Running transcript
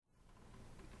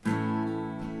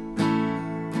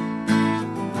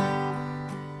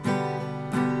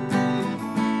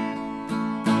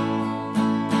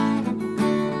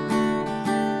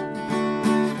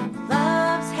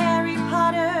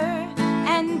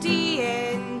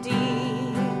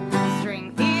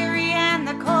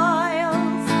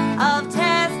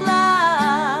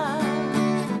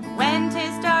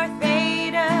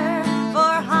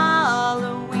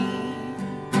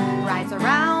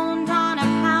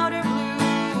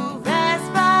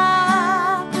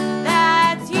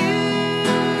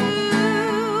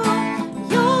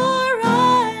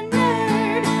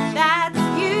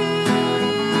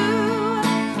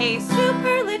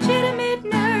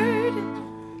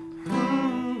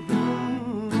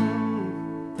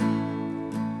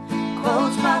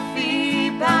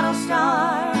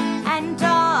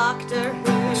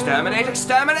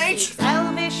Exterminate, exterminate! Speaks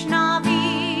Elvish,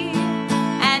 Na'vi,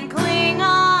 and Klingon.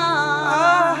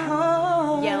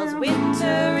 Yells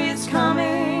winter is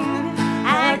coming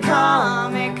at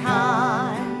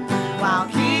Comic-Con, while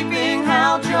keeping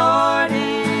Hal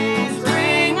Jordan's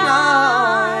ring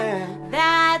on.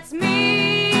 That's me.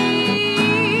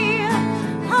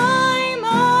 I'm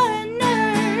a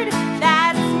nerd.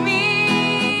 That's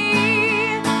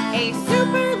me. A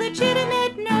super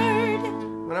legitimate nerd.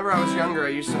 Whenever I was younger, I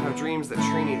used to have dreams that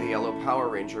Trini, the yellow Power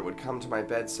Ranger, would come to my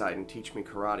bedside and teach me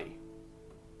karate.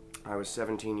 I was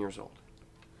 17 years old.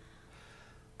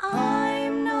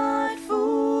 I'm not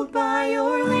fooled by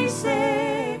your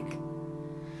LASIK.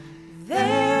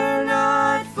 They're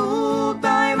not fooled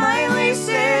by my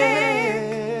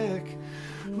LASIK.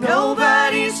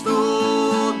 Nobody's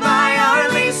fooled by our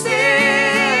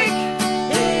LASIK.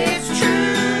 It's true.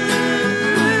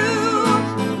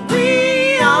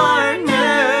 We are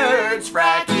nerds,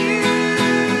 frat you.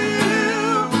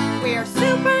 We're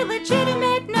super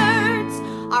legitimate nerds.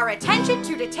 Our attention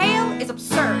to detail is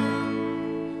absurd.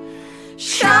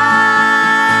 Shazam!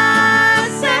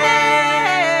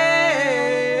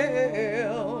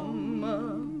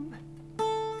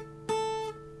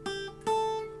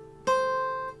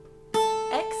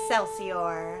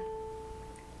 Excelsior.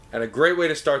 And a great way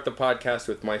to start the podcast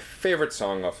with my favorite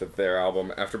song off of their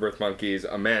album, Afterbirth Monkeys,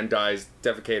 A Man Dies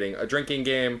Defecating a Drinking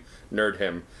Game, Nerd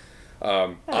Him.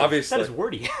 Obviously, that is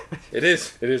wordy. It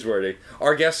is wordy.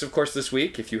 Our guest, of course, this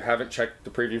week, if you haven't checked the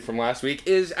preview from last week,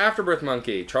 is Afterbirth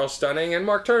Monkey, Charles Stunning, and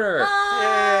Mark Turner.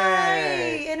 Hi,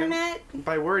 Yay. internet.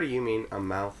 By wordy, you mean a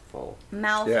mouthful.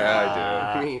 Mouthful.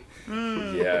 Yeah, I mean,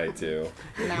 Yeah, I do.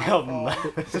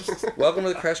 Mouthful. Welcome to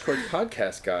the Crash Course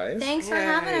Podcast, guys. Thanks for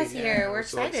having us Yay, here. yeah, We're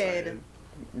so excited.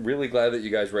 Really glad that you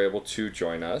guys were able to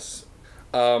join us.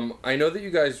 I know that you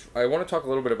guys, I want to talk a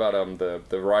little bit about the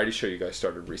variety show you guys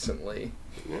started recently.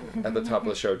 At the top of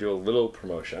the show, do a little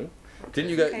promotion.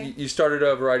 Didn't you guys, Okay. you started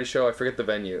a variety show, I forget the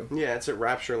venue. Yeah, it's at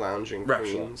Rapture Lounge in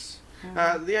Rapture Queens.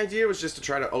 The idea was just to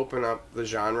try to open up the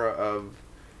genre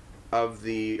of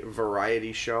the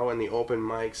variety show and the open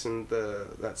mics and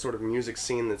that sort of music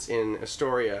scene that's in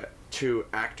Astoria to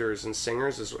actors and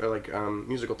singers, like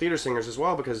musical theater singers as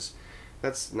well, because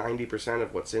that's 90%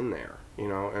 of what's in there, you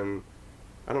know, and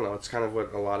I don't know, it's kind of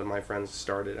what a lot of my friends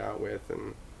started out with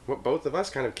and what both of us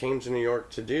kind of came to New York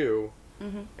to do,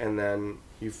 and then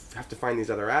you have to find these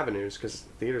other avenues because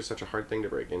theater is such a hard thing to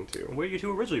break into. Where are you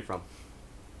two originally from?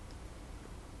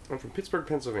 I'm from Pittsburgh,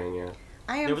 Pennsylvania.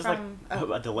 I am There was from.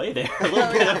 a delay there. A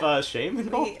little bit of shame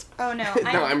involved. No, No,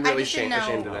 I'm really I just didn't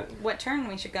ashamed know of that. what turn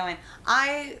we should go in.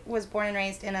 I was born and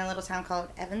raised in a little town called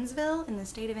Evansville in the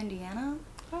state of Indiana.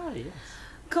 Oh, yes.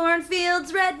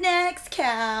 Cornfields, rednecks,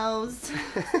 cows.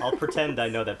 I'll pretend I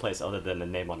know that place other than the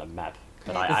name on a map.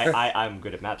 But I'm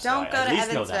good at maps. Don't so go I to at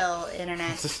least know that. Evansville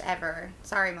internet ever.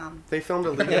 Sorry, Mom. They filmed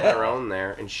a League of Their Own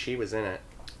there, and she was in it.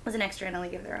 Was an extra in a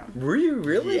League of Their Own. Were you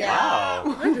really? Yeah.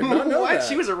 Wow. I did not know What? that.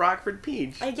 She was a Rockford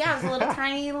Peach. Yeah, I was a little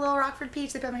tiny little Rockford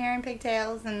Peach. They put my hair in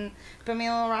pigtails and put me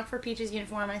in a little Rockford Peaches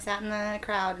uniform. I sat in the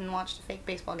crowd and watched a fake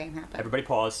baseball game happen. Everybody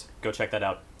pause. Go check that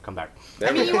out. Come back.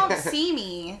 I mean, you won't see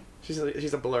me.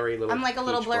 She's a blurry little. I'm like a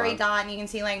little peach blurry blonde. dot, and you can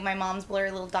see like my mom's blurry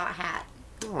little dot hat.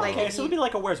 Like, Okay, if so you it'd be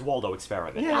like a Where's Waldo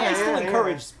experiment. Yeah, I still yeah,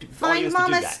 encourage find audience to do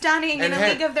Mama that. stunning in And a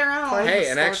hey- league of their own. Hey,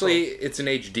 and Historical. actually, it's in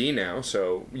HD now,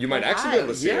 so you might Oh, actually be able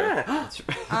to see her.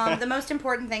 Yeah. The most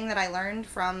important thing that I learned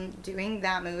from doing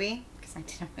that movie, because I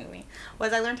did a movie,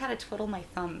 was I learned how to twiddle my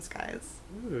thumbs, guys.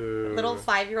 Ooh. Little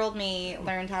 5-year-old me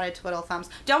learned how to twiddle thumbs.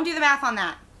 Don't do the math on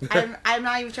that. I'm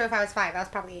not even sure if I was 5. I was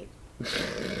probably 8.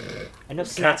 I know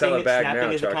Cat's out of snapping, the bag snapping now,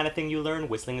 is Chuck. the kind of thing you learn.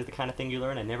 Whistling is the kind of thing you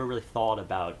learn. I never really thought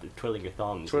about twiddling your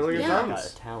thumbs. Twiddle your as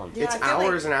thumbs. a talent. Yeah, It's I feel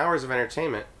hours like- and hours of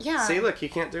entertainment. Yeah. See, look, he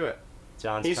can't do it.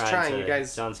 John's He's trying, to, you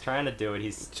guys- John's trying to do it.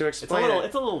 He's To explain it.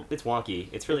 It's wonky.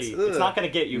 It's really. It's- It's not going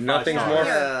to get you Nothing's 5 more-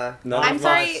 stars. No, I'm Not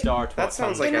sorry- 5-star That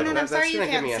sounds like Internet, I'm that's sorry you gonna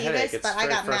give can't me a see headache. this, It's but I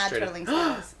very got mad frustrating. twiddling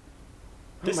thumbs.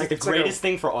 This my- is the it's like greatest a-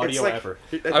 thing for audio it's like- ever.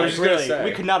 it- I was just gonna Really, say.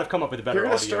 we could not have come up with a better You're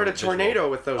audio. gonna start a visual. tornado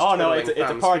with those. Oh no, twiddling it's a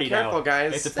thumbs. party Be careful, now.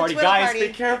 guys. It's a It's party, a twiddle guys. party.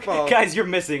 Be careful. Guys, you're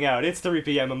missing out. It's 3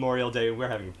 p.m. Memorial Day, and we're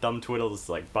having thumb twiddles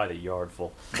like by the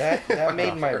yardful. That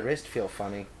made my wrist feel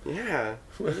funny. Yeah.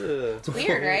 Ugh. It's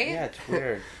weird, right? Yeah, it's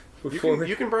weird.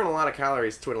 You can burn a lot of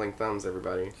calories twiddling thumbs,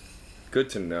 everybody.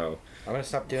 Good to know. I'm gonna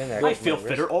stop doing that. I with feel my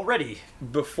fitter wrist. already.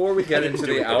 Before we get I didn't into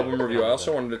do the it. album review, I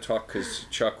also wanted to talk, because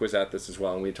Chuck was at this as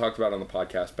well, and we talked about it on the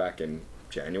podcast back in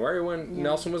January when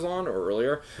Nelson was on, or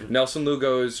earlier. Nelson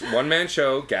Lugo's one-man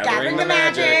show, Gathering the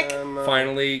Magic.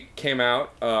 finally came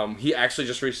out. He actually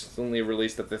just recently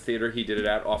released at the theater he did it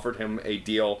at, offered him a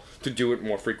deal to do it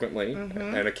more frequently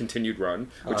and a continued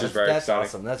run, which is very That's exciting.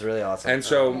 awesome. That's really awesome. And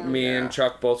so me yeah. and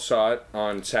Chuck both saw it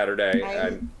on Saturday,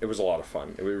 and it was a lot of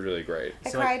fun. It was really great. I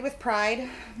cried with pride.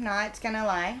 Not gonna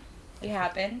lie, it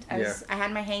happened. I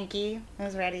had my hanky. I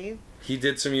was ready. He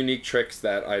did some unique tricks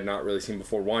that I had not really seen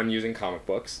before. One, using comic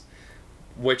books,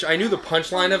 which I knew the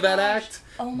punchline of that act,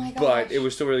 Oh my gosh. but it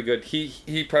was still really good.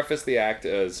 He prefaced the act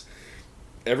as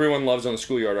everyone loves on the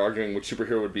schoolyard arguing which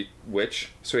superhero would be which.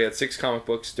 So he had 6 comic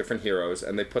books, different heroes,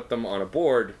 and they put them on a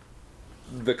board,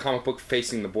 the comic book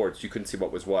facing the board, so you couldn't see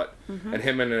what was what. And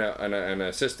him and an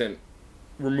assistant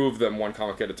removed them one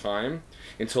comic at a time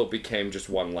until it became just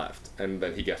one left, and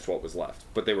then he guessed what was left.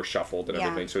 But they were shuffled and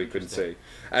everything, so he couldn't see.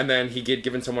 And then he had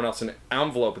given someone else an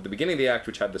envelope at the beginning of the act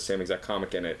which had the same exact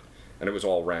comic in it, and it was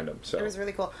all random. So It was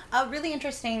really cool. A really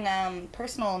interesting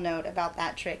personal note about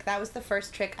that trick. That was the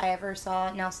first trick I ever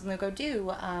saw Nelson Lugo do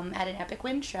at an Epic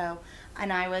Win show,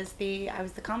 and I was the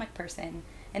comic person.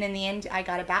 And in the end, I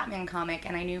got a Batman comic,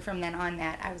 and I knew from then on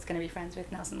that I was going to be friends with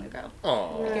Nelson Lugo.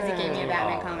 Aww. Because he gave me a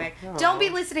Batman comic. Don't be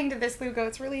listening to this, Lugo.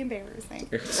 It's really embarrassing.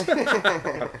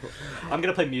 I'm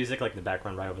gonna play music like in the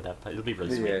background right over that. It'll be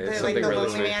really sweet. Yeah, it's Like something the really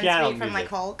Lonely sweet. Man Piano suite from like music.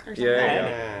 Hulk or something.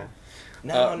 Yeah.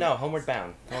 Yeah. No, Homeward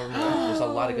Bound. There's a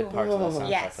lot of good parts of the soundtrack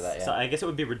Yes. for that. Yeah. So I guess it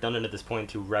would be redundant at this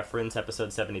point to reference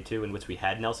episode 72, in which we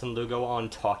had Nelson Lugo on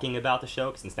talking about the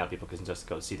show, since now people can just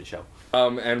go see the show.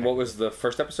 And what was the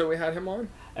first episode we had him on?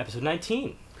 Episode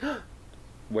 19.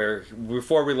 Where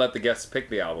before we let the guests pick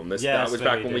the album. That Yes, was when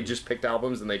back we when we did. just picked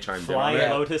albums and they chimed in on Flying it.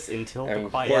 Lotus until the And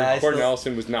quiet. Yeah, I Cord still-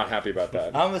 Nelson was not happy about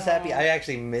that. I was happy. I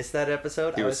actually missed that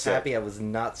episode. He I was was sick. happy I was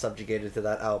not subjugated to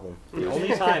that album. The only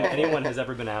time anyone has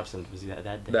ever been absent was that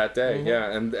day. That day,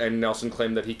 yeah, and Nelson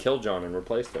claimed that he killed John and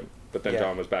replaced him, but then Yeah.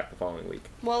 John was back the following week.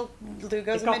 Well,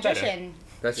 Lugo's It a got better. magician.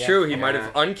 That's Yeah. true. He might have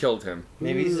unkilled him.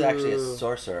 Maybe he's actually a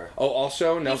sorcerer. Oh,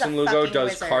 also Nelson a Lugo fucking does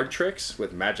wizard. card tricks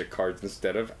with magic cards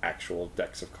instead of actual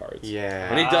decks of cards. Yeah.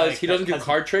 When he doesn't do 'cause-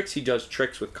 card tricks. He does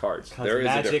tricks with cards. Because There is a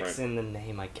magic's difference. in the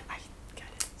name. I get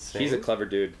it. He's a clever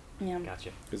dude. Yeah.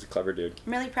 Gotcha. He's a clever dude.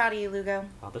 I'm really proud of you, Lugo.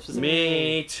 Wow, this was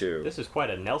Me too. This is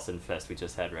quite a Nelson fest we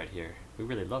just had right here. We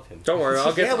really love him. Don't worry,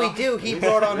 I'll get. Yeah, we do. He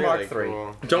brought on Mark Really 3.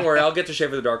 cool. Don't worry, I'll get to Shave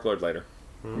of the Dark Lord later.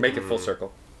 Make it full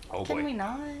circle. Oh Can boy. we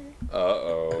not?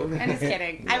 Uh-oh. I'm just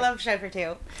kidding. I love Chauffeur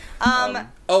too.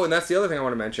 Oh, and that's the other thing I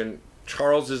want to mention.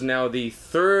 Charles is now the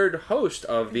 3rd host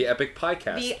of the Epic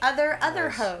Podcast. The other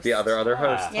host. The other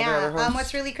host. Ah. Yeah.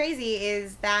 What's really crazy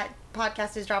is that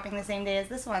podcast is dropping the same day as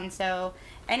this one. So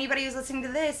anybody who's listening to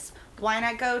this, why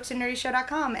not go to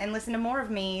nerdyshow.com and listen to more of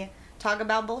me talk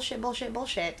about bullshit.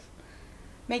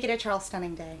 Make it a Charles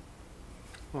Stunning day.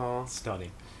 Well,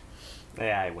 Stunning.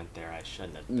 Yeah, I went there. I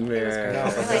shouldn't have. Yeah,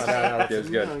 No, it was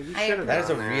good. no, you I- should've That is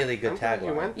gone a there. really good I'm glad You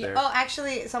tagline. went there. Oh,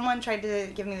 actually, someone tried to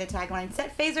give me the tagline,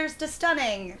 set phasers to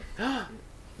stunning. I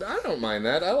don't mind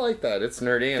that. I like that. It's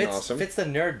nerdy and awesome. Fits the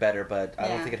nerd better, but I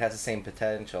don't Yeah. think it has the same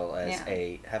potential as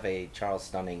Yeah. have a Charles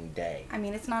Stunning day. I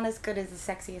mean, it's not as good as the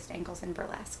sexiest ankles in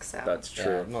burlesque, so. That's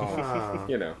true. Yeah, no. Oh.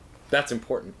 You know, that's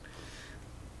important.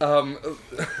 You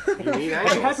need How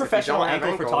ankles. If you professional don't have ankle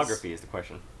ankles- photography is the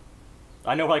question.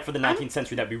 I know, like, for the 19th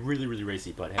century, that'd be really, really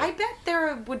racy, but hey. I bet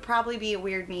there would probably be a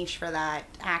weird niche for that,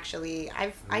 actually.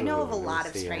 I know of a Ooh, lot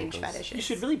of see strange ankles. fetishes. You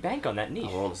should really bank on that niche.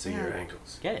 I want to see your Yeah.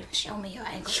 ankles. Get it. Show me your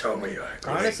ankles. Show me your ankles.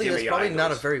 Honestly, Give me that's your probably not a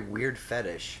ankles. very weird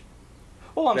fetish.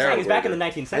 Well, I'm They're saying is back in the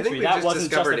weirder. 19th I think century, we that just wasn't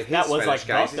discovered just his that was fetish, like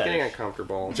guys. the He's getting fetish.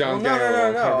 uncomfortable. John's No, getting a little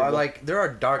no. uncomfortable. Like there are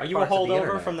dark. Are you a parts of the holdover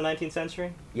internet. from the 19th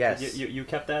century? Yes. You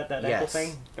kept that ankle Yes.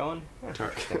 thing going?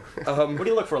 Dark. What do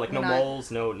you look for? Like no We're not- moles,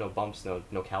 no bumps,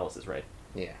 no calluses, right?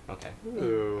 Yeah. Okay.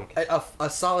 Ooh. A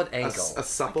solid A, ankle. a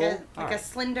supple. Like a Alright.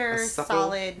 slender, A supple-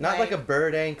 solid. Not like a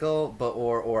bird ankle, but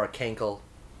or a cankle.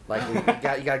 Like you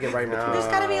gotta get right in between. There's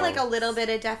gotta be like a little bit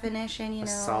of definition, you A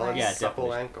know. solid, like- Yeah, supple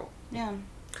definition. ankle. Yeah.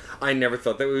 I never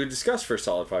thought that we would discuss for a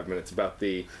solid 5 minutes about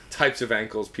the types of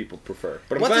ankles people prefer.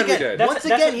 But I'm Once glad again, we did. that's- Once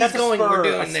again, he's a going, Spur, "We're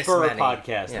doing a this Spur many."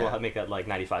 podcast. Yeah. We'll make that like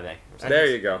 95A. Or something. There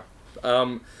you go.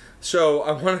 So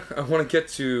I want to get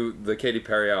to the Katy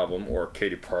Perry album, or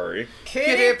Katy Perry.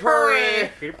 Kitty Purry.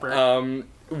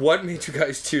 What made you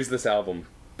guys choose this album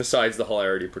besides the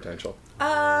hilarity potential?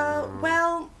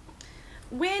 Well,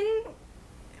 when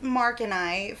Mark and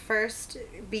I first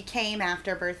became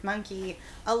Afterbirth Monkey,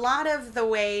 a lot of the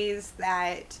ways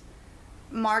that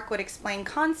Mark would explain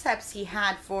concepts he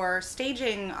had for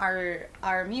staging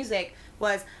our music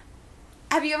was,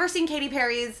 have you ever seen Katy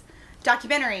Perry's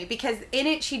documentary? Because in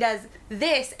it she does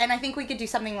this, and I think we could do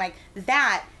something like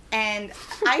that. And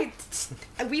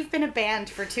we've been a band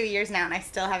for 2 years now, and I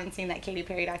still haven't seen that Katy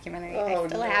Perry documentary. Oh, I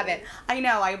still no. haven't. I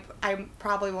know. I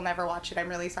probably will never watch it. I'm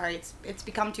really sorry. It's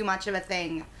become too much of a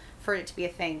thing for it to be a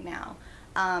thing now.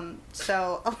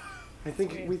 So. I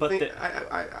think But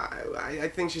I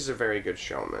think she's a very good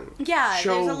showman. Yeah,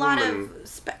 there's a lot of.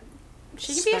 Showwoman.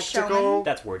 She can be a Spectacle. showman.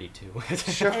 That's wordy too.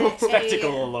 Show-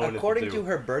 Spectacle alone. According is to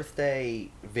her birthday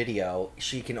video,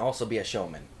 she can also be a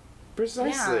showman.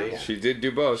 Precisely. Yeah. She did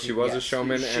do both. She was a Yes.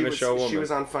 showman and a showwoman. She was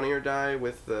on Funny or Die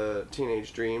with the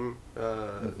Teenage Dream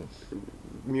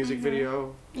music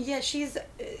video. Yeah, she's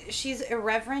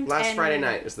irreverent. Last and, Friday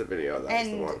Night is the video. That was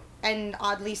the and one. and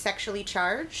oddly sexually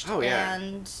charged. Oh, yeah.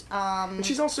 And And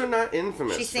she's also not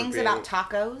infamous. she for sings being- about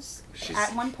tacos She's-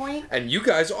 at one point. And you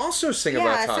guys also sing about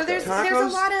Yeah, tacos. so there's Tacos?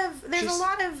 a She's-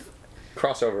 lot of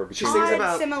crossover She between sings odd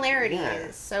about- similarities.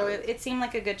 yeah. So it seemed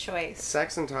like a good choice.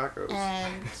 Sex and tacos.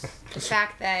 And the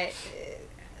fact that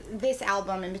this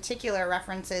album in particular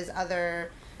references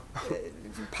other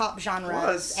pop genres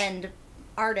Plus- and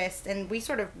artists, and we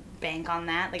sort of bank on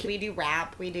that. Like we do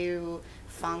rap, we do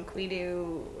funk, we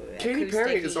do. Katy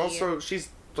Perry is acoustic-y. also, she's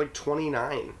like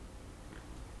 29.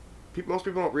 Most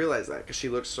people don't realize that because she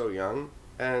looks so young.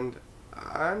 And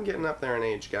I'm getting up there in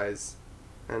age, guys.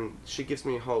 And she gives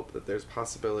me hope that there's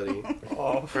possibility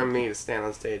Oh. for me to stand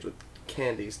on stage with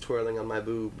candies twirling on my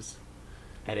boobs.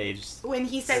 At age When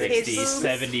he says 60, his boobs,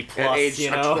 70 At plus, age you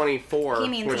know. 24, he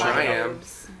means which my I am.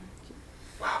 boobs.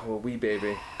 Wow, a wee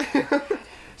baby.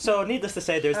 So, needless to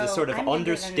say, there's this Oh, sort of I'm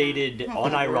younger than understated, that.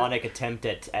 unironic attempt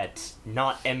at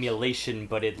not emulation,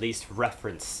 but at least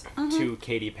reference Mm-hmm. to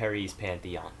Katy Perry's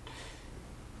pantheon.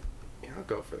 Yeah, I'll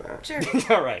go for that. Sure.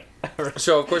 All right.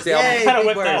 So, of course, the Yay, album... Kinda big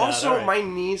whipped word. that out. Also, alright. my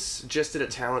niece just did a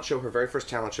talent show, her very first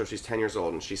talent show. She's 10 years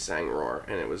old, and she sang Roar,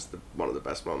 and it was one of the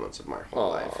best moments of my whole Aw.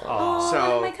 life. Oh, So-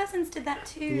 one of my cousins did that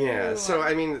too. Yeah, so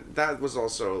I mean, that was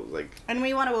also like, And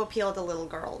we want to appeal to little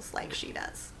girls like she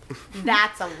does.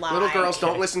 That's a lie. little girls,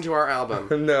 don't listen to our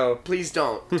album. No. Please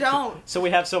don't. Don't. So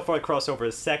we have so far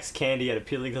crossovers, sex, candy, and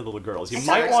appealing to little girls. You Sex,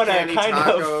 might want to candy, kind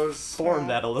of tacos. form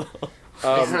that a little.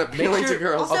 And appealing to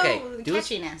girls. Also, Okay, do us-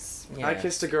 catchiness. Yeah. I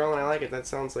kissed a girl and I like it. That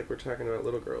sounds like we're talking about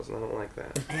little girls, and I don't like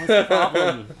that. What's the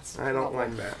problem? I don't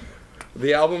like that.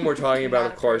 The album we're talking about,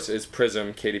 Not of course, is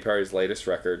Prism, Katy Perry's latest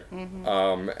record.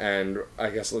 Mm-hmm. And I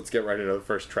guess let's get right into the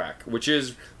first track, which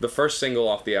is the first single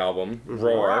off the album,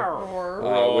 Roar.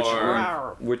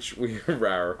 Or Which we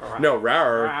Rawr. No,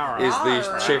 Rawr is the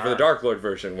Rawr. Schaefer the Dark Lord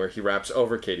version where he raps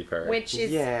over Katy Perry. which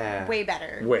is Yeah. way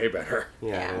better. Way better. Yeah,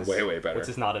 Yeah. it is. Way better. Which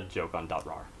is not a joke on Dot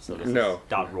Rar. So this No. is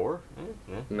Dot Roar?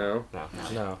 No. No.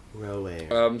 No.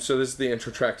 Roar. So this is the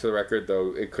intro track to the record,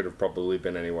 though it could have probably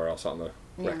been anywhere else on the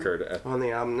record. On the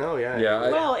album, no, yeah.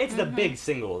 Yeah, Well, it's the big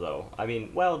single, though. I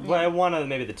mean, one of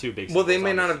maybe the two big Well, singles. they may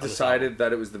on not this- have on this decided album.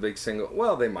 that it was the big single.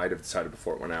 Well, they might have decided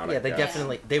before it went out. Yeah, I they guess.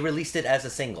 definitely they released it as a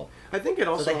single. I think it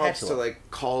also they had helps to to have. like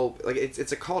call, like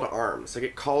it's a call to arms. Like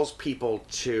it calls people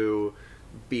to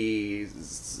be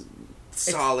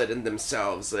solid in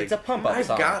themselves. Like It's a pump-up I've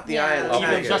song. got the Yeah. eye of the Even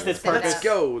tiger. just its Let's purpose.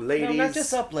 go, No, ladies. not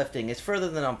just uplifting. It's further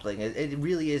than uplifting. It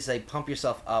really is a pump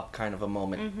yourself up kind of a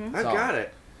moment. I've song. got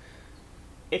it.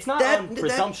 It's not That-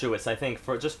 presumptuous, I think,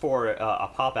 for a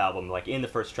pop album, like in the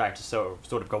first track, to sort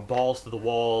of go balls to the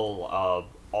wall,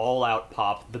 all out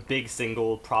pop. The big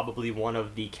single, probably one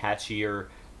of the catchier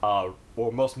or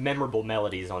most memorable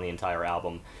melodies on the entire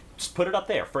album. Just put it up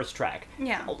there, first track.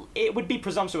 Yeah. It would be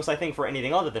presumptuous, I think, for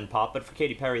anything other than pop, but for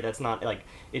Katy Perry, that's not, like,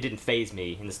 it didn't faze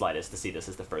me in the slightest to see this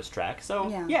as the first track. So,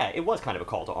 Yeah. it was kind of a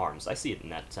call to arms. I see it in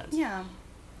that sense. Yeah.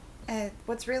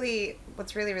 What's really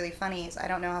funny is I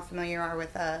don't know how familiar you are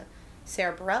with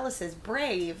Sarah Bareilles'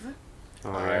 Brave. Oh,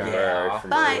 I'm yeah. very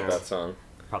familiar with But- that song.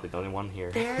 Probably the only one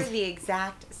here. They're the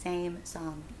exact same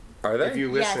song. Are they? If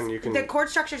you listen, yes, you can. the chord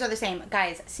structures are the same.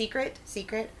 Guys, secret.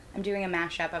 I'm doing a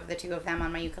mashup of the two of them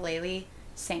on my ukulele.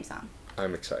 Same song.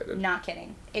 I'm excited. Not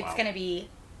kidding. It's Wow. gonna be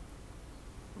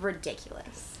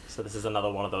ridiculous. So this is another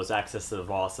one of those axis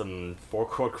of awesome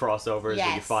four-chord crossovers that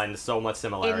you Yes. find so much In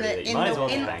similarity that you the might in as well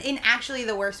the thank. in actually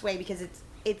the worst way because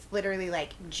it's literally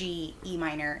like G, E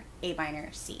minor, A minor,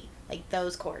 C. Like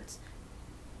those chords.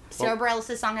 Sarah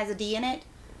Bareilles' song has a D in it,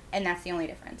 and that's the only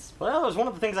difference. Well, it was one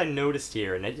of the things I noticed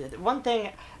here, and one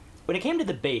thing, when it came to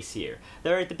the bass here,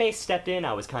 the bass stepped in,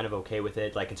 I was kind of okay with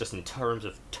it, like just in terms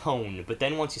of tone, but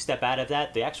then once you step out of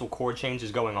that, the actual chord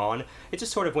changes going on, it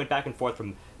just sort of went back and forth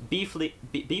from B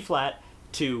flat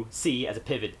to C as a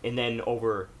pivot, and then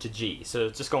over to G. So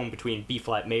it's just going between B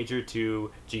flat major to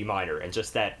G minor, and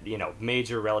just that,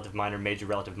 major, relative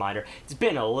minor, it's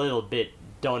been a little bit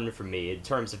done for me in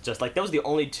terms of just like those were the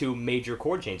only two major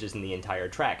chord changes in the entire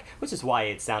track, which is why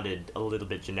it sounded a little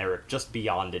bit generic just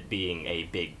beyond it being a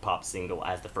big pop single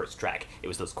as the first track. It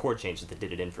was those chord changes that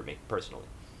did it in for me personally.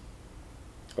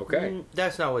 Okay.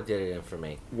 That's not what did it in for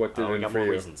me. What did We it in got for more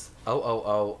you? reasons. I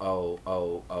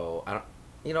don't.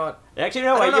 You know what? Actually,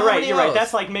 no, I don't know you're how right. many You're right. O's.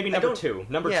 That's like maybe I number don't- two.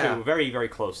 Number yeah. two, very very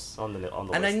close on the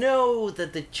And I list. know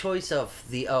that the choice of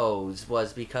the O's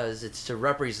was because it's to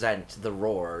represent the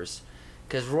roars.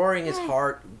 Because roaring is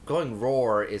hard. Going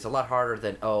roar is a lot harder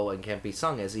than O and can't be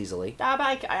sung as easily. But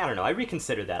I don't know. I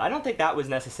reconsider that. I don't think that was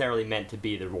necessarily meant to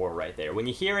be the roar right there. When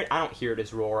you hear it, I don't hear it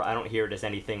as roar. I don't hear it as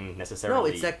anything necessarily.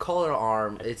 No, it's that caller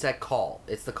arm. It's that call.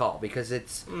 It's the call because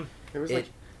it's. It was It-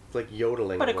 like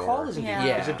yodeling. But a roar. call isn't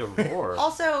Yeah. isn't a roar.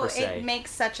 Also, per se. it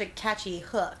makes such a catchy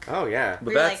hook. Oh yeah.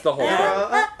 But You're that's like, the whole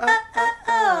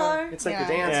It's like the you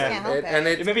dance. just Yeah. can't help it. And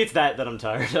it, Maybe it's that I'm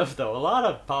tired of though. A lot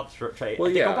of pop trade. Well,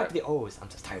 They yeah. go back to the O's. I'm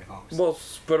just tired of O's. well,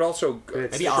 but also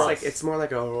It's, Maybe it's Oz. like it's more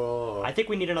like a roar. I think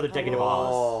we need another decade of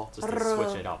Roar. Oz just to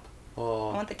switch it up. I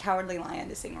Oh, want the Cowardly Lion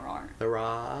to sing roar. the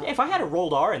roar. Yeah, if I had a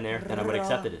rolled R in there, then I would have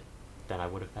accepted it. Then I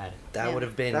would have had it. That Yeah. would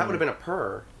have been. That would have been a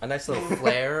purr. a nice little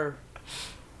flair.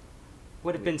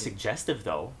 Would have been suggestive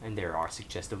though, and there are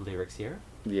suggestive lyrics here.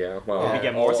 yeah. Well, Yeah. We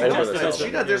get more all suggestive over the as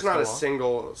album. the- There's not a years go on.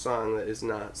 single song that is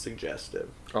not suggestive.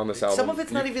 On this album. Some of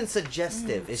it's not even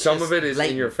suggestive. It's Some just of it is in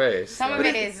blatant. your face. Some of But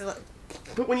it it- is.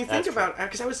 But when you think That's about,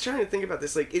 because I was trying to think about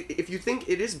this, like if you think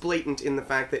it is blatant in the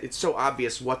fact that it's so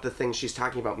obvious what the thing she's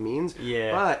talking about means.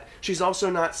 Yeah. But she's also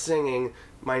not singing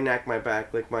my neck, my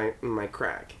back, like my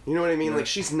crack. You know what I mean? Yeah. Like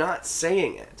she's not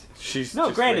saying it. She's No,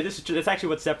 just granted, like- that's actually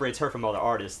what separates her from other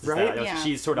artists. Is Right? that, Yeah.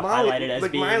 she's sort of Miley- highlighted as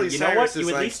like being, Miley you know Cyrus what, you is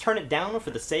at like- least turn it down for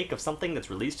the sake of something that's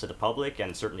released to the public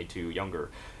and certainly to younger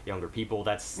people.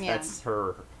 That's Yeah. that's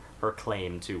her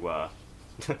claim to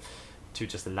to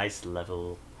just a nice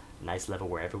level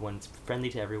where everyone's friendly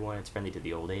to everyone. It's friendly to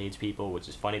the old age people, which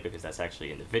is funny because that's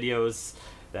actually in the videos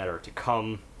that are to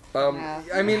come. Yeah.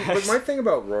 I mean, but my thing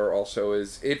about Roar also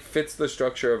is it fits the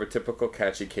structure of a typical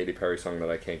catchy Katy Perry song that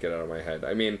I can't get out of my head.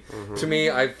 I mean, to me,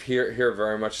 I hear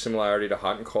very much similarity to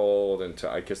Hot and Cold and to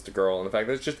I Kissed a Girl, and the fact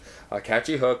that it's just a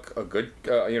catchy hook, a good,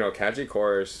 catchy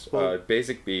chorus, Well-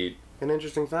 basic beat. An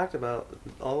interesting fact about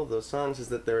all of those songs is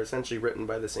that they're essentially written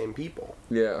by the same people.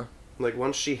 Yeah. Like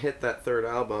once she hit that third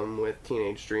album with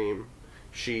Teenage Dream,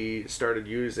 she started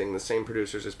using the same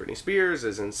producers as Britney Spears,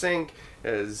 as NSYNC,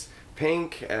 as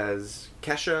Pink, as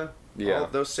Kesha. Yeah. All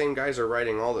of those same guys are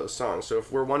writing all those songs. So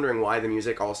if we're wondering why the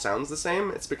music all sounds the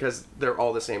same, it's because they're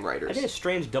all the same writers. I did a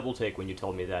strange double take when you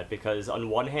told me that because on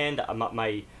one hand,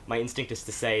 my instinct is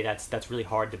to say that's really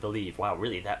hard to believe. Wow,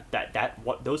 really that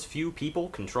what those few people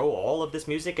control all of this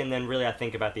music, and then really I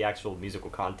think about the actual musical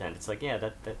content. It's like yeah,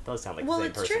 that does sound like Well, the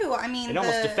same it's person. true. I mean, It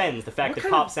almost defends the fact What that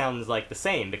kind pop of- sounds like the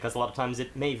same because a lot of times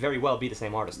it may very well be the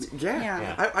same artist. Yeah.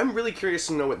 Yeah. I'm really curious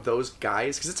to know what those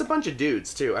guys, because it's a bunch of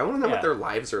dudes too. I want to know Yeah. what their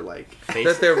lives are like.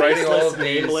 That they're writing all Faceless, of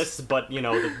these- nameless, but you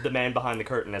know the man behind the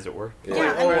curtain, as it were. Yeah.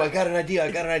 Yeah, Oh, and- I got an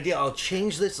idea. I'll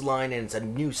change this line and it's a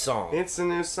new song. It's a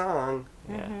new song.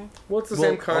 Yeah. Well, it's the Well,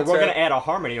 same Or concept. we're gonna add a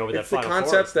harmony over that It's the final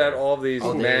concept chorus that there. all of these Oh,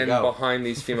 there you men go. behind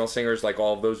these female singers, like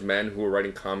all of those men who are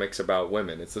writing comics about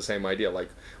women, it's the same idea. Like,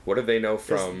 what do they know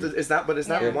from? Is that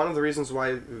Yeah. one of the reasons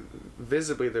why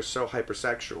visibly they're so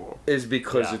hypersexual? Is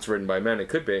because Yeah. it's written by men. It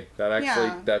could be that actually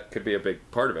Yeah. that could be a big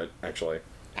part of it. Actually,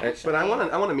 But I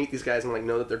want to meet these guys and like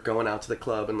know that they're going out to the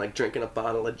club and like drinking a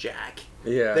bottle of Jack.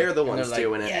 yeah, They're the And ones they're like,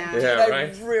 doing it. Yeah. Yeah,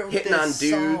 right? Hitting on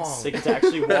dudes. They get to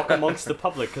actually walk amongst the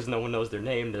public because no one knows their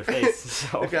name, their face.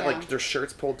 So They've got Yeah. like their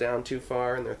shirts pulled down too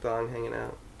far and their thong hanging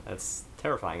out. that's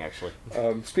terrifying, actually.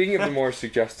 Speaking of the more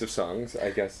suggestive songs, I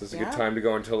guess this is a Yeah. good time to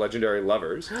go into Legendary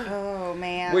Lovers, Oh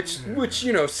man. which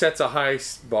sets a high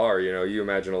bar. You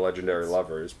imagine a Legendary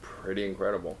Lover is pretty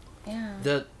incredible.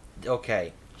 Yeah.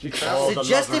 Okay. All the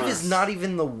Suggestive lovers is not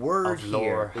even the word of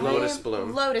lore. here. Lotus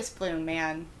Bloom. Lotus Bloom,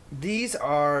 man. These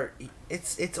are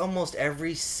it's almost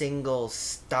every single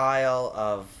style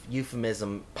of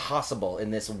euphemism possible in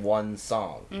this one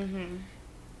song. Mm-hmm.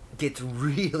 Gets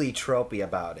really tropey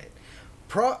about it.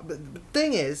 The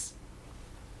thing is,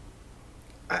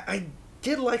 I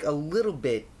did like a little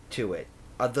bit to it.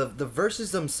 The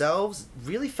verses themselves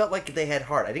really felt like they had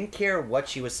heart. I didn't care what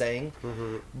she was saying,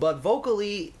 but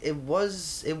vocally it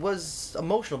was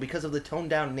emotional because of the toned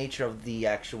down nature of the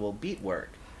actual beat work,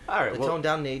 All right, the well, toned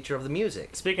down nature of the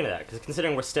music. speaking of that, because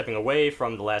considering we're stepping away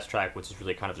from the last track, which is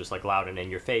really kind of just like loud and in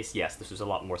your face, yes, this was a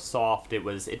lot more soft.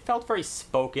 It felt very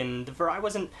spoken.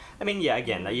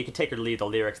 Again, you could take or leave the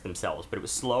lyrics themselves, but it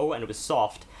was slow and it was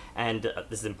soft. And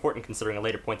this is important considering a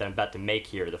later point that I'm about to make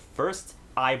here. The first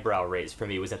eyebrow raise for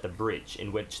me was at the bridge,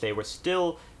 in which she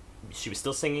was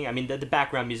still singing. I mean, the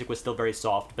background music was still very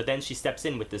soft, but then she steps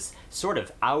in with this sort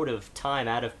of out of time,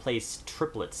 out of place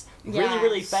triplets, Yeah,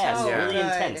 really fast, so really good.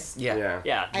 intense. Yeah.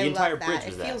 Yeah, the I entire love that. bridge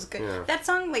was It that. feels good. Yeah. That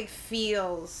song like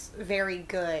feels very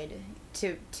good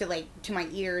to my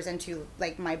ears and to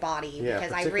like my body Yeah,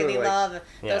 because I particularly, really like- love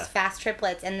Yeah. those fast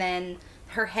triplets, and then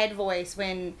her head voice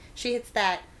when she hits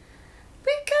that.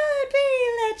 We could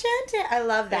be legendary. I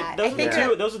love that. Those I are think the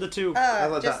two. Those are the two. I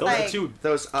love just that. those like, are two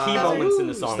Those key those are- moments in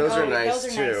the song. Those are oh, nice,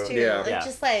 those are nice too. too. Yeah. It's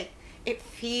just like it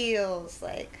feels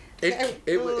like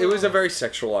It was a very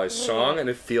sexualized song, and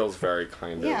it feels very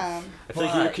kind of. yeah. I feel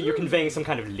like you're conveying some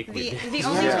kind of liquid. The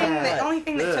only Yeah.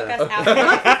 thing that took Ugh.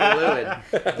 us out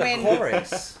Fluid. when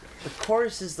Chorus. The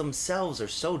choruses themselves are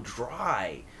so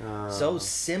dry, so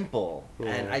simple,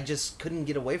 and Yeah. I just couldn't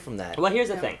get away from that. Well, here's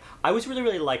the Yeah. thing. I was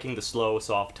really liking the slow,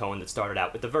 soft tone that started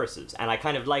out with the verses, and I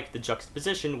kind of liked the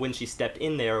juxtaposition when she stepped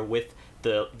in there with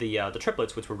the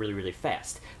triplets, which were really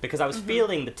fast, because I was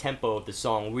feeling the tempo of the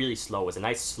song really slow. It was a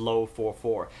nice slow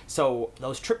 4/4. So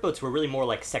those triplets were really more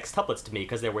like sextuplets to me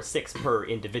because there were 6 per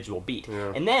individual beat.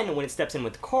 Yeah. And then when it steps in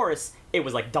with the chorus, it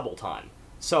was like double time.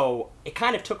 So it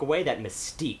kind of took away that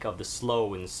mystique of the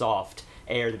slow and soft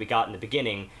air that we got in the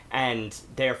beginning, and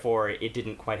therefore it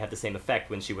didn't quite have the same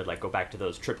effect when she would like go back to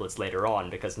those triplets later on,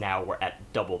 because now we're at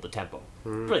double the tempo.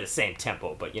 Really the same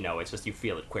tempo, but you know, it's just you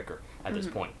feel it quicker at this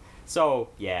point. So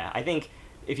yeah, I think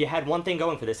if you had one thing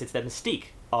going for this, it's that mystique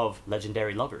of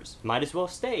legendary lovers. Might as well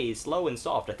stay slow and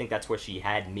soft. I think that's where she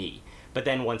had me. But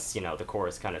then once, you know, the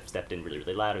chorus kind of stepped in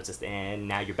really loud, it's just, and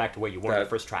now you're back to where you were in the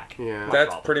first track. Yeah. My That's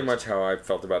problem. pretty much how I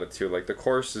felt about it too. Like the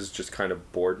choruses just kind of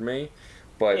bored me,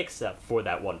 but Except for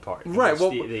that one part. right.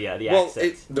 Well, the well,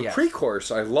 accent. the Yes.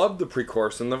 pre-chorus, I loved the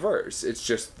pre-chorus and the verse. It's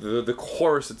just the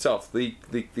chorus itself, the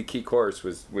key chorus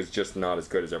was just not as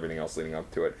good as everything else leading up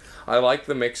to it. I liked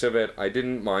the mix of it. I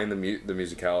didn't mind the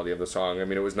musicality of the song. I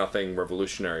mean, it was nothing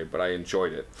revolutionary, but I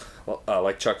enjoyed it.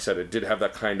 Like Chuck said, it did have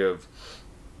that kind of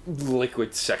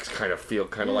liquid sex kind of feel,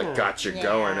 kind of like got you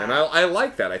going, and I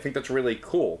like that. I think that's really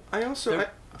cool. I also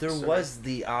There sorry. was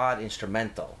the odd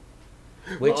instrumental,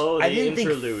 which Oh, I the didn't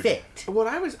interlude. think fit. What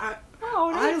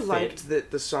Oh, I that liked fit.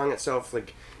 that the song itself,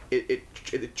 like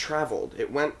it traveled.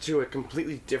 It went to a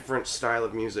completely different style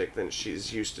of music than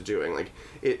she's used to doing. Like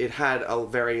it had a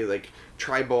very like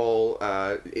tribal.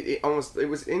 It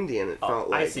was Indian. It felt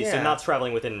like I see. So Yeah. not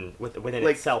traveling within like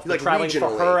itself, but like traveling for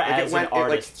regionally. her Like, it as went- an it,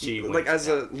 artist. like, She like went, as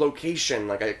yeah. a location.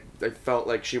 Like I felt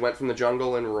like she went from the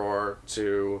jungle in Roar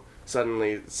to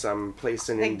suddenly some place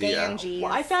in the India. Ganges.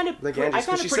 Well, I found it. Like I Ganges,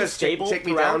 found 'cause it she pretty says, stable "Take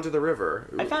me throughout. down to the river."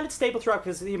 I found it stable throughout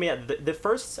because the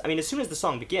first. I mean, as soon as the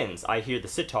song begins, I hear the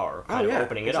sitar kind of yeah,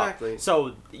 opening it exactly. up.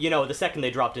 So you know, the second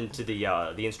they dropped into the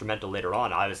instrumental later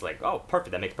on, I was like, oh,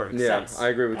 perfect. That makes perfect Yeah, sense. I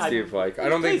agree with I- Steve. Like, I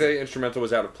it's don't think crazy. the instrumental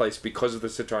was out of place because of the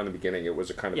sitar in the beginning. It was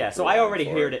a kind of Yeah, a so through I line already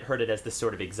for heard it as this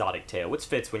sort of exotic tale, which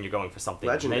fits when you're going for something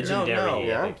Legendary. legendary. No,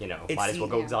 yeah. like, you know, It's might as well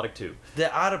go the- exotic too.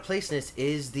 The out of placeness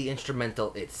is the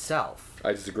instrumental itself.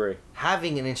 I disagree.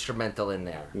 Having an instrumental in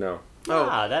there. No.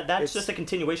 Oh, that's it's- just a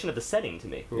continuation of the setting to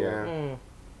me. Yeah.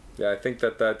 Yeah, I think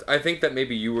that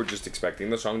maybe you were just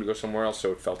expecting the song to go somewhere else,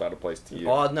 so it felt out of place to you.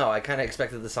 Oh no, I kind of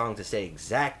expected the song to stay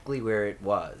exactly where it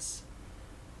was.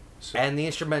 So- And the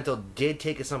instrumental did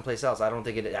take it someplace else. I don't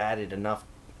think it added enough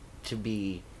to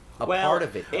be a well, part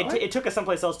of it. though. It took us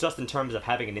someplace else just in terms of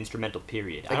having an instrumental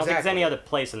period. I don't think there's Exactly. any other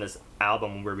place in this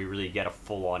album where we really get a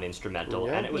full-on instrumental,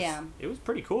 Yeah. and it was Yeah. it was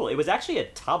pretty cool. It was actually a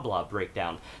tabla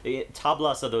breakdown.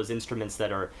 Tablas are those instruments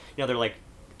that are, you know, they're like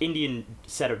Indian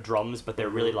set of drums, but they're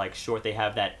really like short. They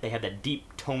have that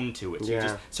deep tone to it. So you Yeah.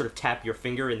 just sort of tap your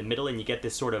finger in the middle, and you get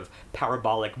this sort of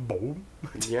parabolic boom.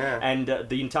 Yeah. And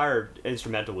the entire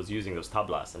instrumental was using those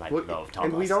tablas, and I Well, love tablas.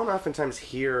 and we don't oftentimes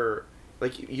hear,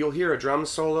 like, you'll hear a drum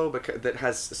solo that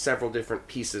has several different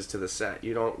pieces to the set.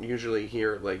 You don't usually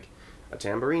hear, like, a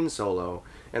tambourine solo.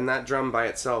 And that drum by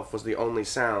itself was the only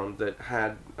sound that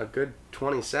had a good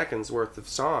 20 seconds worth of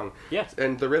song. Yes.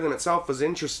 And the rhythm itself was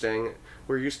interesting.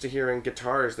 We're used to hearing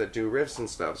guitars that do riffs and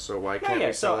stuff, so why can't we So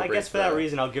I celebrate guess for that the-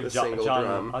 reason, I'll the give single John.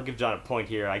 drum? I'll give John a point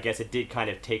here. I guess it did kind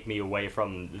of take me away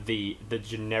from the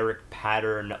generic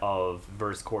pattern of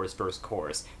verse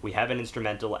chorus. We have an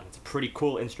instrumental, and it's a pretty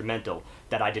cool instrumental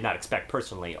that I did not expect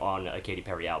personally on a Katy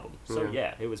Perry album. So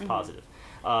yeah, it was positive.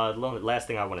 Last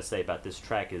thing I want to say about this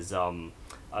track is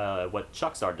what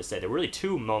Chuck started to say. There were really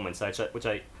two moments, which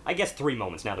I guess three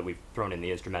moments now that we've thrown in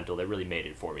the instrumental that really made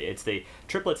it for me. It's the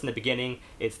triplets in the beginning,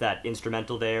 it's that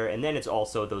instrumental there, and then it's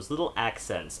also those little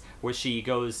accents where she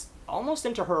goes almost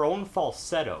into her own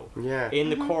falsetto Yeah. in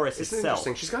the chorus It's itself.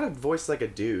 interesting. She's got a voice like a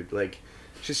dude. Like,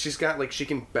 She's got like she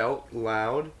can belt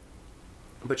loud,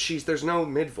 but there's no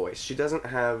mid voice. She doesn't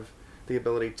have the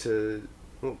ability to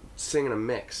sing in a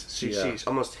mix. She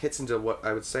almost hits into what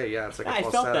I would say. Yeah, it's like a I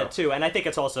falsetto. felt that too, and I think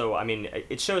it's also. I mean,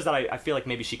 it shows that I feel like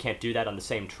maybe she can't do that on the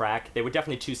same track. They were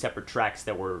definitely two separate tracks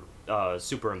that were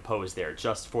superimposed there,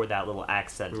 just for that little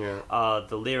accent. Yeah.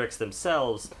 The lyrics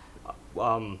themselves,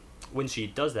 when she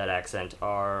does that accent,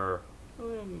 are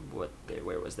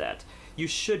where was that? You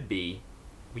should be,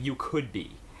 you could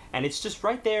be. And it's just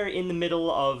right there in the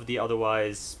middle of the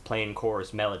otherwise plain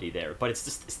chorus melody there. But it's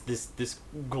just this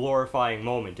glorifying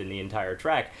moment in the entire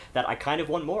track that I kind of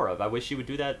want more of. I wish she would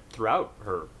do that throughout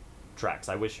her tracks.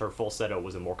 I wish her falsetto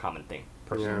was a more common thing,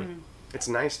 personally. Yeah. It's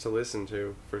nice to listen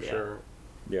to, for sure.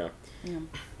 Yeah.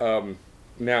 Yeah.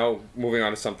 Now, moving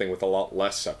on to something with a lot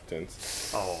less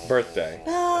substance. Oh. Birthday.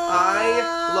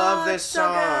 I love this so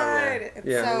song. good. It's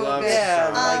Yeah. so Love good.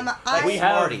 this song. like We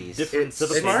have Smarties. different It's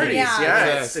substances. Smarties, Yeah.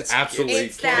 yeah. It's absolutely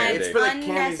It's that candy. It's like candies.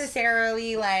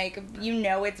 unnecessarily, like, you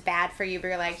know it's bad for you, but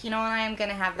you're like, you know what, I am going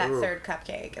to have that Ooh. third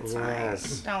cupcake. It's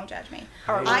Yes. fine. Don't judge me.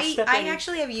 Alright, I Stephanie.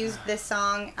 actually have used this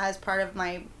song as part of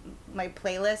my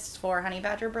playlist for Honey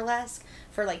Badger Burlesque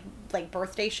for, like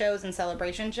birthday shows and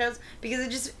celebration shows, because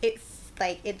it's just It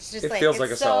like, feels it's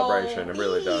like a so celebration. It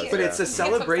really does. But Yeah. it's a so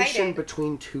celebration excited.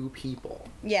 between two people.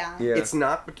 Yeah. Yeah. It's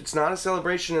not a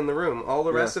celebration in the room. All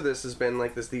the rest Yeah. of this has been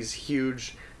like these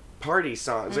huge party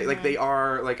songs. Mm-hmm. Like they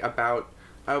are like about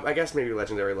I guess maybe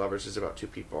Legendary Lovers is about two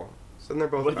people. So then they're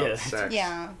both Well, about yeah. sex.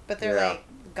 Yeah, but they're Yeah. like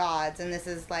gods, and this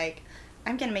is like,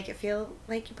 I'm gonna make it feel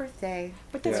like your birthday.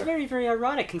 But that's Yeah. very, very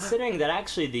ironic, considering that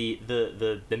actually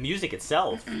the music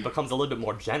itself becomes a little bit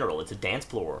more general. It's a dance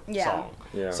floor Yeah. song.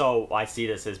 Yeah. So I see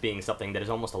this as being something that is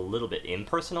almost a little bit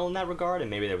impersonal in that regard, and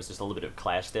maybe there was just a little bit of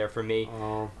clash there for me.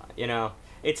 Oh. You know,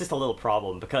 it's just a little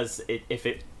problem, because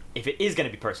if it is going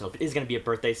to be personal, if it is going to be a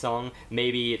birthday song,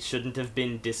 maybe it shouldn't have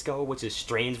been disco, which is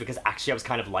strange, because actually I was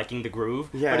kind of liking the groove.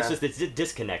 Yeah. But it's just this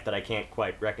disconnect that I can't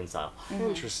quite reconcile.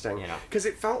 Interesting. You know. Because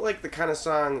it felt like the kind of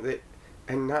song that,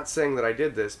 and not saying that I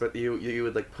did this, but you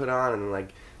would like put on and like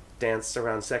dance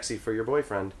around sexy for your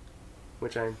boyfriend,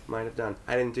 which I might have done.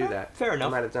 I didn't do that. fair enough.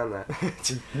 I might have done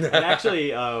that. And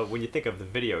actually, when you think of the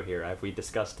video here, have we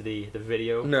discussed the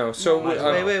video? No, so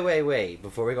Wait.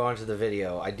 Before we go on to the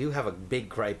video, I do have a big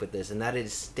gripe with this, and that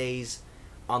is stays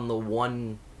on the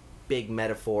one big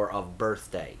metaphor of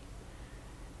birthday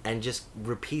and just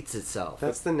repeats itself.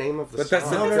 That's the name of the But song.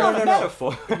 that's the- No, It's no, not no, a no.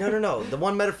 metaphor. No. The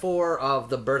one metaphor of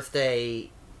the birthday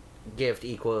gift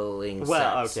equaling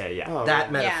Well, sex. okay, yeah. Oh, That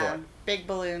yeah. metaphor. Yeah, big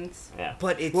balloons. Yeah.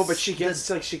 But it's Well, but she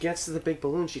gets she gets to the big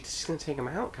balloon. She's gonna take him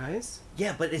out, guys.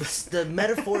 yeah, but it's the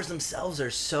metaphors themselves are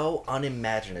so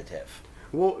unimaginative.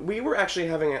 Well, we were actually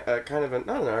having a kind of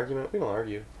not an argument. We don't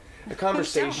argue. A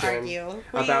conversation We don't argue.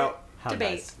 We about How debate.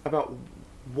 nice. about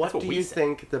what That's what do we you said.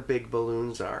 think the big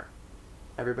balloons are?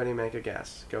 Everybody make a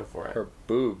guess. Go for it. her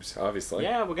boobs, obviously.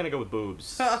 Yeah, we're gonna go with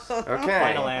boobs. Okay.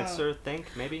 Final answer, think,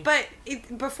 maybe? But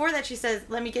before that, she says,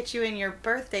 "Let me get you in your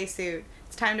birthday suit.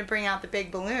 It's time to bring out the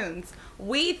big balloons."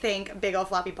 We think big old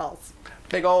floppy balls.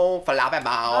 Big old falafel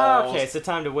balls. Okay, so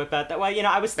time to whip out that. Well, you know,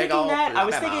 I was Big thinking old that. I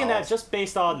was floppy thinking that balls. just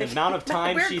based on the amount of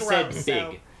time We're she gross, said so-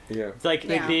 big. Yeah. It's like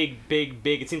Yeah. big.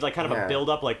 It seems like kind of Yeah. a build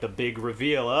up, like the big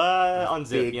reveal. Unzip,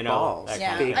 Big you know. balls. that Yeah,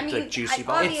 kind of Big, thing. I mean, like, juicy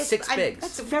balls. It's six bigs.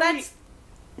 That's very-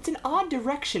 It's an odd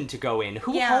direction to go in.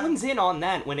 Who Yeah. hones in on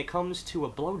that when it comes to a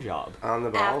blowjob? On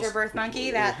the balls. Afterbirth monkey.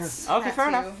 That's Okay, that's fair who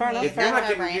enough, fair me- enough. If you're that's not our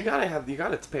getting, brain. you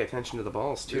gotta pay attention to the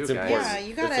balls too, It's guys. important. Yeah,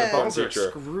 you It's gotta- a bone Balls are teacher.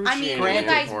 excruciatingly I mean, you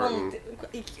guys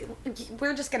important.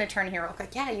 we're just gonna turn here real quick.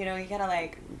 Yeah, you know, you gotta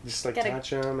like. Just like gotta touch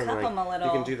them and cup like 'em a little.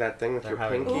 you can do that thing with They're your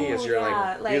having- pinky as Ooh, you're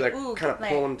yeah, like you like ooh, kind of like-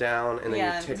 pull them down and then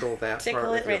yeah, you tickle that part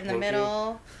tickle with it your right in the pinky.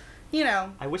 middle. You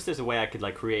know. I wish there's a way I could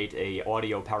like create a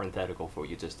audio parenthetical for what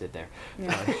you just did there.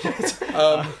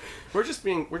 We're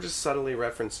just subtly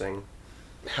referencing.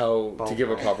 How Ball to give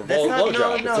a ball. proper That's ball not-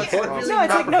 blowjob. no, It's it's important. really No,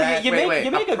 it's like no, that- you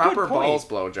make a proper good point. balls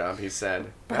blowjob. He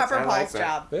said. Proper I like balls that.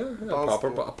 job. Yeah, Balls-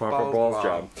 proper balls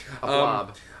job. A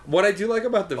blob. What I do like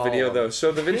about the video, Ball. though,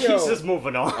 so the video. He's just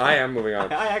moving on. I am moving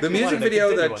on. I actually The music wanted to video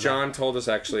continue that on John told us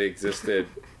actually existed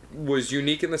was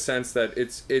unique in the sense that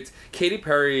it's Katy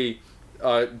Perry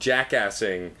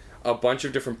jackassing a bunch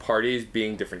of different parties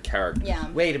being different characters. Yeah.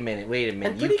 Wait a minute.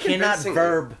 And You pretty cannot convincingly.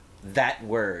 verb that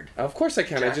word. Of course I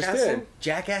can. I just Jackassing?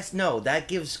 Jackass? No, that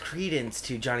gives credence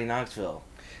to Johnny Knoxville.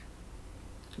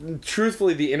 did.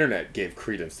 Truthfully, the internet gave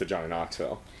credence to Johnny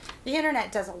Knoxville. The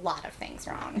internet does a lot of things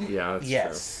wrong. Yeah, that's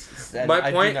Yes. And My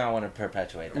I point- do not want to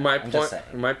perpetuate that. My I'm just point.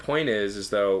 saying. My point is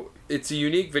though it's a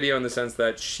unique video in the sense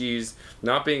that she's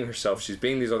not being herself. She's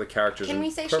being these other characters. Can and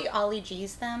we say per- she Ollie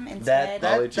G's them instead?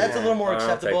 That's Ollie a little more I'll take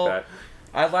acceptable. that.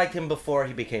 I liked him before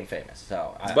he became famous.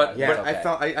 So, But- Yeah,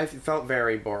 okay. I felt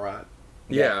very Borat.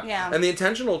 Yeah. Yeah. And the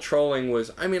intentional trolling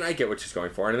was, I mean, I get what she's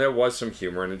going for, and there was some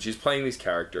humor in it. She's playing these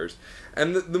characters.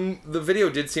 And the video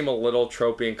did seem a little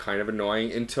tropey and kind of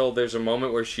annoying until there's a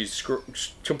moment where she's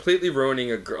completely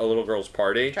ruining a little girl's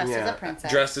party. Dressed as Yeah. a princess.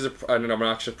 Dressed as an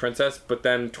obnoxious princess, but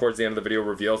then towards the end of the video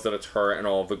reveals that it's her, and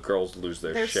all of the girls lose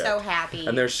their They're shit. so happy.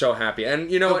 And they're so happy.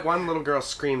 And you know But what? one little girl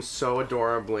screams so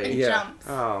adorably. and Yeah. jumps.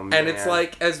 Oh, man. And it's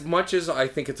like, as much as I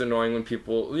think it's annoying when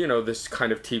people, you know, this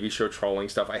kind of TV show trolling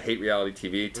stuff, I hate reality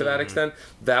TV to that extent.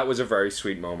 That was a very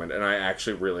sweet moment, and I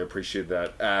actually really appreciated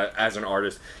that as an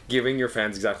artist, giving your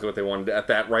fans exactly what they wanted at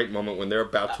that right moment when they're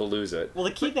about to lose it. Well, the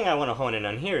key thing I want to hone in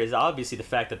on here is obviously the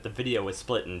fact that the video is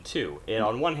split in two. It,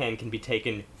 on one hand, can be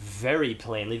taken very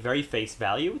plainly, very face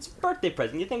value. It's a birthday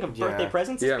present. You think of birthday Yeah.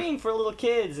 presents as Yeah. being for little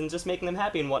kids and just making them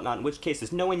happy and whatnot, in which case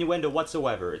there's no innuendo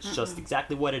whatsoever. It's just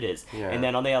exactly what it is. Yeah. And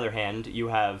then on the other hand, you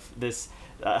have this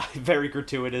very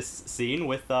gratuitous scene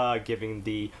with giving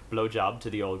the blowjob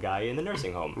to the old guy in the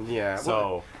nursing home. Yeah.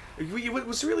 So...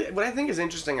 What I think is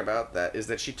interesting about that is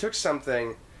that she took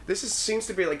something. Seems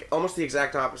to be like almost the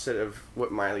exact opposite of what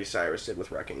Miley Cyrus did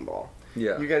with Wrecking Ball.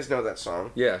 Yeah. You guys know that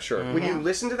song. Yeah, sure. When you Yeah.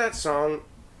 listen to that song,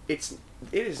 it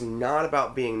is not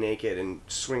about being naked and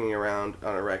swinging around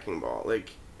on a wrecking ball,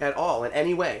 like at all in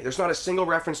any way. There's not a single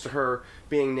reference to her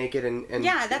being naked and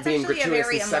Yeah, that's being actually a gratuitous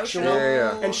very and sexual. emotional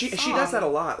Yeah, yeah. And she does that a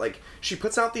lot. Like she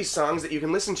puts out these songs that you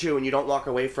can listen to and you don't walk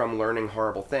away from learning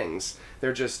horrible things.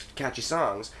 They're just catchy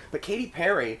songs. But Katy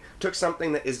Perry took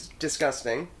something that is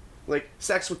disgusting. Like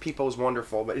sex with people is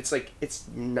wonderful, but it's like it's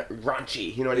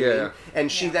raunchy, you know what I Yeah. mean?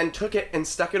 And she Yeah. then took it and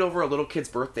stuck it over a little kid's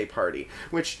birthday party,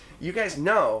 which you guys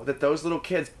know that those little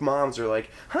kids' moms are like,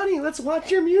 "Honey, let's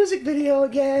watch your music video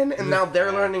again," and now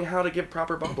they're learning how to give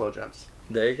proper bum blowjobs.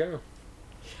 There you go.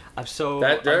 I'm so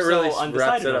That I'm really so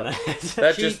wraps undecided it on up.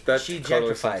 that. She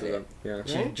totally gentrified sums it. up. Yeah.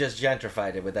 She just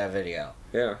gentrified it with that video.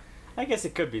 Yeah. I guess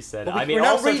it could be said. But I mean, we're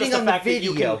not also rating just the on the fact that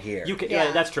you video can, here. You can, Yeah.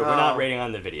 yeah, that's true. We're not Oh. rating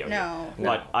on the video. No. Here.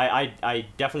 But I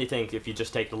definitely think if you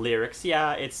just take the lyrics,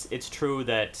 yeah, it's true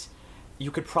that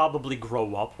you could probably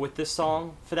grow up with this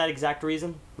song for that exact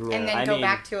reason. And then I go mean,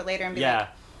 back to it later and be Yeah.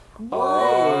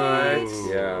 What?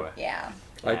 Yeah. like, yeah.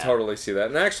 I Yeah. totally see that.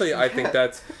 And actually, I think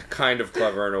that's kind of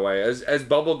clever in a way. As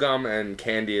bubblegum and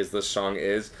candy as this song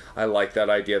is, I like that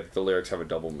idea that the lyrics have a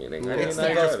double meaning. I It's mean,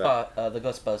 I the, enjoy that. the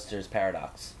Ghostbusters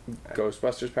paradox,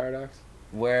 Ghostbusters Paradox?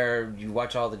 where you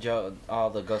watch all the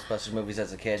Ghostbusters movies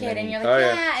as a kid, And you're like, Oh,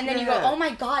 yeah. yeah. And then you go, Yeah. oh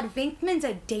my god, Vinkman's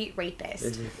a date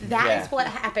rapist. That Yeah. is what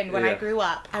happened when I Yeah. grew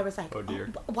up. I was like, Oh, dear.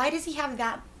 why does he have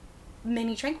that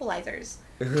many tranquilizers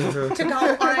to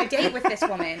go on a date with this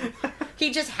woman?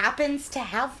 He just happens to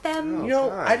have them. You know,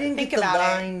 God. I didn't Think get the about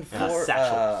it. line for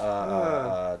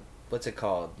Satchel. what's it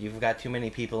called? You've got too many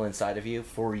people inside of you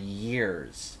for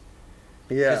years.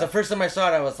 Yeah. Because the first time I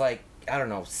saw it, I was like, I don't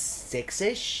know,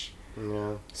 6-ish.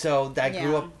 Yeah. So I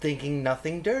grew Yeah. up thinking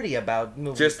nothing dirty about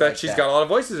movies. Just that like she's got a lot of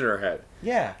voices in her head.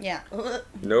 Yeah. Yeah.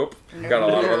 Nope. Got a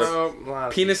lot of other A lot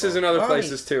of penises people. in other Mommy,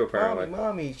 places too, apparently.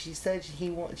 Mommy, she said she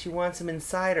wants him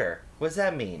inside her. What does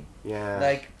that mean? Yeah.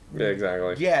 Like, Yeah,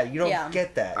 exactly. yeah, you don't Yeah.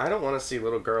 get that. I don't want to see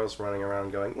little girls running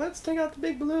around going, "Let's take out the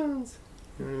big balloons."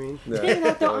 You know what I mean? Yeah. Speaking of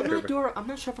that, though, Really I'm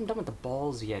not sure if I'm done with the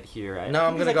balls yet here. No,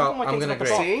 I'm gonna go. I'm gonna agree.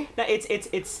 See? No, it's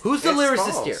Who's the It's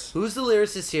lyricist balls. here? Who's the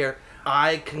lyricist here?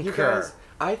 I You concur. guys,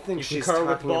 I think You she's concur with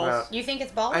talking balls? about. You think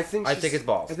it's balls? I think it's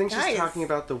balls. I think she's Guys. talking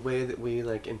about the way that we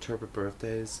like interpret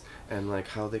birthdays and like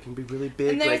how they can be really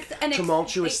big, And there's like an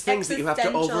tumultuous things that you have to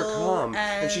existential overcome.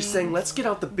 And she's saying, and let's get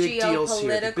out the big deals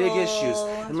here, the big issues,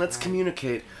 geopolitical. and let's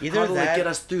communicate Either how to like, that- get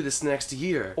us through this next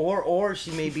year. Or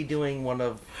she may be doing one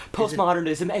of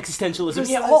postmodernism, existentialism,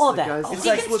 yeah, Precisely, all of that. guys. All It's of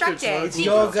like that. what they're Deconstruct it. trying it's to do.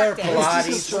 yoga or Deconstruct it. Pilates.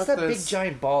 Let's What's that deconstruct big this.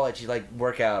 giant ball that you like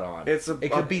work out on? It's a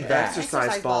It could be that. exercise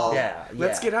Exercise ball. ball. Yeah,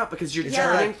 Let's yeah. get up because you're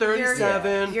Yeah. turning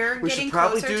 37. You're we getting should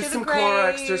probably closer do to the some core grave.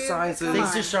 exercises. Come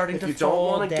Things on. are starting If to you don't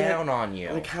fall wanna get- down on you.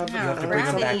 Like have No, you have to bring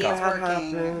them back gravity up.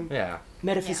 is working. Yeah.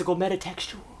 Metaphysical,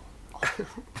 metatextual.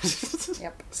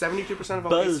 Yep. 72% of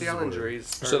all Buzzword. ACL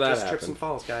injuries are So that just trips happened. and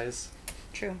falls, guys.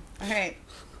 True. All right.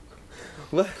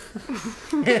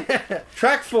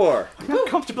 Track 4. I'm not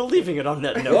comfortable leaving it on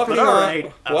that note, Walking but all on,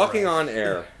 right. walking on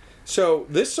air. So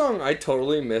this song, I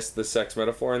totally missed the sex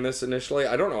metaphor in this initially.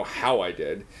 I don't know how I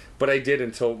did, but I did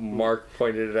until Mark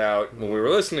pointed it out when we were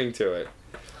listening to it.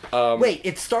 Wait,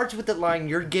 it starts with the line,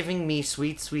 "You're giving me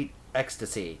sweet, sweet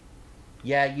ecstasy."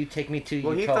 Yeah, you take me to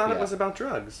Well, he utopia. thought it was about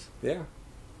drugs, Yeah.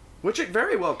 which it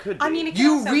very well could be. I mean, it could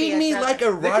You also read be me drug- like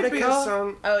There could be a erotica?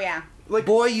 song Oh yeah. like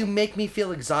Boy, you make me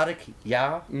feel exotic.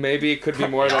 Yeah. Maybe it could be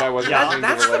more than I was Yeah. listening to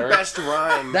that's the the lyrics. best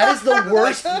rhyme. That is the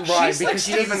worst rhyme She's like because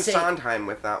she Stephen doesn't say Sondheim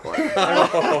with that one.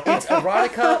 it's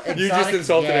erotica. Exotic, You just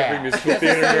insulted yeah. every musical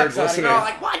theater nerd Exotic. listening. No,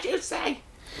 like, what'd you say?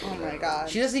 Oh my god.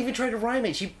 She doesn't even try to rhyme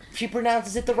it. She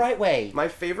pronounces it the right way. My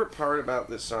favorite part about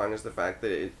this song is the fact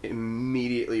that it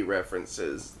immediately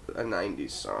references a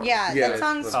 90s song. Yeah, Yeah. that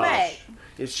song The Sweat.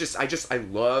 It's just, I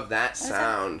love that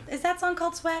sound. Is that song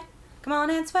called Sweat? Come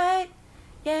on and sweat.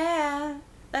 Yeah.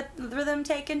 Let the rhythm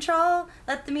take control.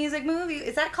 Let the music move you.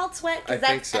 Is that called Sweat? 'Cause I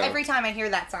think so. Every time I hear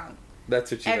that song.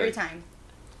 That's what you Every think. time.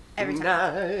 Every time.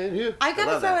 I I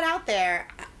gotta love throw that. it out there.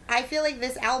 I feel like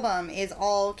this album is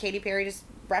all Katy Perry just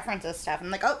references stuff. I'm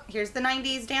like, oh, here's the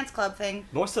 90s dance club thing.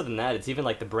 More so than that, it's even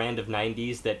like the brand of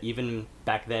 90s that even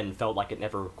back then felt like it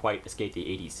never quite escaped the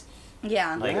 80s.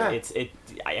 Yeah. Like Yeah.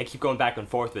 I keep going back and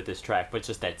forth with this track, but it's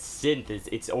just that synth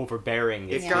it's overbearing.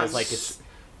 It It feels got like it's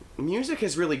music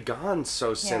has really gone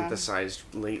so synthesized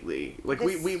lately. Like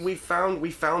This- we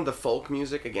found the folk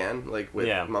music again, like with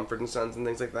Yeah. Mumford and Sons and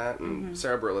things like that. And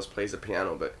Sarah Bareilles plays the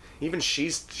piano, but even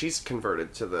she's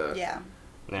converted to the Yeah.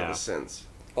 to yeah. the synths.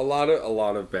 A lot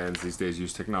of bands these days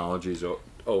use technologies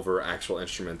over actual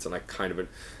instruments, and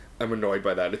I'm annoyed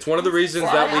by that. It's one of the reasons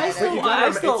Well, that I we. still- But you Well, gotta I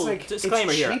remember, still- it's like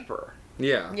disclaimer it's here. cheaper.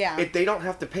 Yeah. Yeah. They don't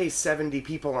have to pay 70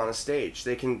 people on a stage.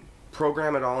 They can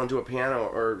program it all into a piano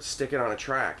or stick it on a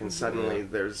track, and suddenly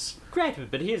there's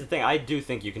Granted, but here's the thing: I do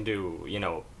think you can do,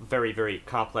 very, very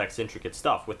complex, intricate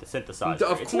stuff with the synthesizer.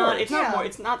 Of It's not. course. It's not Yeah. more.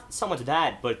 It's not so much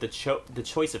that, but the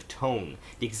choice of tone,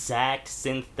 the exact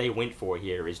synth they went for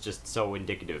here is just so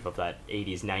indicative of that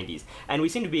 80s, 90s, and we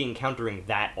seem to be encountering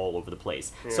that all over the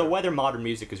place. So Yeah. whether modern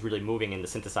music is really moving in the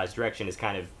synthesized direction is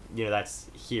kind of, that's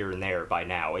here and there by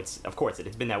now. It's of course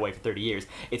it's been that way for 30 years.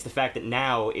 It's the fact that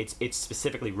now it's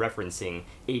specifically referencing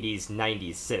 80s,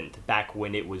 90s synth back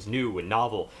when it was new and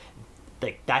novel.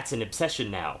 Like that's an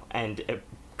obsession now, and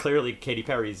clearly Katy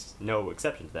Perry's no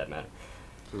exception to that matter.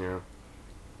 yeah.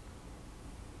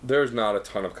 There's not a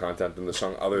ton of content in the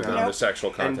song other than Nope. the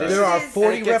sexual content. this There are is-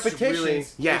 40 and it gets repetitions. really-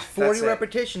 yeah, There's 40 that's it.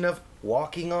 repetition of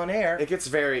walking on air. It gets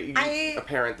very I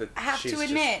apparent that I have she's to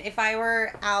admit, if I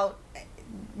were out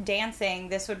dancing,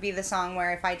 this would be the song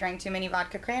where if I drank too many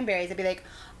vodka cranberries, I'd be like,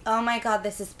 oh my god,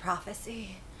 this is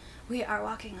prophecy. We are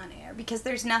walking on air. Because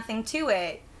there's nothing to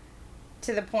it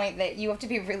to the point that you have to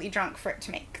be really drunk for it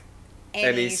to make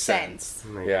any sense. Just,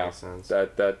 makes Yeah, no sense.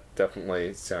 that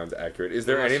definitely sounds accurate. Is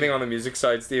there Unless anything you- on the music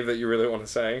side, Steve, that you really want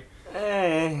to say?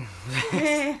 Well,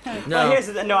 No. here's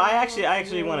the, no. I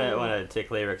actually want to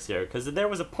take lyrics here because there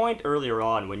was a point earlier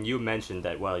on when you mentioned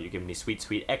that you give me sweet,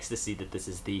 sweet ecstasy. That this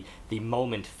is the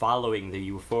moment following the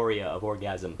euphoria of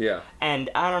orgasm. Yeah. And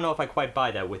I don't know if I quite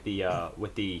buy that with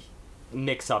the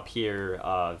mix up here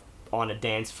on a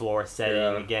dance floor setting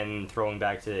Yeah. again, throwing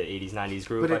back to 80s, 90s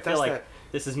groove. But it I feel does like that-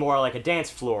 this is more like a dance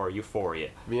floor euphoria,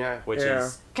 Yeah. which Yeah.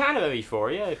 is kind of a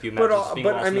euphoria if you imagine just being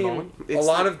But lost I in the mean, moment. a It's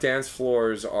lot the- of dance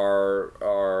floors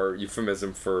are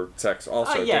euphemism for sex.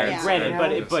 Also, Yeah, dance, granted,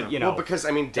 and- but Well, because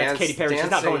I mean, that's Katy Perry, she's not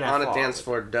dancing going that on far. a dance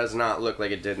floor does not look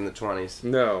like it did in the 20s.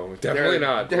 no, definitely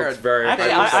not. It's very. Actually,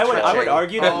 Very I would touching.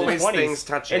 argue that Always in the 20s, things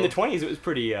touching. in the 20s it was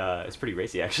pretty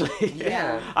racy actually.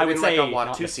 Yeah. I would in say like a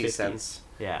not in the Watusi 50s. sense.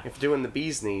 Yeah. If doing the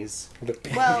bee's knees.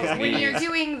 Well, when you're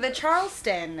doing the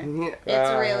Charleston, it's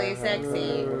really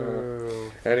sexy.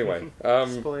 Anyway,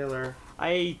 Spoiler.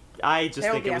 I just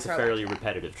There will think be it a was a throwback fairly to that.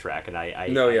 repetitive track, and I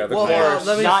No, yeah, the Well, chorus.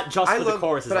 let me- not just I for the love,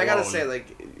 choruses but I gotta alone. say, like,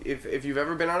 if you've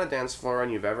ever been on a dance floor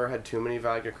and you've ever had too many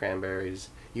vodka cranberries,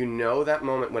 you know that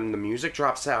moment when the music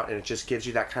drops out and it just gives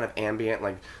you that kind of ambient,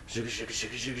 like, shooka, shooka,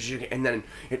 shooka, shooka, shooka, and then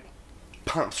it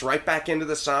pumps right back into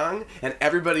the song, and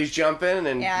everybody's jumping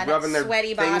and Yeah, and rubbing it's their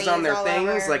sweaty things on bodies their all things.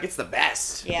 over. Like, it's the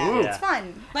best. Yeah, Ooh. it's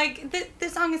fun. Like,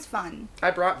 this song is fun.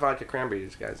 I brought vodka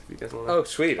cranberries, guys, if you guys want to Oh,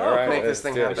 sweet. Oh, All right. make let's this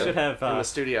thing do it. I happen should have in the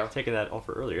studio. taken that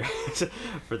offer earlier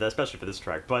for that, especially for this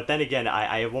track. But then again,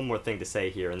 I have one more thing to say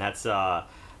here, and that's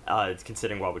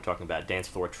considering while we're talking about dance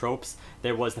floor tropes,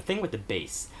 there was the thing with the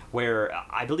bass, where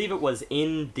I believe it was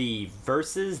in the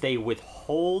verses they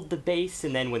withhold the bass,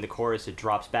 and then when the chorus it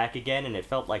drops back again, and it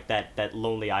felt like that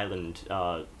Lonely Island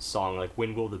song, like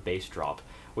When Will the Bass Drop,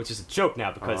 which is a joke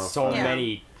now because Oh, so Yeah.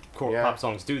 many Yeah. pop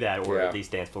songs do that, or Yeah. at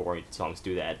least dance floor oriented songs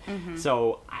do that.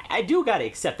 So I do gotta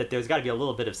accept that there's gotta be a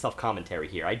little bit of self commentary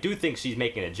here. I do think she's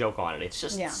making a joke on it. It's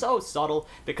just Yeah. so subtle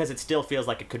because it still feels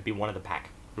like it could be one of the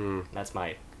pack. That's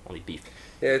my only beef.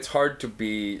 Yeah, it's hard to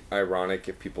be ironic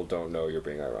if people don't know you're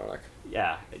being ironic.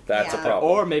 Yeah. That's Yeah. a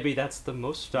problem. Or maybe that's the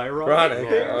most ironic. ironic.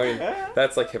 Yeah. I mean,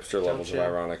 that's like hipster levels of you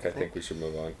ironic. I think we should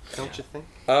move on. Don't you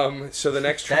think? So the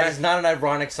next track. That is not an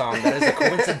ironic song. That is a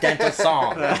coincidental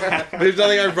song. There's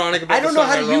nothing ironic about I don't know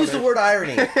how to ironic. use the word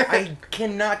irony. I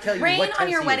cannot tell you Rain what on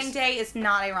tense your to wedding use. day is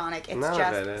not ironic. It's None of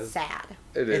just it is. sad.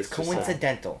 It is It's just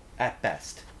coincidental at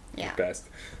best. Yeah. best.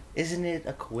 Isn't it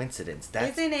a coincidence?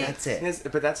 That's, Isn't it? That's it.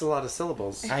 But that's a lot of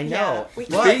syllables. I know. Yeah, we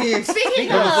But- Speaking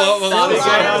speaking of of a lot of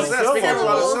syllables, syllables.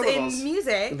 syllables Syllables. in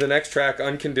music, The next track,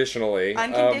 Unconditionally.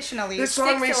 unconditionally, This 6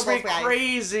 song makes me syllables, guys.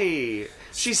 crazy.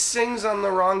 She sings on the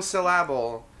wrong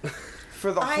syllable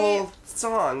for the whole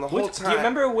song, the whole Which, time. do you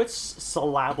remember which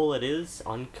syllable it is?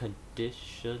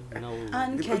 Unconditional.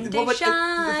 Unconditional. But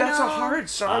that's a hard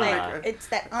song. Ah. like, It's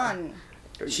that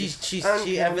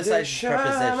She emphasizes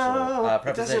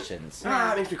prepositions.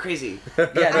 it makes me crazy.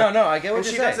 Yeah, no, I get what And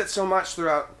you're she saying. does it so much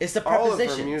throughout It's the all of her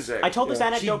prepositions. music. I told this She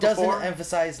anecdote doesn't before.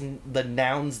 emphasize the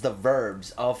nouns, the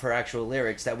verbs of her actual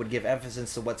lyrics that would give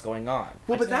emphasis to what's going on.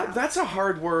 Well, but that's a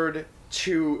hard word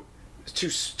to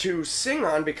sing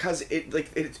on because it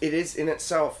is in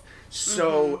itself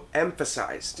so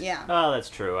emphasized. Yeah. Oh, that's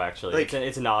true. Actually, Like-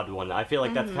 it's an odd one. I feel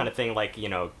like that's the kind of thing like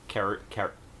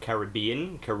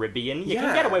Caribbean. You Yeah.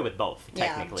 can get away with both Yeah.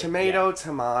 technically. Tomato,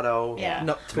 tomato. Yeah.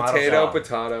 No, tomato Potato, song.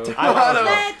 potato.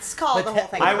 Let's call the whole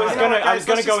thing. I was I know, gonna guys, let's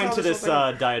go just into call this this whole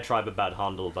thing. diatribe about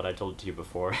Handel, but I told it to you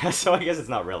before, so I guess it's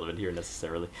not relevant here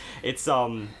necessarily. It's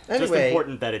just Anyway.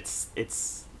 important that it's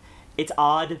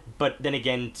odd, but then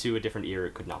again, to a different ear,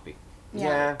 it could not be.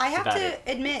 Yeah. I have About to it.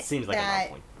 admit Seems like a that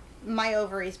non-point. my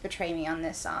ovaries betray me on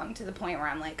this song to the point where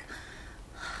I'm like,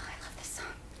 I love this song.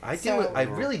 I do. So- I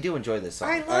really do enjoy this song.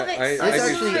 I love it I- so I much. do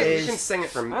actually too. is- You can sing it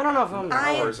for I don't know if I'm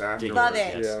hours I afterwards. love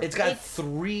it. Yeah. It's got It's-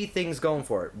 3 things going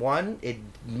for it. One, it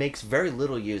makes very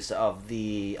little use of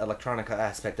the electronica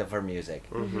aspect of her music.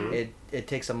 Mm-hmm. It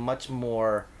takes a much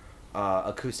more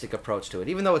acoustic approach to it,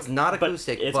 even though it's not But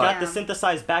acoustic. it's but got the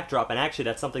synthesized backdrop, and actually,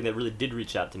 that's something that really did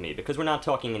reach out to me because we're not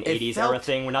talking an It 80s felt- era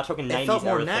thing. We're not talking 90s it felt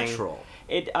more era natural.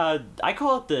 thing. I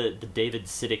call it the David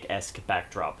Siddick-esque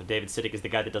backdrop. David Siddick is the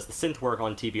guy that does the synth work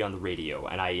on TV on the radio,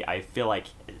 and I feel like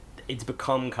it's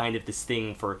become kind of this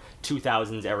thing for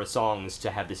 2000s era songs to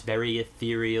have this very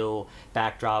ethereal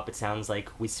backdrop. It sounds like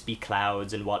wispy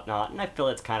clouds and whatnot, and I feel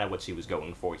that's kind of what she was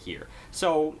going for here.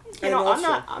 So And I'm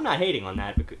also- not hating on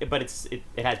that, but it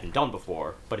has been done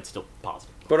before, but it's still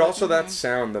positive. But also that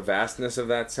sound, the vastness of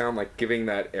that sound, like giving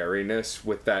that airiness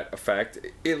with that effect,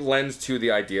 it lends to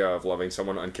the idea of loving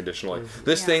someone unconditionally.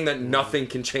 This Yeah. thing that nothing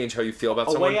can change how you feel about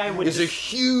A someone way I would is a des-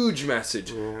 huge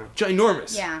message.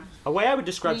 Ginormous. Yeah. A way I would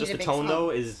describe We just need the a big tone, song. though,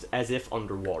 is as if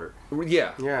underwater.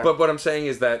 Yeah. Yeah. But what I'm saying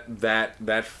is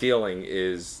that feeling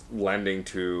is lending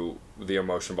to the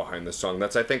emotion behind the song.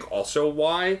 That's, I think, also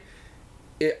why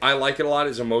I like it a lot.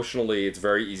 Is emotionally, it's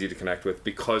very easy to connect with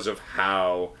because of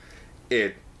how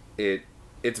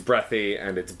it's breathy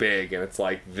and it's big and it's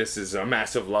like, this is a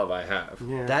massive love I have.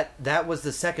 Yeah. That was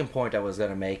the second point I was going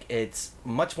to make. It's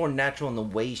much more natural in the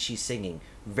way she's singing.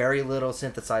 Very little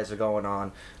synthesizer going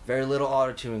on, very little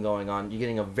auto-tune going on. You're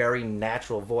getting a very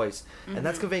natural voice, and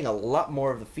that's conveying a lot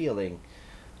more of the feeling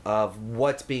of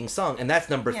what's being sung. And that's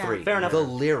number Yeah. 3. Fair enough. The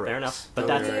lyrics. Fair enough. But The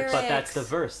that's lyrics. but that's the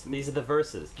verse. These are the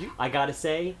verses. I gotta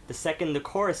say, the second the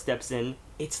chorus steps in,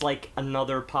 it's like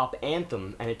another pop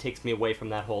anthem, and it takes me away from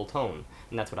that whole tone.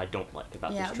 And that's what I don't like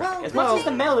about Yeah, this track. well, As the much as thing-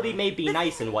 the melody may be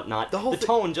nice and whatnot, the whole the thi-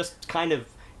 tone just kind of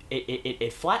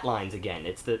it flatlines again.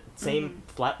 It's the same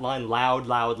flatline, loud,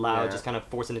 Yeah. just kind of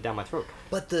forcing it down my throat.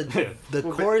 But the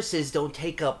choruses don't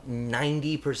take up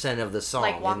 90% of the song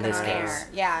Like in Walking this on case. Air.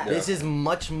 Yeah. This is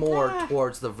much more Ah.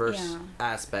 towards the verse Yeah.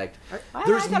 aspect. I There's thought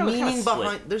it was kinda meaning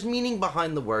split.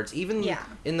 behind the words. Even Yeah.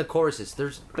 in the choruses,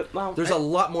 there's Well, a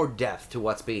lot more depth to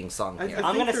what's being sung I here. think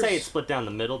I'm gonna say there's- it's split down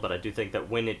the middle, but I do think that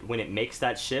when it makes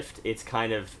that shift, it's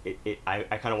kind of I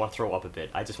kind of want to throw up a bit.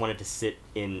 I just wanted to sit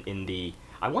in the.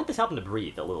 I want this album to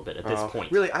breathe a little bit at this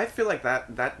point. Really, I feel like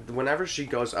that whenever she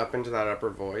goes up into that upper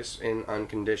voice in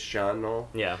Unconditional,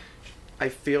 Yeah. I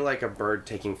feel like a bird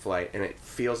taking flight, and it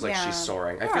feels like Yeah. she's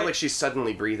soaring. I feel Alright. like she's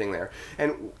suddenly breathing there.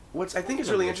 And what's I think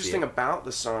is really with interesting you. about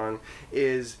the song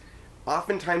is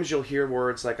oftentimes you'll hear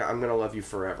words like "I'm gonna love you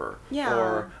forever," Yeah.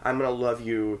 or "I'm gonna love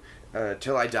you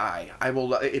till I die." I will,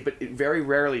 but very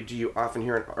rarely do you often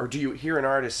hear do you hear an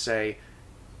artist say,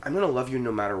 "I'm gonna love you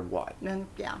no matter what." And,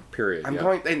 yeah. Period. I'm yeah.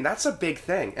 going, and that's a big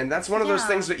thing, and that's one of those Yeah.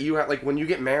 things that you have, like when you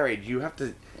get married, you have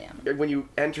to, Yeah. when you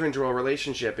enter into a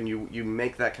relationship and you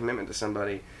make that commitment to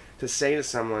somebody, to say to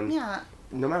someone, Yeah.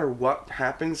 no matter what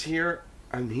happens here,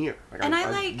 I'm here. Like,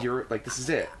 And you're like, this is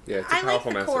it. Yeah, it's a I like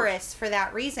powerful the message. chorus for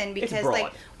that reason because broad.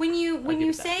 like when you give you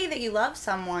it that. say that you love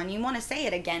someone, you want to say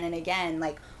it again and again,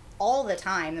 like all the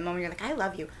time. The moment you're like, I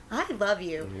love you,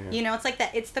 you know, it's like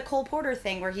that. It's the Cole Porter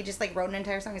thing where he just like wrote an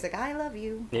entire song. He's like, I love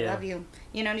you, I Yeah. love you,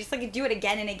 you know, and just like do it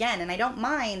again and again. And I don't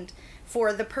mind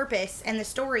for the purpose and the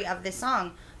story of this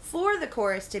song for the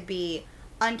chorus to be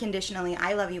unconditionally,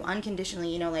 I love you unconditionally,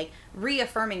 you know, like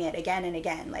reaffirming it again and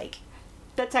again, like.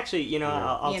 That's actually, you know,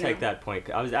 I'll You take know. that point.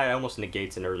 I almost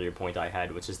negates an earlier point I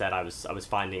had, which is that I was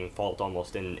finding fault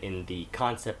almost in the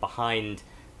concept behind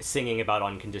singing about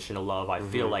unconditional love. I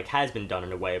feel like has been done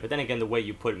in a way, but then again, the way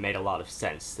you put it made a lot of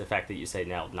sense. The fact that you say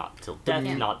now, not till death,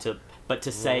 Yeah. not to, but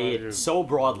to say it so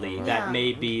broadly, Yeah. that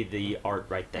may be the art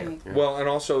right there. Well, and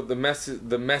also the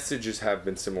messages have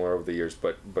been similar over the years,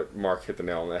 but Mark hit the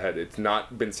nail on the head. It's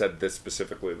not been said this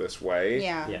specifically this way.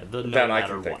 Yeah. Yeah, the no That I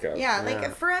matter can think what. of. Yeah, like Yeah.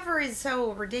 forever is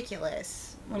so ridiculous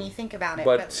when you think about it.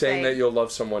 But saying like, that you'll love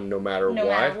someone no matter No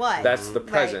matter what. that's the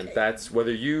present. Like- That's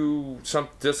whether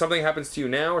something happens to you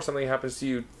now or something happens to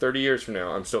you 30 years from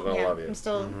now, I'm still going to yeah, love you. I'm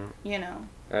still, you know,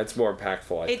 That's more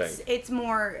impactful, I think. it's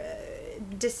more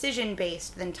decision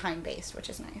based than time based, which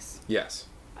is nice. Yes.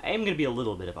 I am going to be a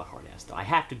little bit of a hard ass, though. I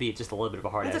have to be just a little bit of a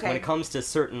hard That's ass okay. when it comes to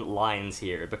certain lines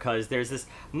here, because there's this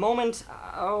moment,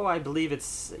 I believe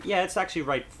it's actually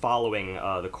right following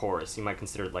the chorus. You might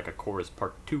consider it like a chorus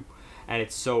part 2. And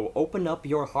it's so, open up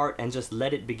your heart and just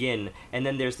let it begin. And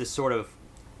then there's this sort of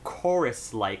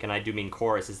chorus-like, and I do mean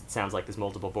chorus, as it sounds like there's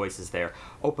multiple voices there.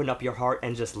 Open up your heart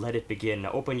and just let it begin.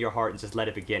 Open your heart and just let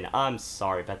it begin. I'm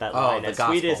sorry, but that line, the as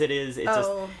sweet gospel. as it is,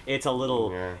 it's a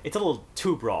little, Yeah. it's a little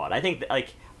too broad. I think that,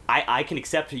 like, I can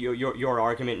accept your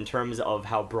argument in terms of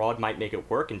how broad might make it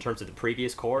work in terms of the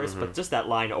previous chorus, but just that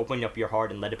line, open up your heart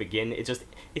and let it begin,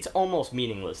 it's almost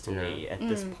meaningless to me at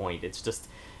this point. It's just,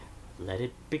 let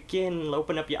it begin,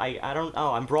 open up your, I don't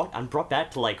know, I'm brought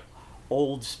back to like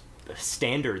old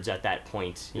standards at that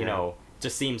point, you know.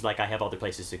 Just seems like I have other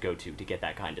places to go to get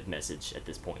that kind of message at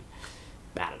this point.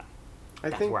 I don't know.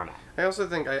 That's where I'm at. I also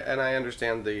think, I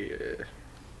understand the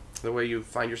way you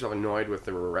find yourself annoyed with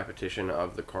the repetition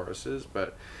of the choruses,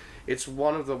 but I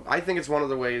think it's one of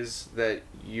the ways that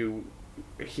you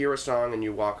hear a song and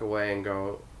you walk away and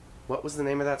go, what was the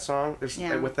name of that song?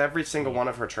 With every single one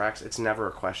of her tracks, it's never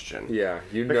a question. Yeah,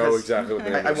 you know Because exactly what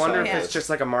the name I of the wonder song if is. it's just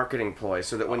like a marketing ploy,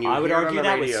 so that when you I would hear it on argue the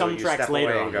that radio, with some you tracks step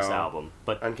later away on and this go, album,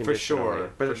 but for unconditionally. sure.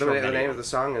 But for the sure name many of the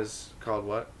song is called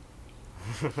what?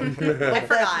 I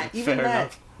forgot. Even Fair that,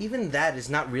 enough. even that is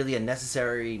not really a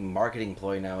necessary marketing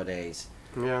ploy nowadays.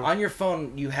 Yeah. On your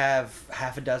phone, you have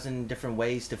half a dozen different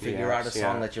ways to figure out a Yes,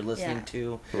 song yeah. that you're listening Yeah.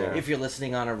 to. Yeah. If you're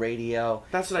listening on a radio,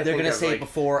 That's what I they're think gonna of, say like,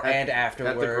 before at- and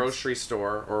afterwards. At the grocery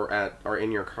store or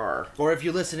in your car. Or if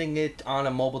you're listening it on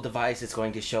a mobile device, it's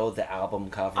going to show the album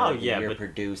cover, Oh, the yeah, year but-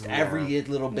 produced. Yeah. Every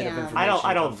little bit of Yeah. information.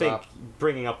 I don't comes think up.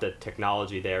 bringing up the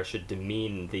technology there should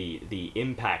demean the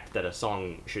impact that a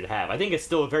song should have. I think it's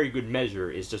still a very good measure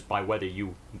is just by whether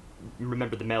you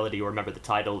remember the melody or remember the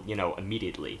title, you know,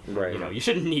 immediately. Right. You know, you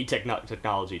shouldn't need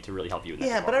technology to really help you in that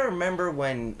Yeah, but I regard. remember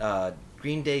when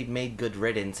Green Day made Good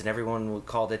Riddance, and everyone would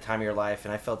call it Time of Your Life,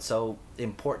 and I felt so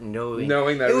important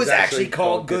knowing that it was actually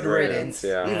called Good Riddance,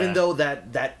 Yeah. Yeah. even though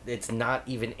that it's not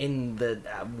even in the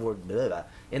word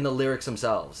in the lyrics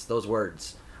themselves. Those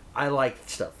words, I like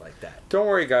stuff like that. Don't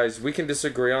worry, guys. We can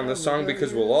disagree on this song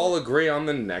because we'll all agree on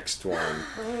the next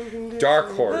one.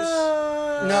 Dark Horse.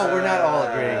 No, we're not all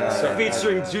agreeing. on So- that.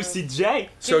 Featuring Juicy J.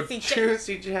 So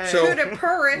Juicy J. So- Kitty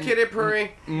purring. Kitty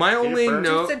Purry. my only Jennifer.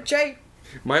 note, Juicy J.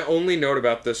 my only note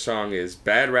about this song is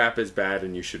bad rap is bad,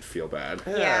 and you should feel bad.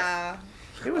 Yeah.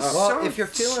 It was Well, so if you're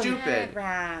feeling- stupid. Bad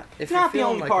rap. If It's you're not the feeling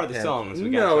only like part a of the pimp-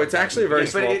 song. No, it's actually a very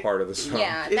Yes, but small it- part of the song.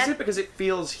 Yeah. Is that- it because it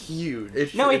feels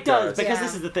huge? No, it does, because Yeah.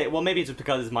 this is the thing. Well, maybe it's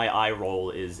because my eye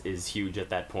roll is huge at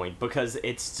that point, because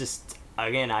it's just,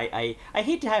 again, I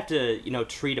hate to have to, you know,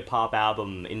 treat a pop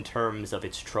album in terms of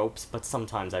its tropes, but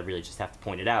sometimes I really just have to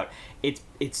point it out. It's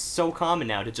so common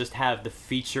now to just have the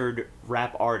featured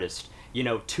rap artist, you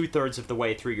know, 2/3 of the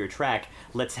way through your track,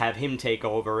 let's have him take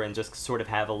over and just sort of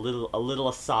have a little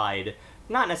aside.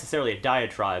 Not necessarily a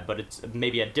diatribe, but it's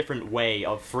maybe a different way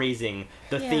of phrasing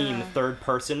the theme Yeah. third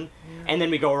person, and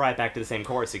then we go right back to the same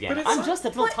chorus again. But it's I'm like- just a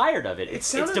little tired of it. It's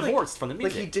sounded divorced from the like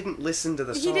music. he didn't listen to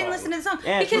the song. He didn't listen to the song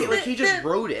Yeah, it's because weird. Like he just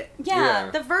wrote it. Yeah,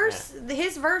 Yeah. the verse,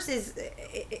 his verse is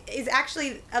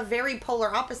actually a very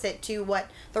polar opposite to what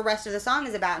the rest of the song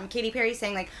is about. And Katy Perry's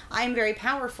saying like, "I am very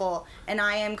powerful, and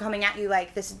I am coming at you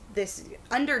like this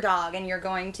underdog, and you're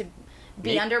going to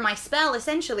be Make- under my spell,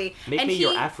 essentially." Make and me he,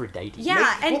 your Aphrodite. Yeah,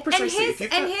 Well, and precisely, his if you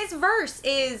and cut- his verse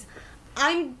is,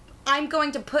 I'm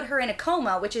going to put her in a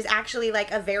coma, which is actually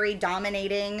like a very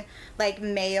dominating, like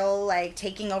male, like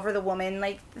taking over the woman,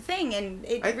 like thing, and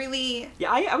it really.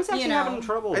 Yeah, I was actually You know, having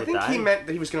trouble I with think that. he meant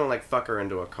that he was gonna like fuck her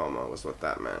into a coma. Was what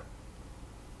that meant.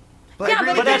 Yeah, I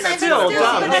really but think that's what still it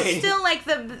dumb. is. but that's still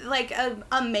like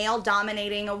a male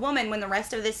dominating a woman when the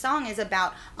rest of this song is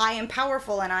about I am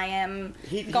powerful and I am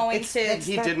going to.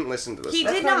 He didn't listen to this. He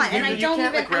song. did not, and I You don't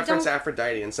can't even. like I reference don't.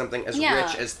 Aphrodite in something as Yeah.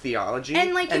 rich as theology.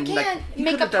 And like you can't he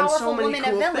make a could've done so powerful many woman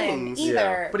cool a villain things. either,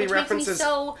 Yeah. But he which makes me references,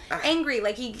 so angry.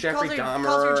 Like he Jeffrey calls her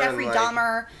Dahmer Jeffrey and, like,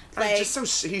 Dahmer. Like just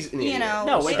so he's an you idiot. know,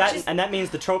 No, it wait, that just- and that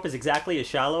means the trope is exactly as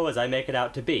shallow as I make it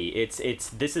out to be. It's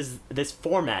this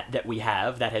format that we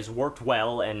have that has worked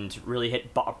well and really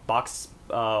hit box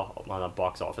well, not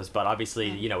box office, but obviously,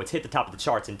 you know, it's hit the top of the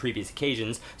charts in previous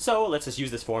occasions. So let's just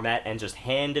use this format and just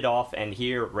hand it off. And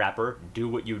here, rapper, do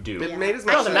what you do. It made as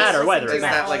much Doesn't sense matter whether as it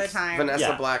that matters. like all the time. Vanessa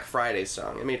Yeah. Black Friday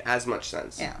song. It made as much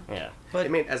sense. yeah. Yeah. But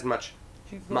It made as much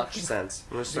sense.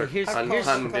 I'm gonna start Here's-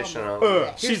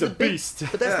 unconditional. She's the a big- beast.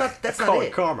 But that's Call not it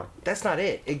it. karma. That's not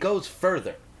it. It goes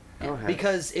further. Go ahead.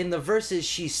 Because in the verses,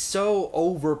 she's so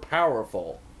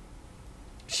overpowerful.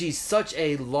 She's such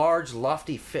a large,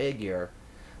 lofty figure.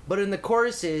 But in the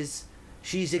choruses,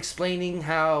 she's explaining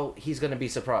how he's going to be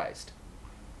surprised.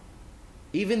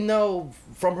 Even though,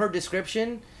 from her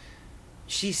description,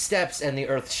 she steps and the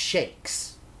earth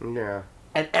shakes. Yeah.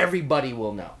 And everybody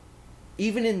will know.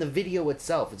 Even in the video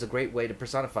itself, it's a great way to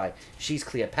personify. She's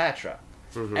Cleopatra.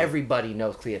 Everybody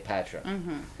knows Cleopatra. Mm-hmm.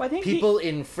 Well, I think People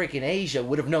in freaking Asia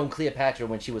would have known Cleopatra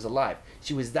when she was alive.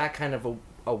 She was that kind of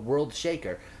a world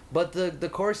shaker. But the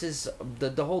course is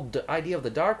the whole idea of the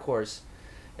Dark Horse,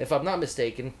 if I'm not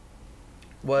mistaken,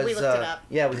 was We looked it up.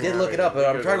 Yeah, we did Yeah, look it we- up, we but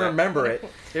I'm Googled trying to it. remember it.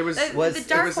 It was The Was- the it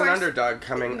Dark was an Horse underdog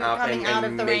coming up coming and out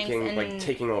of the ranks making and- like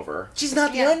taking over. She's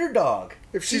not Yeah. the underdog.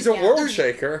 If she's a Yeah. world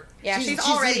shaker, Yeah, she's the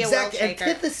already a world exact shaker.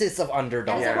 antithesis of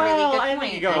underdog. That's Yeah. a really Well, good I think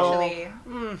point, you go- actually.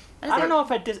 I don't know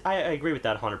if I agree with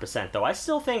that 100%, though. I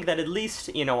still think that at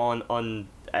least, you know, on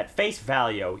at face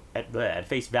value,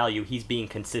 he's being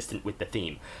consistent with the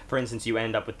theme. For instance, you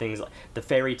end up with things like the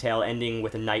fairy tale ending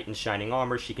with a knight in shining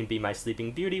armor. She can be my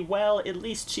sleeping beauty. Well, at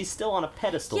least she's still on a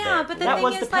pedestal. Yeah, there. but the that thing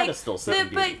was is, the like, pedestal. Sleeping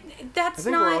but Beauty. that's I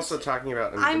think not. we're also talking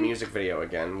about in the I'm- music video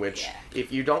again, which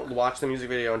if you don't watch the music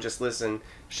video and just listen,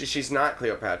 she's not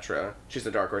Cleopatra. She's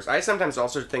the Dark Horse. I sometimes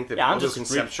also think that Yeah, I'm people who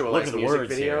just conceptualize looking at the music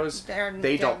words here. videos,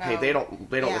 they don't don't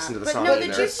Yeah. listen to the But song no, either.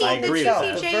 the juicy, I the agree with juicy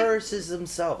that. The J verses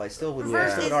themselves, I still would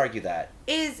Verses- argue that.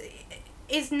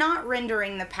 is not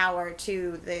rendering the power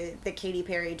to the Katy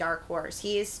Perry Dark Horse.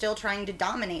 He is still trying to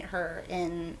dominate her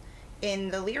in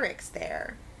the lyrics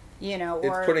there. You know, It's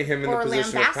or putting him in the or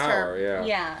position of lambast power, her. yeah.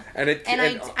 Yeah. And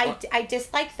I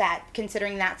dislike that,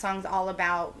 considering that song's all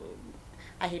about.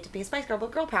 I hate to be a Spice Girl, but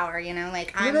girl power. You know,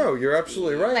 like you know, you're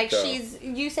absolutely right. Like though.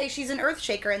 you say she's an earth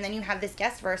shaker, and then you have this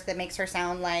guest verse that makes her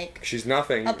sound like She's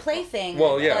nothing. a plaything.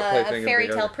 Well, yeah, a a plaything of fairy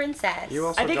the tale other- princess. You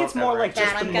also I think don't it's more ever like have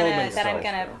just that to- the moment I'm itself.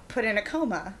 gonna put in a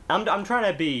coma. I'm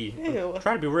trying to be Ew.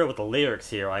 trying to be real with the lyrics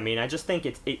here. I mean, I just think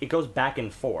it goes back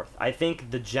and forth. I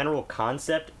think the general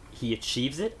concept, he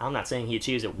achieves it. I'm not saying he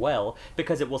achieves it well,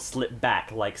 because it will slip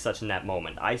back like such in that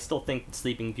moment. I still think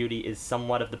Sleeping Beauty is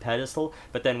somewhat of the pedestal,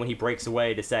 but then when he breaks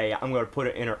away to say I'm going to put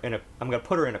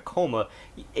her in a coma,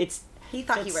 it's He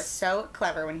thought he That's- was so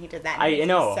clever when he did that. I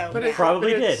know, So But mad. it-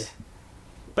 probably but it's- did.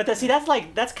 But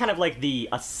that's kind of like the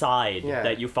aside Yeah.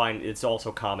 that you find it's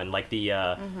also common. Like the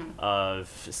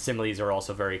similes are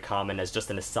also very common as just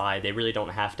an aside. They really don't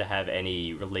have to have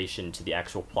any relation to the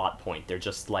actual plot point. They're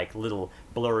just like little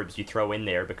blurbs you throw in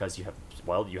there because you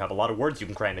have a lot of words you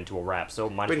can cram into a rap. So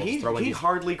might as But well just throw in he these.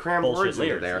 hardly crammed bullshit words into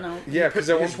lyrics. there. No. Yeah, because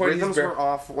at one His point he's rhythms very, were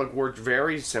off, like were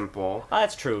very simple.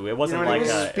 That's true. It wasn't You know what I like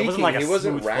mean? a it wasn't like a He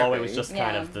wasn't smooth flow. It was rapping. just Yeah.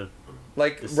 kind of the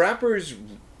like This- rappers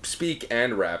speak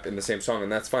and rap in the same song,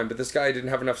 and that's fine. But this guy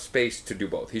didn't have enough space to do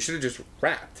both. He should have just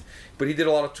rapped, but he did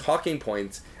a lot of talking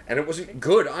points, and it wasn't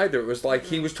good either. It was like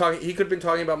he was talking. He could have been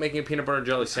talking about making a peanut butter and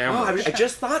jelly Oh, sandwich. I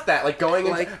just thought that. Like going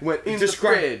Like, went in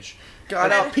describe- the fridge,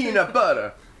 got out peanut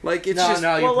butter. Like it's No, just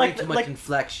no, you're well, putting like- too much like-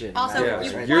 inflection. Also, Yeah.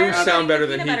 you, You why are you sound putting better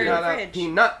the than peanut he butter did. in the Got out fridge?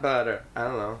 peanut butter. I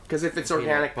don't know, because if it's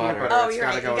organic peanut butter, Oh, it's you're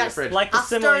gotta right. go You in the gotta fridge. like the I'll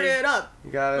similar. stir it up.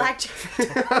 You gotta Like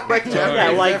like Jeffrey. Yeah,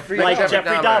 like Jeffrey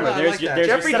Jeffrey Dahmer. I There's like your, that. there's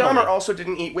Jeffrey your simile. Dahmer also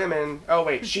didn't eat women. Oh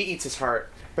wait, she eats his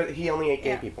heart, but he only ate gay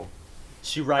Yeah. people.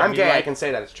 She ride I'm me gay. I like can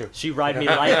say that it's true. she ride me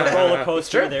like a roller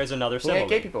coaster. Sure. There's another He ate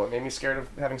gay simile. people. It made me scared of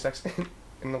having sex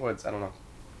in the woods. I don't know.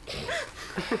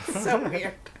 so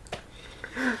weird.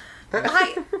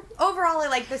 Overall I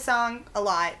like the song a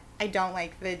lot. I don't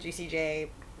like the Juicy J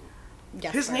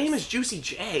guess His name first. is Juicy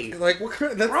J. Like, what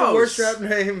kind that's Gross. the worst rap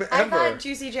name I ever. thought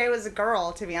Juicy J was a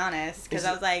girl, to be honest, because Is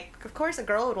I was like, of course a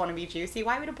girl would want to be juicy.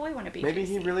 Why would a boy want to be Maybe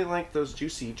juicy? he really liked those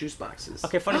juicy juice boxes.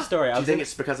 Okay, funny story. Do you think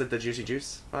it's because of the juicy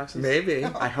juice boxes? Maybe.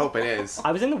 I hope it is.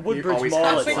 I was in the Woodbridge always Mall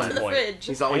have at to some put point.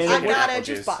 He's always And I in drinking got apple a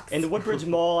juice box. In the Woodbridge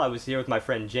Mall, I was here with my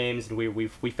friend James, and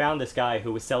we found this guy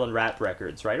who was selling rap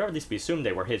records, right? Or at least we assumed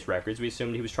they were his records. We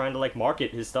assumed he was trying to like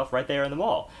market his stuff right there in the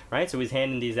mall, right? So he's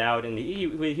handing these out, and he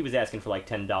was asking for like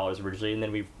 $10 originally, and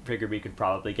then we figured we could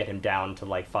probably get him down to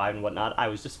like $5 and whatnot. I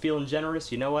was just feeling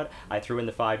generous, you know what? I threw in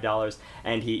the $5,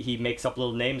 and he makes up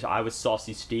little names. I was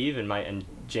Saucy Steve, and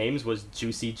James was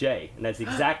Juicy J, and that's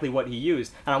exactly what he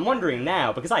used. And I'm wondering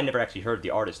now, because I never actually heard the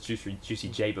artist Juicy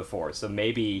J before, so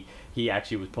maybe he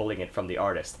actually was pulling it from the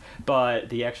artist. But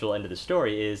the actual end of the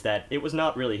story is that it was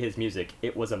not really his music.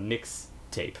 It was a mix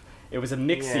tape. It was a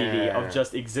mix CD Yeah. of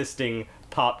just existing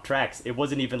pop tracks. It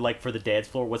wasn't even like for the dance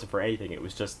floor. It wasn't for anything. It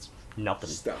was just nothing.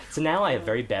 Stuff. So now I have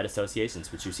very bad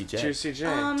associations with Juicy J. Juicy J. 2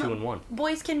 and 1.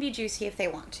 Boys can be juicy if they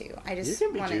want to. I just You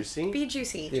can be want juicy. to be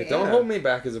juicy. Yeah, Jay. don't hold me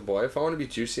back as a boy. If I want to be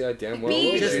juicy, I damn well Be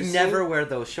will be Just juicy. never wear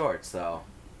those shorts, though.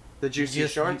 The juicy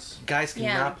Just- shorts? Guys cannot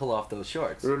Yeah. pull off those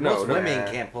shorts. No, Most no. women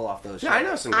Yeah. can't pull off those shorts. Yeah, I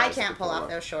know some I guys that can't can pull off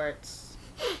them. those shorts.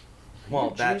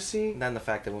 Well, that, Juicy? then the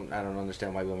fact that I don't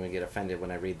understand why women get offended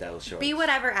when I read those shorts. Be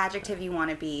whatever adjective you want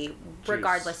to be,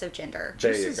 regardless of gender.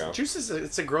 There Juice you is, go. juice is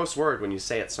it's a gross word when you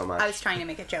say it so much. I was trying to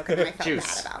make a joke and then I felt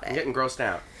Juice. bad about I'm it. getting grossed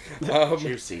out.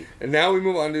 Juicy. And now we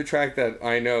move on to a track that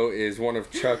I know is one of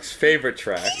Chuck's favorite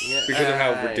tracks Yeah. because of how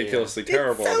Yeah. ridiculously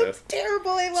terrible it's so it is.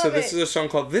 terrible. I love So it. this is a song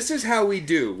called "This Is How We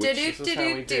Do," which, Do-do. This is how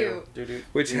we do. Do-do.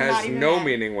 which Not has even no that.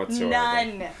 meaning whatsoever.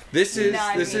 None. This is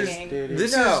None this meaning. is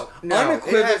this no, is it has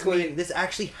unequivocally, meaning. This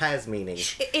actually has meaning.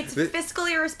 It's This- fiscal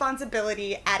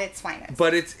irresponsibility at its finest.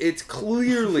 but it's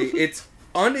clearly it's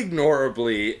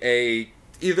unignorably a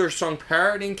either song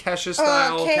parodying Kesha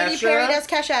style Oh, Katy Kesha, Perry does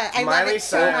Kesha. I love Miley it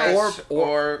so much. Cyrus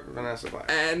or Vanessa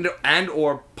Black. and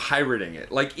or pirating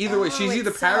it. Like either way, Oh, she's either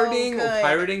it's so parodying or good.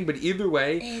 pirating, but either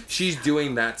way, It's she's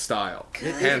doing that style,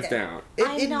 hands down.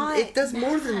 I'm not It does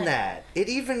more than mad. that. It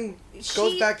even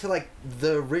goes She- back to like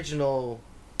the original.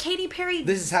 Katy Perry.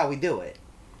 This is how we do it.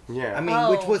 Yeah. I mean,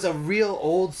 Oh. which was a real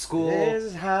old school. This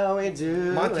is how we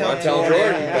do Montel it.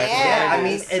 Jordan. Yeah. I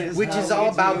mean, This is which is how all we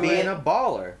about do being it. a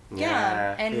baller.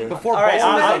 yeah. And Before All right,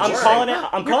 ballers I'm were calling good. it.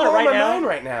 I'm You're calling it blowing right my now. mind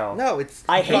right now. No, it's.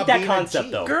 I it's hate about that being a concept,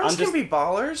 G. though. Girls I'm can just- be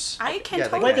ballers. I can Yeah,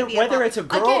 they totally can. be Whether a it's a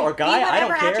girl Again, or be guy, I whatever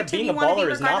don't care. adjective Being you a wanna be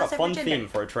baller is not a regardless of fun your gender. theme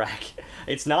for a track.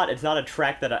 It's not a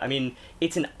track that I mean.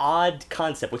 It's an odd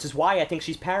concept, which is why I think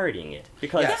she's parodying it.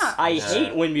 Because Yeah. I Yeah.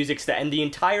 hate when music's and the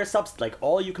entire like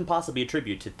all you can possibly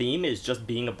attribute to theme is just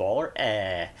being a baller.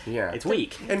 Yeah. It's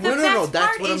weak. And The No, no, best no, that's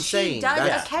part what is I'm saying. She does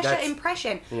That's- a Kesha that's-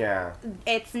 impression. yeah.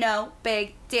 It's no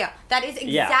big deal. That is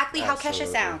Yeah, exactly how Kesha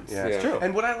Absolutely. sounds. Yeah, Yeah. it's true.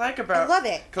 And what I like about I love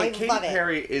it. like I Katy love it.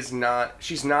 Perry is not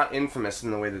she's not infamous in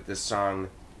the way that this song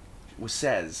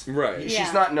says. Right. She's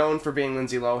Yeah. not known for being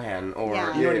Lindsay Lohan or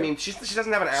Yeah. you know what I Yeah. mean. She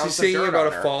doesn't have an ounce She's of singing dirt about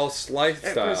on a her. false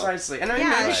lifestyle. Precisely, and I mean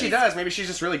Yeah, maybe she she's- does. Maybe she's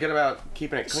just really good about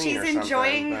keeping it clean. She's or something,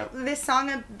 enjoying but- this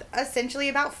song essentially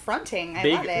about fronting. I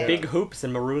Big love it. big hoops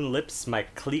and maroon lips. My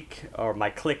clique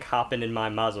hopping in my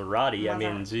Maserati. I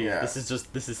mean, geez, Yeah. this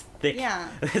is thick. Yeah.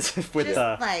 It's with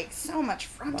Just like so much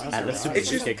fronting. at the It's super just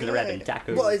cheesecake good. grabbing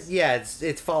tacos. Well,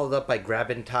 it's followed up by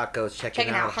grabbing tacos, checking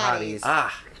out hotties.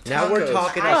 Ah, Now we're Tacos.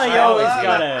 talking Oh, about you always love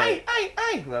gotta-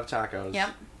 I love tacos. Yep.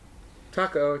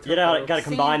 Taco. You gotta See,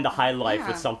 combine the high life yeah.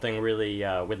 with something really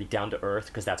really down to earth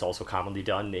because that's also commonly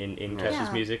done in Kesha's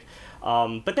Yeah. music.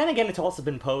 But then again, it's also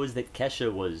been posed that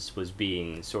Kesha was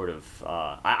being sort of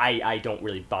I don't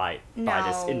really buy this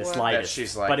in the No. slightest. That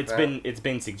she's like but it's that.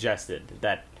 been suggested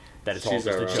that it's all She's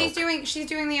just a ironic. joke. She's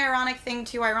doing the ironic thing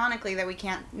too ironically that we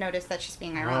can't notice that she's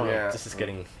being ironic. Yeah. This is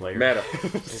getting later. Meta.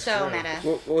 So true.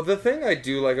 meta. Well, the thing I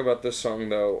do like about this song,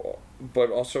 though, but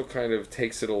also kind of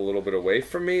takes it a little bit away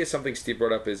from me, is something Steve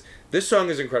brought up, is this song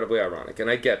is incredibly ironic.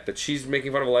 And I get that she's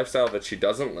making fun of a lifestyle that she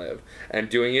doesn't live and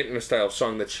doing it in a style of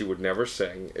song that she would never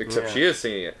sing, except Yeah. she is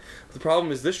singing it. The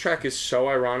problem is this track is so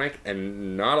ironic,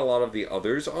 and not a lot of the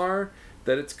others are,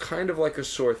 that it's kind of like a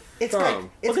sore It's thumb. got, Well,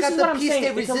 it's this got is what the I'm piece saying.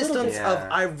 de It's a little resistance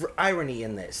bit- of irony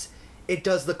in this. It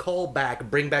does the call back,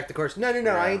 bring back the chorus. No, I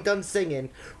Yeah. ain't done singing.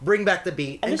 Bring back the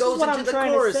beat, And and this goes is what into I'm the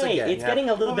trying chorus to say. again. It's getting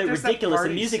a little bit there's that ridiculous in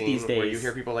party music scene these days. Where you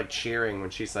hear people like cheering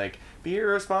when she's like be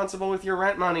irresponsible with your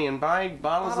rent money and buy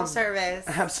bottles Bottle of service.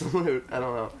 Absolute. I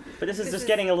don't know. But this is This just is-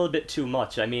 getting a little bit too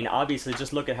much. I mean, obviously,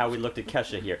 just look at how we looked at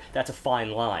Kesha here. That's a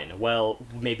fine line. Well,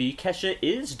 maybe Kesha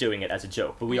is doing it as a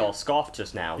joke, but we all scoffed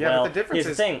just now. Yeah, well, but the difference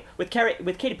here's is- the thing. With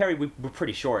Katy Perry, we're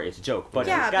pretty sure it's a joke, but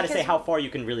Yeah, you gotta say because- how far you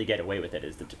can really get away with it.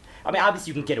 I mean,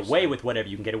 obviously, you can get away with whatever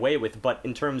you can get away with, but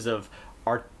in terms of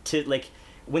like,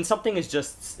 when something is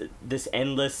just this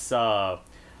endless,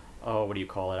 what do you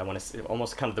call it? I want to say,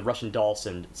 almost kind of the Russian doll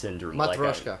syndrome.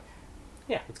 Matryoshka.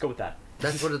 Yeah, let's go with that.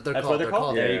 That's what they're That's called. what they're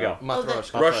called? There you go. Oh, the- Matryoshka.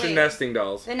 Russian- Russian Okay. nesting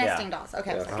dolls. The nesting dolls.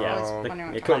 Okay. Yeah. I was Yeah, wondering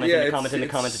what the to comment, yeah, in the it's- comment, in the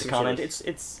it's comment, in the some comment. sort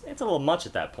It's a little much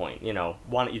at that point. You know,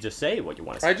 why don't you just say what you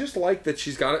want to say? I just like that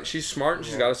she's got it. She's smart and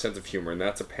she's got a sense of humor, and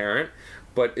that's apparent.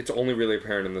 But it's only really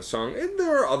apparent in the song. And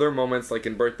there are other moments, like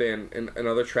in Birthday and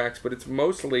other tracks, but it's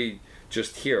mostly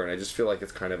just here, and I just feel like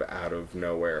it's kind of out of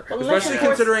nowhere. Well, Especially of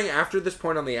course- considering after this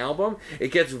point on the album, it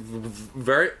gets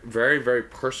very, very, very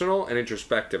personal and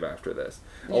introspective after this.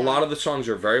 A lot of the songs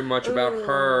are very much about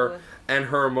her Ooh. and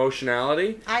her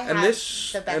emotionality. I and have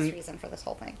this, the best and, reason for this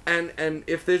whole thing. and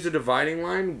if there's a dividing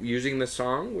line using the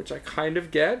song, which I kind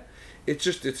of get, it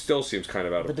still seems kind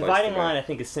of out of The place. dividing to me. line, I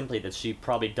think, is simply that she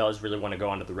probably does really want to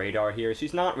go under the radar here.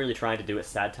 She's not really trying to do a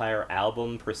satire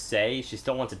album per se. She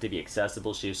still wants it to be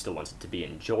accessible. She still wants it to be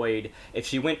enjoyed. If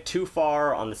she went too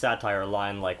far on the satire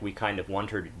line, like we kind of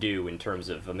want her to do in terms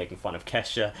of making fun of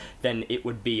Kesha, then it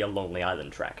would be a Lonely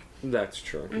Island track. That's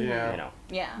true. Yeah. You know,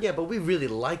 Yeah. Yeah, but we really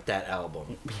like that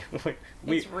album.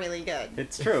 It's really good.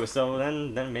 It's true. So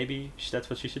then maybe that's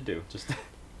what she should do. Just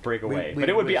break away. We- but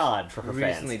it would be we odd for her We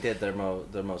fans. recently did their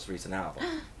most recent album.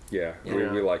 Yeah,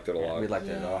 Yeah. We liked it a Yeah, lot. we liked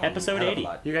it. Episode hell of a 80.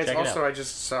 lot. You guys Check it also, out. I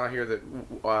just saw here that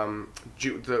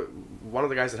one of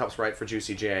the guys that helps write for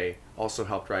Juicy J also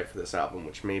helped write for this album,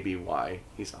 which may be why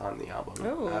he's on the album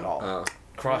Ooh. at all.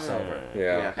 Crossover.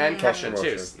 Yeah. And Cross Kesha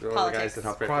too. promotion. One of the guys that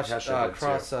helped write Cross, for Kesha did,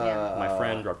 cross, too. Yeah. My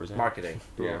friend represents. marketing.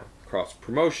 Yeah. Cross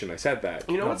promotion. I said that.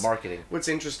 You know No, what's, marketing. what's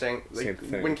interesting? Same Like,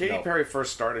 thing. when Katy No. Perry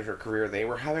first started her career, they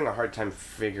were having a hard time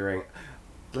figuring.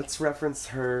 Let's reference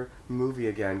her movie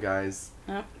again, guys.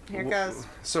 Oh, here it goes.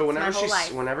 So It's my whole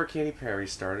life. whenever Katy Perry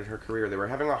started her career, they were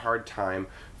having a hard time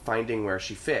finding where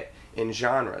she fit in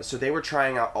genres. So they were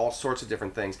trying out all sorts of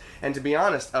different things. And to be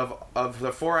honest, of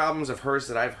the 4 albums of hers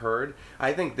that I've heard,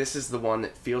 I think this is the one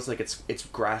that feels like it's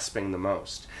grasping the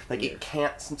most. Like it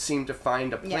can't seem to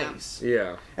find a Yeah. place.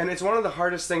 Yeah. And it's one of the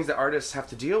hardest things that artists have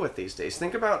to deal with these days.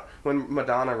 Think about when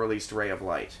Madonna released Ray of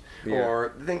Light. Yeah.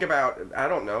 Or think about, I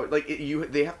don't know, like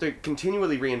they have to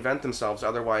continually reinvent themselves,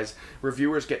 otherwise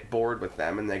reviewers get bored with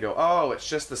them and they go, oh, it's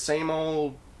just the same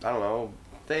old, I don't know,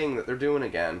 thing that they're doing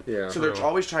again. Yeah. So they're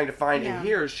always trying to find, Yeah. and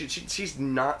here she's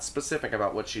not specific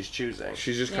about what she's choosing.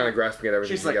 She's just Yeah. kind of grasping at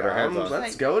everything She's she like, get her hands on.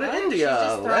 let's go to oh, India. She's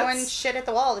just throwing Let's- shit at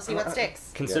the wall to see what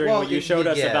sticks. Considering Well, what you showed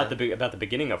us yeah. about the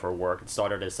beginning of her work, it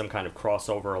started as some kind of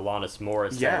crossover Alanis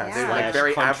Morissette Yeah, Yeah. they're slash like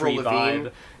very country Avril Lavigne.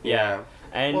 vibe. Yeah.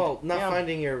 And Well, not yeah.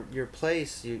 finding your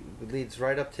place leads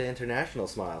right up to International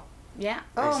Smile. Yeah.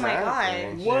 Oh my Exactly. god.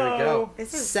 There we go.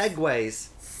 This is- Segues.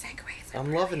 Segues.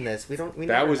 I'm loving this. We That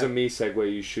never was a have- me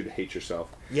segue. You should hate yourself.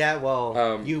 Yeah, well,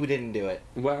 Um, you didn't do it.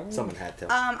 Well, Someone had to.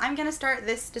 I'm gonna start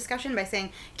this discussion by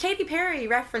saying Katy Perry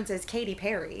references Katy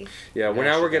Perry. yeah. Well,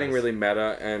 Yeah, now she we're getting does. really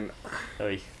meta, and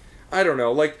Oy. I don't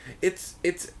know. Like it's.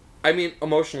 I mean,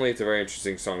 emotionally, it's a very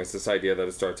interesting song. It's this idea that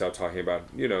it starts out talking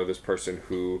about, this person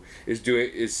who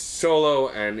is solo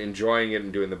and enjoying it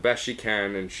and doing the best she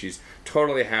can, and she's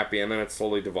totally happy. And then it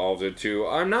slowly devolves into,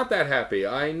 I'm not that happy.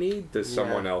 I need this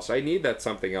someone else. I need that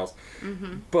something else.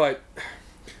 Mm-hmm. But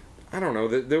I don't know.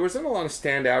 There wasn't a lot of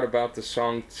standout about the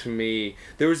song to me.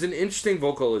 There was an interesting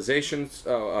vocalization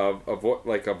of a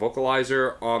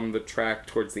vocalizer on the track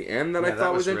towards the end that I Yeah, thought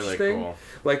that was was really interesting. cool.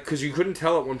 Like, because you couldn't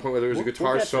tell at one point whether it was a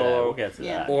guitar We'll get to that, solo we'll get to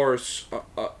Yeah. that.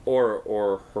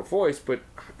 or her voice. But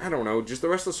I don't know. Just the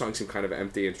rest of the song seemed kind of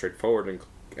empty and straightforward and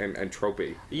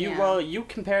tropey. Yeah. You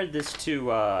compared this to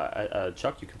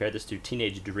Chuck. You compared this to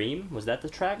Teenage Dream. Was that the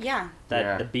track? Yeah. That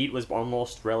Yeah. the beat was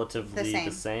almost relatively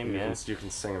The same. Yeah. You can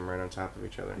sing them right on top of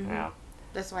each other. Yeah.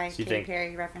 That's why So you Katy think-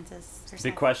 Perry references herself.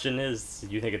 The question is,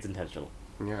 you think it's intentional?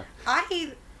 Yeah.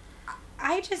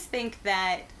 I just think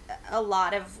that a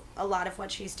lot of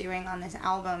what she's doing on this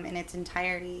album in its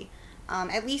entirety,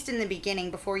 at least in the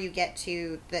beginning, before you get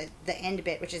to the end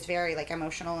bit, which is very like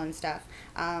emotional and stuff,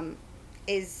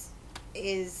 is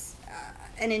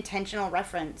an intentional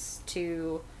reference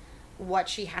to what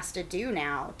she has to do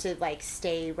now to like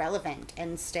stay relevant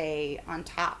and stay on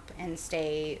top and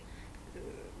stay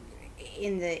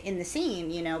in the scene,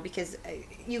 because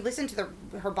you listen to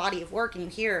her body of work and you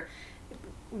hear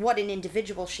what an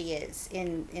individual she is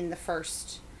in the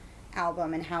first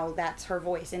album and how that's her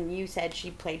voice, and you said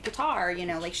she played guitar, you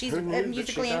know, like she's Who knew that she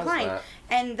musically does inclined. that?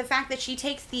 And the fact that she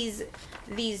takes these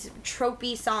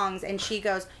tropey songs and she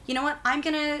goes, you know what, I'm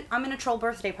gonna troll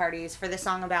birthday parties for this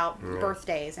song about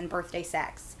birthdays and birthday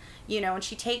sex, you know, and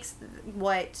she takes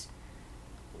what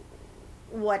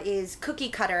is cookie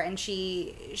cutter and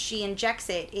she injects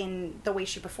it in the way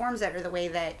she performs it or the way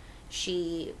that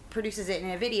she produces it in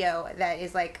a video that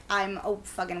is like, I'm a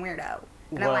fucking weirdo.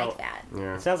 And I like that.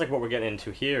 Yeah. It sounds like what we're getting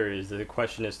into here is the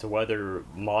question as to whether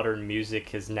modern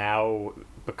music is now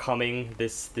becoming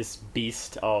this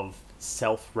beast of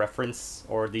self-reference,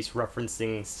 or at least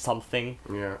referencing something.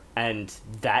 Yeah. And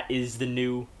that is the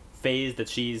new phase that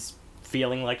she's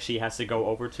feeling like she has to go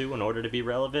over to in order to be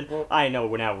relevant. Well, I know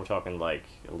we're talking like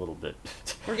a little bit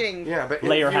We're getting Yeah, but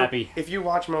Layer if you, happy. If you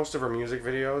watch most of her music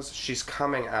videos, she's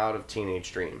coming out of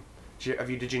Teenage Dream.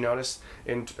 Did you notice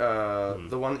in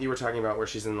the one that you were talking about where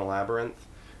she's in the labyrinth?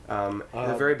 At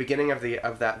the very beginning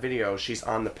of that video, she's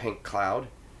on the pink cloud,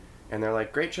 and they're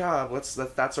like, "Great job,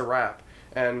 that's a wrap."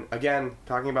 And again,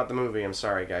 talking about the movie, I'm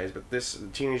sorry guys, but this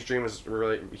Teenage Dream was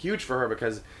really huge for her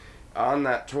because on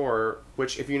that tour,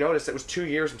 which if you notice, it was 2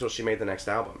 years until she made the next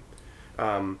album.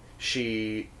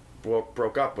 She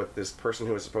broke up with this person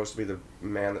who was supposed to be the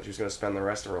man that she was going to spend the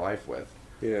rest of her life with.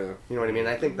 Yeah. You know what I mean?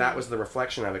 I think that was the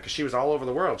reflection of it, because she was all over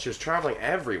the world. She was traveling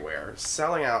everywhere,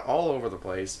 selling out all over the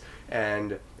place,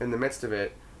 and in the midst of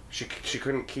it, she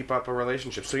couldn't keep up a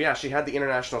relationship. So yeah, she had the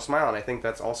international smile, and I think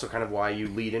that's also kind of why you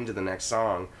lead into the next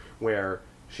song, where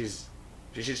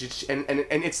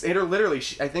and it's literally.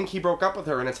 I think he broke up with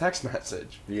her in a text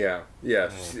message. Yeah. Yeah.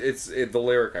 The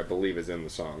lyric, I believe, is in the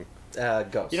song.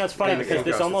 Ghost. You know, it's funny Ghost. because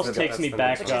this Ghost. almost That's takes me the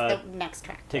back. which is the next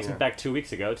track. Takes me back 2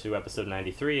 weeks ago to episode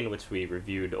 93, in which we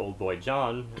reviewed Old Boy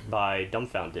John by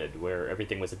Dumbfounded, where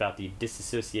everything was about the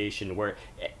disassociation, where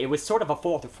it was sort of a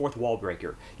fourth wall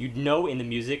breaker. You'd know in the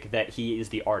music that he is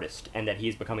the artist, and that he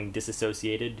is becoming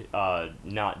disassociated,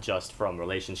 not just from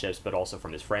relationships, but also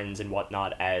from his friends and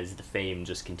whatnot, as the fame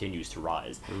just continues to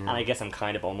rise. And I guess I'm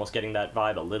kind of almost getting that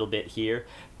vibe a little bit here,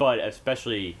 but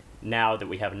especially now that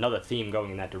we have another theme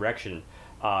going in that direction,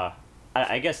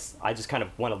 I guess I just kind of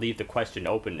want to leave the question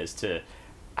open as to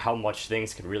how much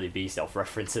things can really be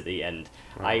self-reference at the end.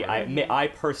 I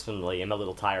personally am a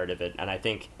little tired of it, and I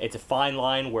think it's a fine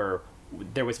line where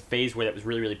there was a phase where that was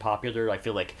really, really popular. I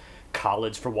feel like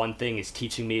college, for one thing, is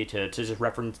teaching me to just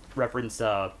reference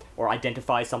or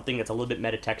identify something that's a little bit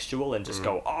metatextual and just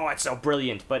go, oh, it's so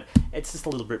brilliant, but it's just a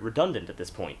little bit redundant at this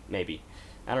point, maybe.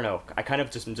 I don't know. I kind of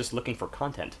am just looking for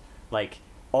content. Like,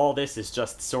 all this is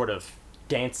just sort of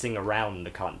dancing around the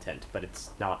content, but it's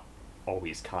not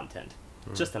always content.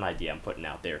 Just an idea I'm putting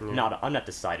out there. I'm not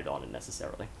decided on it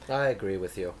necessarily. I agree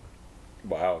with you.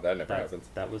 Wow, that never happens.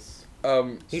 That was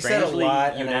He said a strangely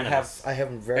lot, and unanimous. I have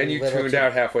very And you little tuned to-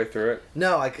 out halfway through it.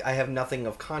 No, I have nothing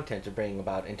of content to bring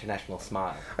about International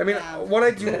Smile. I mean, Yeah. what I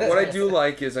do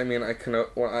like is, I mean, I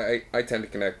tend to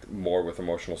connect more with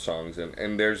emotional songs,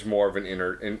 and there's more of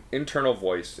an internal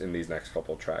voice in these next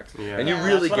couple of tracks, Yeah. and you Yeah.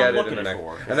 really That's what get I'm it in the looking next,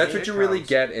 for. and that's Yeah, what you it really comes.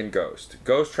 get in Ghost.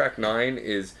 Ghost track 9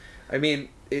 is, I mean,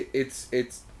 it's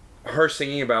her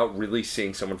singing about really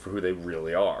seeing someone for who they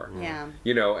really are. Yeah.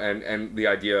 You know, and the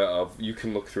idea of you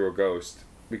can look through a ghost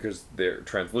because they're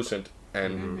translucent,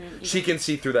 and she can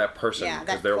see through that person Yeah,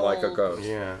 because that they're like a cold ghost.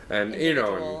 Yeah. And you know,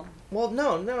 Individual. Well,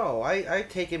 no. I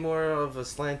take it more of a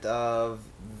slant of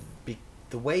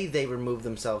the way they remove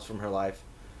themselves from her life,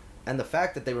 and the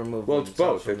fact that they remove well, it's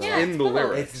themselves both. from It's her Yeah, life. in it's the both.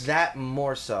 lyrics. It's that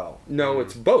more so. No,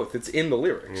 it's both. It's in the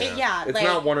lyrics. Yeah. It's like,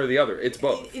 not one or the other. It's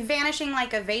both. Vanishing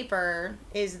like a vapor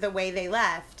is the way they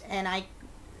left, and I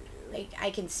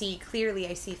can see clearly.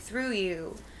 I see through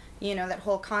you. You know, that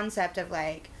whole concept of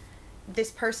like,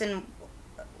 this person,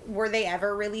 were they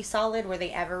ever really solid? Were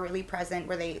they ever really present?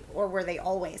 Were they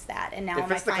always that? And now If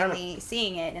am I it's the kind of- finally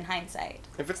seeing it in hindsight?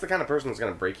 If it's the kind of person who's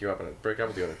gonna break up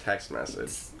with you in a text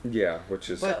message, Yeah, which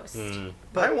is. Ghost.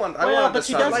 I want well, the but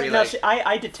she song does. to be No, like,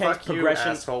 I detect "Fuck you,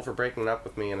 progression. asshole, for breaking up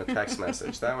with me in a text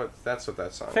message." That's what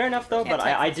that song. Fair enough, though, Can't but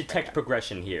take I this detect forever.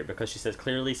 progression here, because she says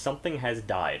clearly something has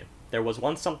died. There was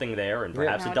once something there, and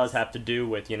perhaps Now it does it's- have to do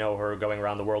with, you know, her going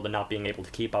around the world and not being able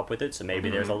to keep up with it, so maybe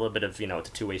there's a little bit of, you know, it's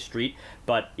a two-way street,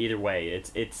 but either way,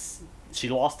 it's she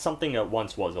lost something that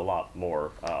once was a lot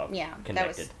more Yeah,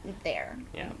 connected. that was there.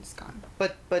 Yeah. It's gone.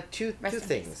 But two Rest in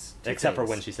things. peace. Two Except for things.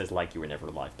 when she says, like you were never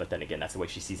alive, but then again, that's the way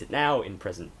she sees it now in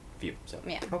present view, so.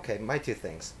 Yeah. Okay, my two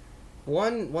things.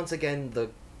 One, once again,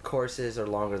 the choruses are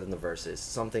longer than the verses.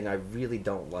 Something I really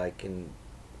don't like, and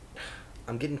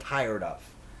I'm getting tired of.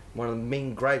 One of the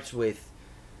main gripes with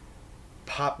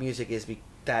pop music is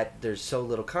that there's so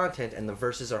little content, and the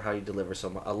verses are how you deliver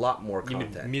a lot more You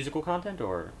content. mean musical content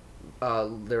or?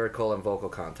 Lyrical and vocal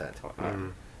content.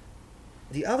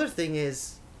 The other thing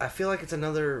is, I feel like it's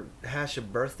another hash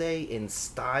of Birthday in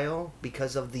style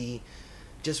because of the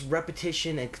just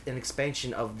repetition and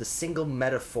expansion of the single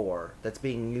metaphor that's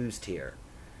being used here.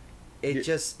 It's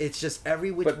just every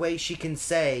which way she can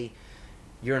say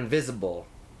you're invisible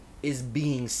is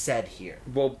being said here.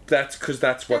 Well, that's because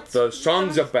that's what the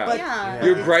song's about. But Yeah.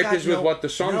 Your it's gripe got is with what the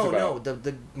song's about.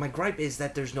 No, my gripe is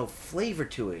that there's no flavor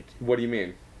to it. What do you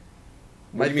mean?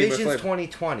 My What do you mean by Vision's flavor?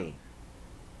 2020.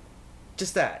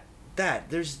 Just that.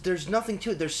 There's nothing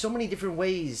to it. There's so many different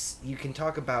ways you can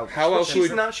talk about. How else She's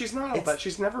would... not. She's not all It's- that.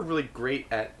 She's never really great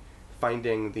at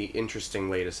finding the interesting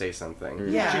way to say something.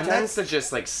 Yeah, she and tends that's- to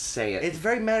just like say it. It's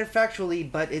very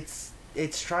matter-of-factually, but it's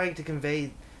trying to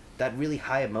convey that really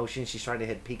high emotion. She's trying to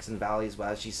hit peaks and valleys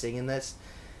while she's singing this.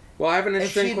 Well, I have an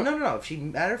If interesting... she if she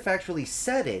matter-of-factually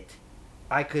said it,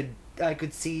 I could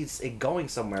see it going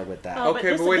somewhere with that. Oh,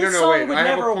 Okay, this, but wait, this no, song wait, would I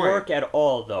have a never point. work at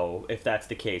all, though, if that's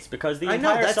the case, because the I know,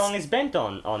 entire that's- song is bent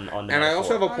on the And I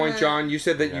also have metaphor. a point, John. You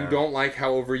said that you Yeah. don't like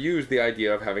how overused the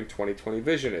idea of having 20/20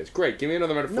 vision is. Great, give me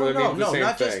another metaphor that means the same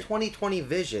not thing. just 2020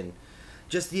 vision,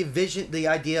 just the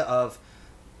idea of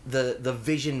the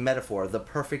vision metaphor, the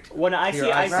perfect. When I clear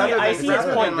see- I eyesight. see- I see his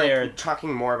rather point than, like, there.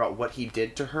 talking more about what he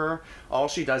did to her, all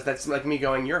she does, that's like me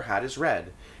going, your hat is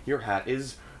red, your hat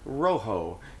is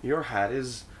rojo, your hat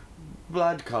is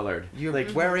blood colored. You're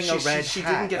like, wearing a red she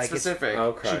hat, didn't get like, it's- specific.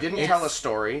 Okay. She didn't It's- tell a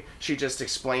story. She just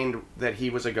explained that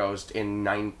he was a ghost in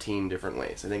 19 different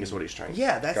ways. I think is what he's trying to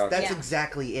Yeah, that's Gotcha. that's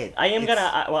exactly it. I am It's-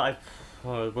 gonna.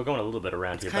 We're going a little bit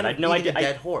around It's here, kind but I of know I beating did. a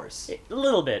dead horse. A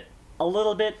little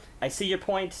bit. I see your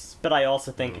point, but I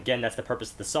also think again that's the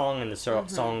purpose of the song, and the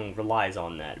song relies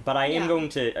on that. But I am Yeah. going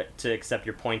to accept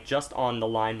your point just on the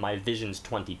line "My vision's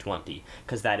 2020,"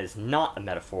 because that is not a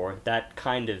metaphor. That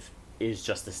kind of is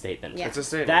just a statement. Yeah. It's a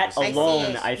statement. That It's a I see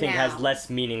alone, it I think, now. has less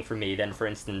meaning for me than, for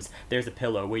instance, "There's a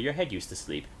pillow where your head used to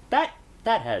sleep."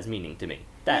 That has meaning to me.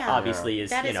 That Yeah. obviously is,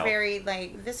 That you is know. very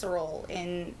like visceral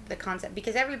in the concept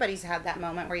because everybody's had that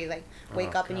moment where you like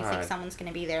wake up and you think God. someone's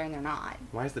gonna be there and they're not.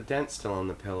 Why is the dent still on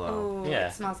the pillow? Oh, Yeah.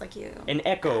 it smells like you. An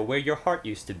echo where your heart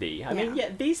used to be. I mean, Yeah. yeah,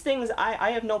 these things.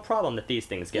 I have no problem that these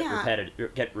things get Yeah.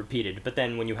 get repeated. But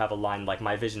then when you have a line like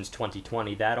 "My vision's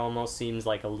 2020," that almost seems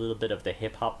like a little bit of the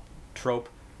hip hop trope.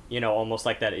 You know, almost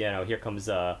like that. You know, here comes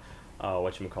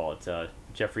whatchamacallit,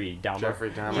 Jeffrey Dahmer. Jeffrey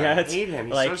Dahmer. Yeah, I it's hate him.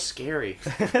 He's like- so scary.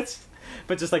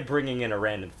 But just like bringing in a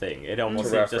random thing, it almost To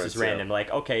seems just reference, as random.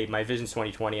 Like, okay, my vision's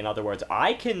 2020. In other words,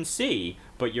 I can see,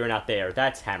 but you're not there.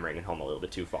 That's hammering it home a little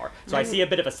bit too far. So I see a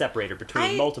bit of a separator between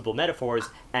I- multiple metaphors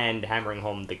and hammering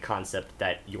home the concept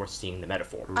that you're seeing the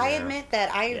metaphor. I Yeah. admit that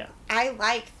Yeah. I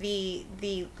like the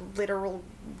literal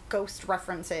ghost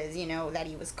references. You know that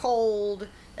he was cold,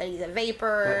 that he's a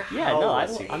vapor. But Yeah, how no,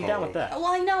 was he I'm down with cold? that. Well,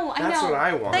 I know. That's what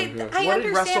I want. Like, I What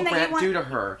did Russell understand that you Brand want. do to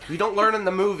her? You don't learn in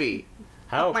the movie.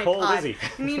 How Oh my cold God. is he?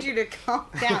 I need you to calm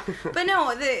down. But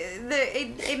no,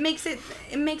 it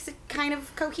makes it kind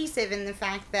of cohesive in the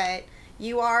fact that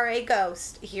you are a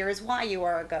ghost. Here is why you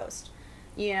are a ghost.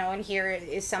 You know, and here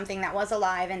is something that was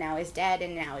alive and now is dead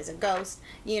and now is a ghost.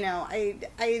 You know,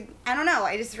 I don't know.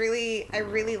 I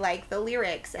really like the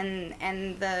lyrics and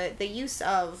the use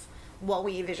of what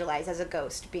we visualize as a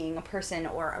ghost being a person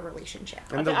or a relationship.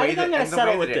 And the I way think I'm that, gonna and the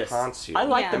settle way with that it this. haunts you. I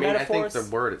like Yeah. the I mean, metaphors. I think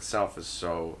the word itself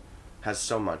has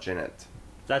so much in it.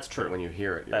 That's That true. when you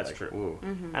hear it, you're That's like, true. Ooh.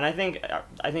 Mm-hmm. And I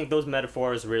think those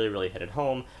metaphors really hit it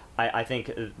home. I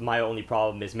think my only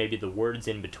problem is maybe the words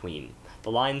in between.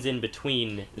 The lines in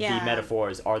between Yeah. the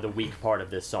metaphors are the weak part of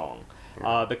this song.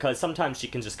 Because sometimes she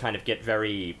can just kind of get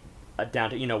very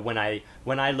down to, you know, when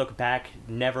I look back,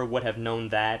 never would have known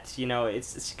that. You know,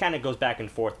 it kind of goes back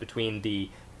and forth between the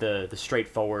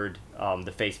straightforward,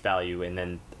 the face value, and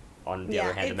then on the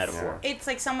other hand, the metaphor. It's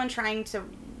like someone trying to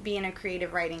be in a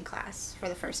creative writing class for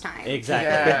the first time. Exactly.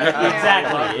 Yeah.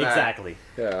 I love Exactly. that. Exactly.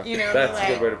 Yeah, You know, that's like,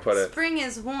 a good way to put it. Spring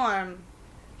is warm.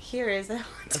 Here is a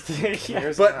Yeah.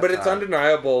 Here's But that it's thought.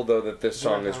 undeniable though that this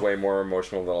song is way more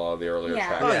emotional than a lot of the earlier Yeah.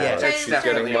 tracks. Oh, yeah. Like, It's she's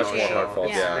definitely getting much more emotional. heartfelt,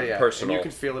 Yeah. yeah, And personal. you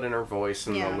can feel it in her voice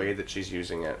and Yeah. the way that she's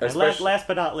using it. And Especially- last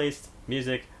but not least,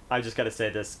 music. I just got to say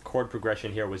this chord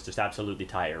progression here was just absolutely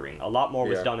tiring. A lot more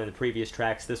was Yeah. done in the previous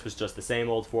tracks. This was just the same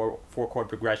old four chord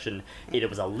progression. It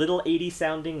was a little 80s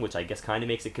sounding, which I guess kind of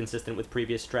makes it consistent with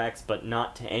previous tracks, but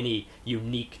not to any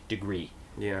unique degree.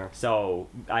 Yeah. So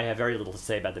I have very little to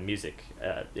say about the music,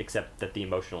 except that the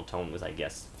emotional tone was, I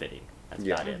guess, fitting. That's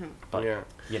Yeah. about it. But Yeah.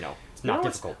 you know, it's You know not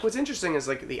what's- difficult. What's interesting is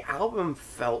like the album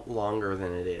felt longer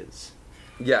than it is.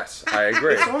 Yes, I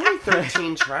agree. It's only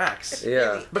 13 tracks.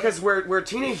 Yeah. Because where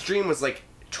Teenage Dream was like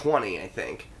 20, I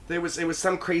think. It was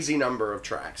some crazy number of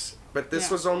tracks. But this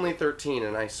Yeah. was only 13,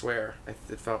 and I swear,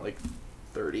 it felt like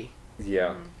 30.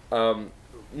 Yeah.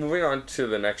 Moving on to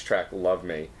the next track, Love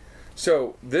Me.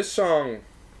 So, this song,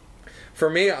 for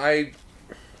me,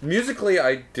 musically,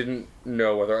 I didn't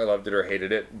know whether I loved it or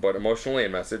hated it, but emotionally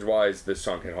and message-wise, this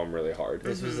song hit home really hard.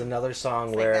 This was another song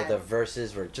It's like where that. the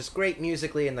verses were just great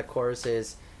musically and the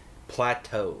choruses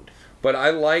plateaued. But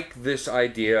I like this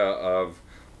idea of...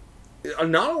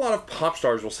 Not a lot of pop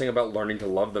stars will sing about learning to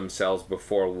love themselves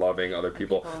before loving other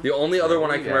people. The only other one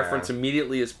I can Yeah. reference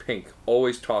immediately is Pink.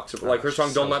 Always talks about, like her song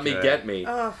she's "Don't so Let Me good. Get Me."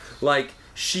 Ugh. Like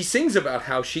she sings about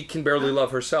how she can barely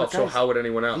love herself, But so guys, how would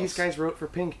anyone else? These guys wrote for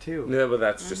Pink, too. Yeah, but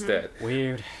that's just it.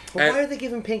 Weird. But And- why are they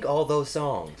giving Pink all those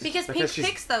songs? Because Pink Because she's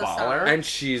picks those baller. songs. And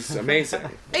she's amazing.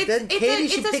 Then Katie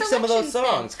should pick some of those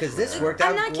songs because this worked out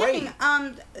I'm not great.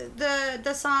 kidding.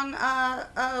 The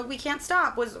song "We Can't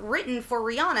Stop" was written for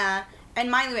Rihanna,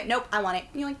 and Miley went, "Nope, I want it,"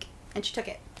 yoink, and she took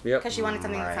it Yep. because she wanted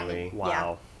something Miley. different. Wow.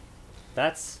 Yeah.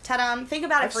 That's Ta-da! Think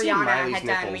about I've if seen Rihanna Miley's had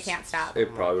done "We nipples. Can't Stop."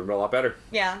 It probably would have been a lot better.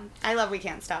 Yeah, I love "We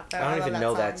Can't Stop" though. I don't love even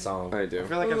know that song. I I do.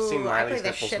 feel like I've seen Ooh, I Miley's play the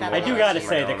nipples shit more out I of than do that. I've gotta seen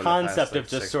say, my the own in concept past, of like,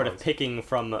 just 6 sort of months. picking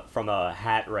from a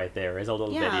hat right there is a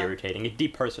little bit Yeah. irritating. It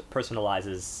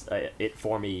depersonalizes it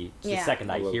for me the Yeah. second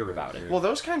A I little hear bit, about it. yeah. Well,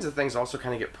 those kinds of things also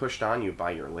kind of get pushed on you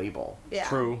by your label. Yeah.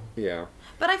 True. Yeah.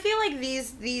 But I feel like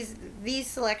these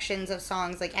selections of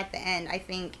songs, like at the end, I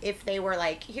think if they were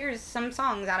like, here's some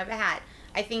songs out of a hat,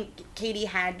 I think Katie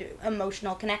had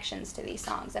emotional connections to these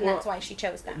songs, and Well, that's why she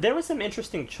chose them. There was some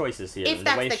interesting choices here. If in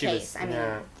that's the way the she case, was, I mean,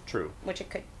 Yeah. True. which it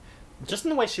could. Just in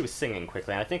the way she was singing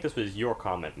quickly, and I think this was your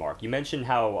comment, Mark. You mentioned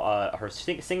how her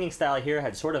singing style here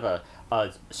had sort of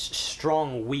a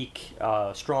strong, weak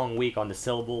on the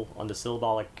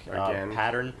syllabolic Again,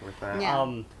 pattern. with that.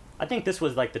 Yeah. I think this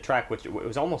was like the track which it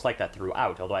was almost like that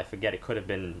throughout, although I forget it could have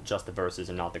been just the verses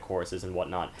and not the choruses and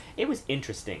whatnot. It was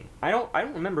interesting. I don't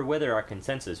remember whether our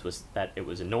consensus was that it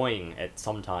was annoying at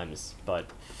sometimes, but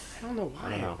I don't know why I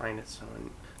don't know. I find it so.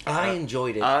 I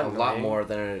enjoyed it a lot Annoying. more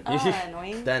than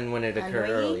Annoying. than when it occurred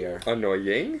Annoying? earlier.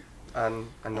 Annoying?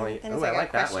 Annoying. Then Oh, it's I like a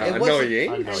like that question. one. It wasn't-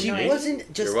 Annoying? She Annoying.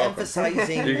 wasn't just You're welcome.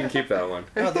 emphasizing. You can keep that one.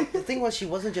 No, the thing was she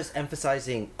wasn't just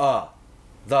emphasizing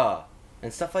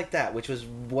and stuff like that, which was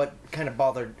what kind of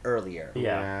bothered earlier.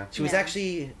 yeah. She was Yeah.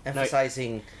 actually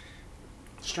emphasizing.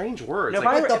 Strange words. No,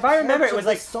 like, But the if I remember, parts it of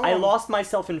was the like I song- lost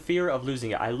myself in fear of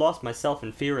losing it. I lost myself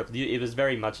in fear of. It was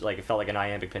very much like it felt like an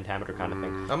iambic pentameter kind of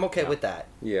thing. I'm okay with that.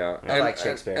 Yeah. I like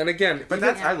Shakespeare. And again, but even-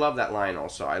 that's I love that line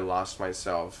also. I lost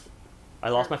myself. I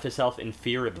lost myself in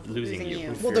fear of losing Losing you.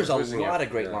 you. Well, there's a Losing it. lot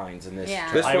of great Yeah. lines in this.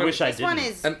 Yeah. This I one- wish I This one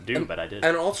didn't is- And- but I did.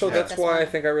 And also, Yeah. that's This why I one.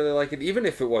 think I really like it. Even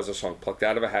if it was a song plucked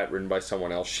out of a hat written by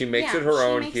someone else, she makes Yeah, it her she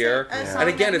own makes here. it a Yeah. song And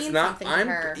again, that it's means not. something to I'm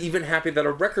her. even happy that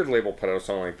a record label put out a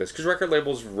song like this because record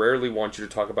labels rarely want you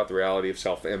to talk about the reality of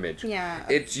self-image. Yeah.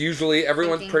 It's usually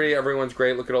everyone's Thinking. pretty, everyone's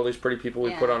great. Look at all these pretty people we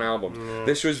Yeah. put on albums.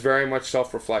 This was very much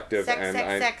self-reflective, and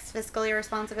Sex, fiscal The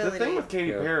irresponsibility. thing with Katy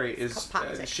Yeah. Perry It's is called pop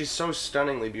music. she's so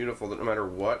stunningly beautiful that no matter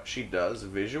what she does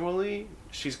visually,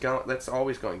 that's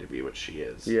always going to be what she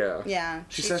is. yeah. Yeah.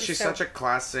 She says she's just such a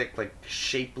classic, like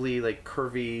shapely, like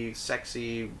curvy,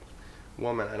 sexy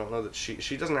woman. I don't know that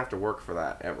she doesn't have to work for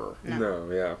that ever. No,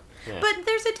 yeah. Yeah. But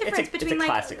there's a difference between it's a like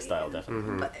classic style,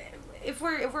 definitely. But if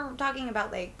we're talking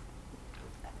about like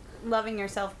loving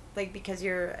yourself like because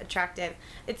you're attractive,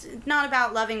 it's not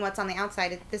about loving what's on the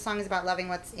outside. This song is about loving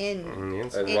what's in. On the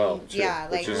inside. As well, too, yeah,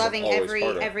 which like is loving always part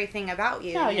of it. everything about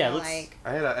you. Yeah, you yeah, know, let's- like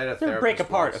I had a Let's therapist break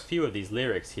apart a once. few of these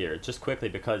lyrics here just quickly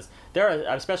because there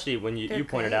are, especially when They're you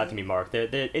pointed out to great. me, Mark.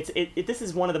 This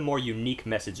is one of the more unique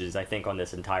messages I think on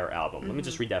this entire album. Let me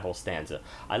just read that whole stanza.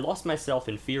 I lost myself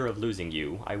in fear of losing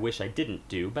you. I wish I didn't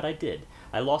do, but I did.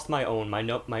 I lost my own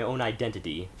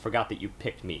identity. Forgot that you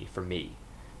picked me for me.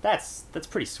 That's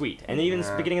pretty sweet. And even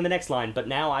Yeah. beginning of the next line, but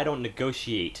now I don't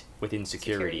negotiate with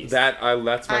insecurities. That's my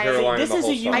I- favorite line this in the is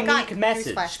whole a song. I got unique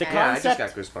message. goosebumps The now. Yeah, I just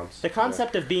concept got goosebumps. The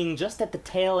concept of being just at the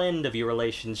tail end of your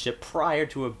relationship prior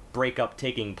to a breakup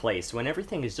taking place, when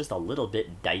everything is just a little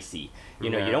bit dicey.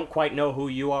 You know, Yeah. you don't quite know who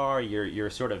you are.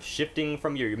 You're sort of shifting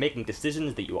from you're making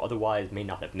decisions that you otherwise may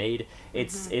not have made.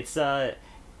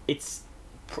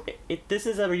 This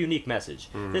is a unique message.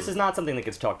 This is not something that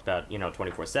gets talked about,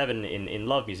 24/7 in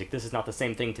love music. This is not the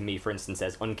same thing to me, for instance,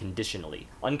 as Unconditionally.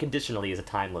 Unconditionally is a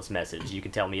timeless message. You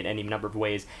can tell me in any number of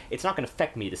ways. It's not going to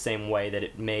affect me the same way that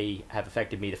it may have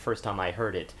affected me the first time I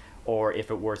heard it, or if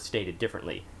it were stated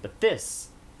differently. But this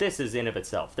this is in of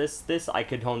itself. This I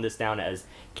could hone this down as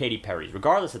Katy Perry's,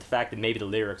 regardless of the fact that maybe the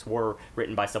lyrics were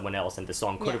written by someone else and the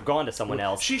song could have gone to someone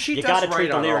else. She you does gotta write treat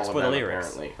the on lyrics all for of the them,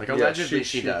 lyrics. apparently. Like Yeah, allegedly,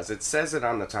 she- she does. It says it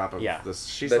on the top of Yeah. this.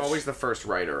 She's That's- always the first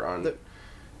writer on.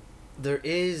 There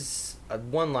is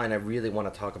one line I really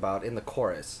want to talk about in the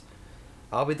chorus.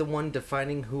 I'll be the one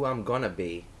defining who I'm gonna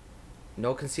be.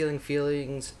 No concealing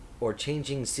feelings or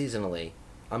changing seasonally.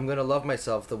 I'm gonna love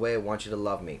myself the way I want you to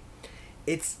love me.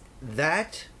 It's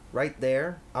that right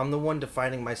there. I'm the one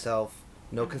defining myself.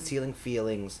 No concealing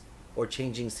feelings or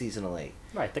changing seasonally.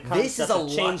 Right, the This is concept a of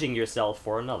lot- changing yourself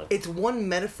for another. It's one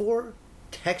metaphor.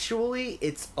 Textually,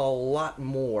 it's a lot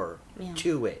more Yeah.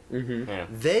 to it. Mm-hmm. Yeah.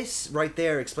 This right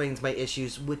there explains my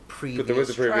issues with previous. But there was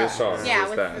a previous Tracks. song. Yeah, was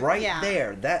with- that. right Yeah.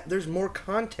 there. That there's more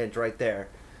content right there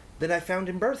than I found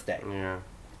in Birthday. Yeah.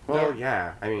 Well, No.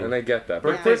 yeah. I mean, And I get that.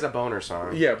 But Birthday's a boner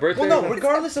song. yeah, birthday. Well, no,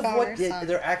 regardless of It's a what power song.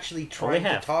 they're actually trying to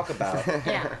half. talk about,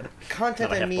 Yeah. content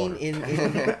Not a I half mean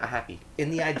boner. Happy. in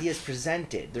the ideas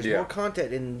presented. There's Yeah. more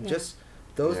content in just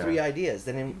those Yeah. 3 ideas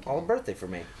than in all of Birthday for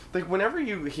me. Like whenever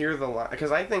you hear the line,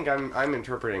 because I think I'm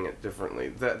interpreting it differently.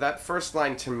 That first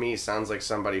line to me sounds like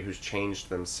somebody who's changed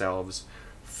themselves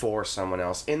for someone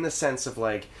else, in the sense of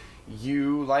like,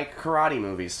 you like karate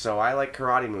movies, so I like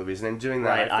karate movies, and in doing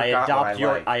that, Right, I I forgot adopt what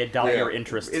your like. I adopt Yeah. your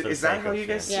interests. for the Is that sake how of- you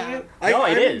guys see Yeah. it? No,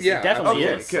 it is. Yeah, It definitely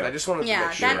Okay, is. good. I just wanted to Yeah,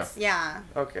 make sure. that's yeah.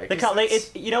 Okay. The 'cause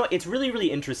that's- it's really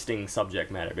really interesting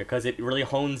subject matter because it really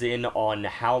hones in on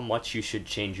how much you should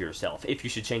change yourself, if you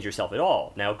should change yourself at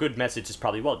all. Now, a good message is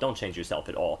probably, well, don't change yourself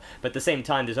at all. But at the same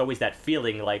time, there's always that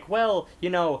feeling like, well,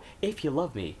 if you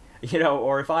love me,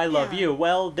 or if I love Yeah. you,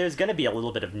 well, there's gonna be a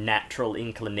little bit of natural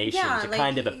inclination Yeah, to like,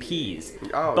 kind of appease.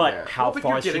 Oh, but yeah. how Well, but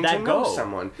far you're should getting that to know go?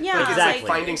 someone. Yeah, Like, it's exactly. like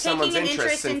finding someone's taking an interest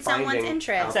interest in someone's finding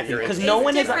interest. out Exactly, your because interest. no It's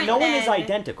one is different no one is than-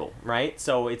 identical, right?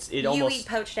 So it You almost eat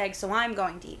poached eggs, so I'm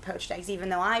going to eat poached eggs, even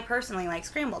though I personally like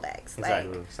scrambled eggs.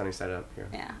 Exactly. Like, Sunny side up here.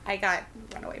 yeah, I got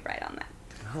Runaway Bride on that.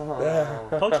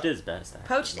 poached is best.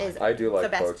 Poached is I do the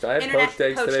like best. poached. I had Internet poached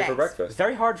eggs today for eggs. It's breakfast.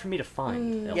 very hard for me to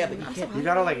find. Yeah, but you I'm can't- so You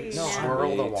gotta like hungry. swirl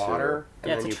the Me too. water and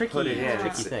Yeah, then it's a you put it tricky- in.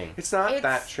 tricky thing. It's not It's-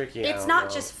 that tricky. I It's don't not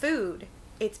know. just food.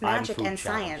 It's I'm magic food and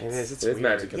challenged. science. It is. It's It's weird.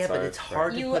 magic. Yeah, but Science, it's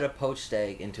hard You- to put a poached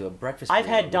egg into a breakfast. I've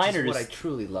had meal, which is diners- what I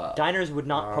truly love. Diners would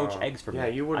not poach Oh, eggs for me. yeah,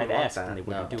 you wouldn't I've want asked that. and they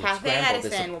wouldn't No. do it. Cafe Scrambled is a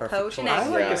Edison will perfect poach an choice. egg. I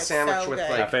like for a you. sandwich It's so with good.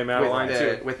 like Cafe Madeline,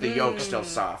 too. with the yolk still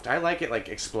soft. I like it like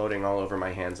exploding all over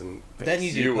my hands and face. Then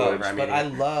you do You poach, would. but I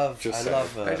love, Just I saying.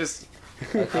 love. I just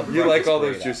You like all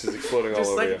those burrito. juices exploding all just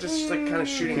over like you. just like kind of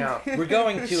shooting out. We're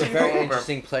going to a Shooting very all over.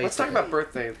 interesting place. Let's talk about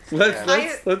birthday.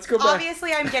 Let's go back.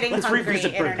 Obviously, I'm getting Let's hungry.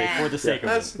 revisit birthday Internet. for the sake of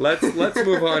Let's- it. Let's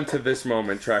move on to this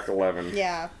moment, track 11.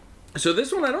 Yeah. So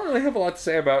this one I don't really have a lot to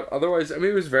say about. Otherwise, I mean,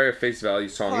 it was a very face value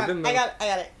song. Hold Even on. though, I got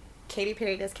it. Katy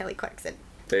Perry does Kelly Clarkson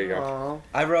there you go.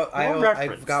 Aw. I wrote. One I've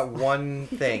reference. got one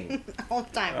thing. all the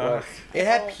time. It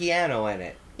had piano in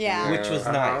it, yeah. which was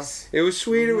Uh-huh. nice. It was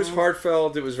sweet. It was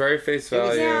heartfelt. It was very face It was-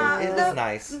 value. Yeah. It the- was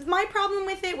nice. My problem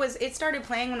with it was it started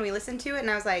playing when we listened to it, and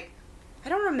I was like, I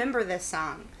don't remember this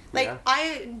song. Like Yeah.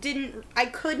 I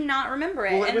could not remember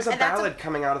it. Well, it and was a that's ballad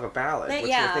coming out of a ballad, that- which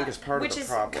yeah, I think is part which of the is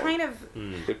problem. kind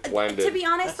of It blended. to be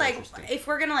honest, That's like interesting. if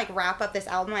we're gonna like wrap up this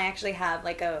album, I actually have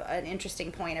like an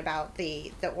interesting point about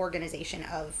the organization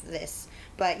of this.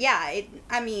 But yeah,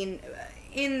 I mean,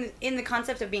 in the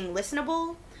concept of being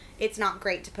listenable, it's not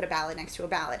great to put a ballad next to a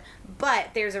ballad. But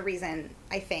there's a reason,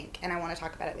 I think, and I want to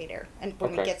talk about it later, and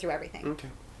when we Okay. get through everything. Okay.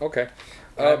 Okay.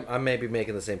 I may be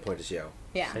making the same point as you.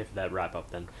 Yeah. Save that wrap up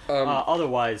then. Um,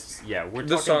 Otherwise, yeah, we're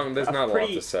This talking song, there's a not a lot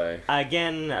pretty, to say.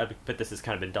 Again, but this has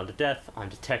kind of been done to death. I'm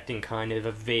detecting kind of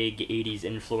a vague '80s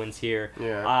influence here.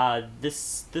 Yeah.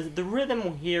 The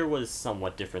rhythm here was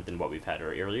somewhat different than what we've had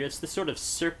earlier. It's the sort of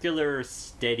circular,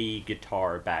 steady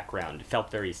guitar background. It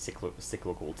felt very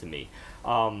cyclical to me,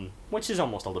 which is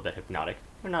almost a little bit hypnotic.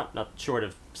 We're not short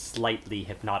of slightly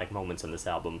hypnotic moments on this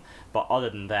album, but other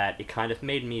than that, it kind of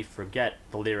made me forget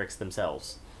the lyrics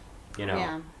themselves. You know.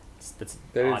 Yeah. That's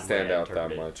They an didn't odd way stand to out that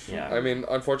interpret it. much. Yeah. I mean,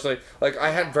 unfortunately, like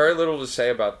I had very little to say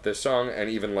about this song, and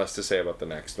even less to say about the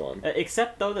next one.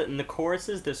 Except though that in the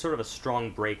choruses there's sort of a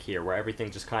strong break here where everything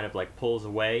just kind of like pulls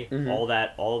away. Mhm.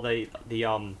 All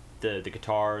the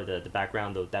guitar, the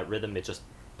background, that rhythm, it just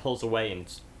pulls away and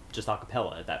it's just a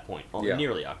cappella at that point. Yeah.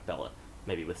 Nearly a cappella,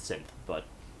 maybe with synth, but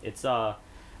it's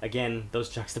again those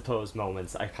juxtaposed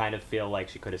moments. I kind of feel like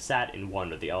she could have sat in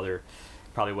one or the other.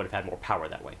 Probably would have had more power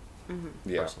that way.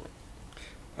 Yeah. Personally.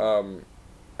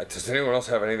 Does anyone else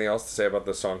have anything else to say about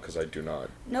this song? Because I do not.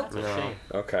 Nope. That's a shame.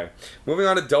 Okay. Moving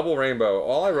on to Double Rainbow.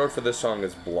 All I wrote for this song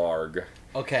is blarg.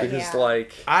 Okay. Because, Yeah.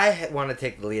 like, I want to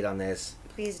take the lead on this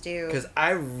Please do. because I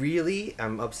really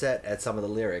am upset at some of the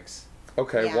lyrics.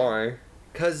 Okay, Yeah. why?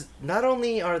 Because not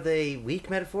only are they weak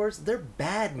metaphors, they're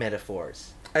bad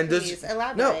metaphors. And Please No,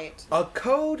 elaborate. a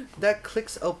code that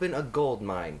clicks open a gold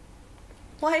mine.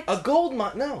 What? A gold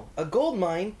mine. No, a gold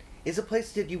mine is a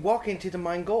place that you walk into to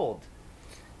mine gold.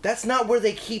 That's not where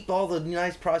they keep all the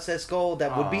nice processed gold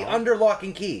that would be Aw. under lock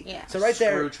and key. Yeah. So right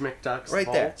there, Scrooge McDuck's right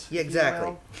vault, there. Yeah, if you exactly.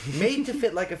 will. Made to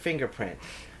fit like a fingerprint.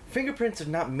 Fingerprints are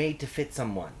not made to fit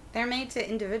someone. They're made to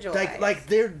individualize. Like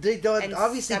they don't And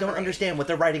obviously don't separate. understand what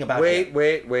they're writing about. here.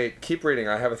 Wait. Keep reading.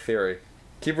 I have a theory.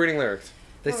 Keep reading lyrics.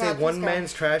 They Oh, say Rob, please one go.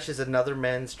 man's trash is another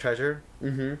man's treasure.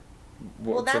 Mm-hmm.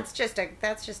 well, that's just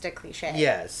a cliche.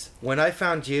 Yes. When I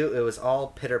found you, it was all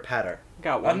pitter patter.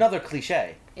 Got one. Another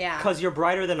cliche. Yeah. Because you're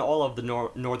brighter than all of the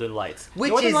northern lights. Which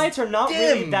Northern is lights are not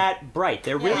really dim. that bright.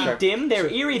 They're really Yeah. dim. They're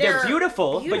eerie. They're They're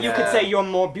beautiful. But you could beautiful. say you're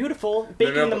more beautiful.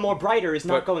 Making but- them more brighter is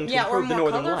not but- going to Yeah, or improve the more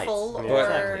northern colorful, lights. or-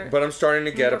 Exactly. But I'm starting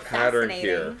to get a more pattern fascinating.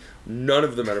 here. None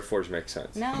of the metaphors make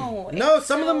sense. No. No, it's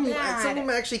some so of them bad.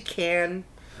 actually can.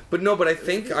 But I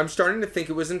think I'm starting to think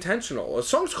it was intentional. A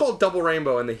song's called Double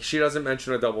Rainbow, and she doesn't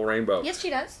mention a double rainbow. Yes, she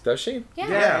does. Does she?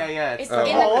 Yeah. Yeah. It's Oh.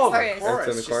 in Oh, the okay. chorus.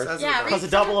 It's in the chorus? says it Yeah, about- Because a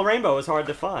double rainbow is hard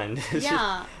to find. It's just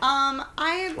Yeah.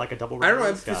 I. like a double I rainbow. don't know. in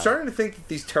I'm the sky. starting to think that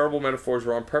these terrible metaphors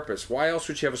were on purpose. Why else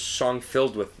would she have a song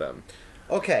filled with them?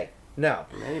 Okay, no.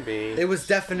 Maybe. It was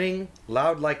deafening,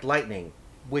 loud like lightning,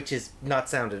 which is not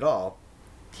sound at all.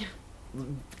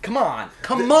 Come on.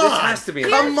 Come on. This has to be.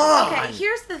 Come on. Okay,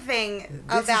 here's the thing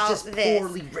This about is just this.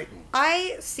 poorly written.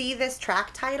 I see this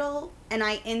track title and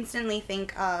I instantly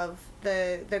think of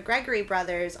the Gregory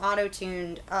brothers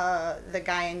auto-tuned the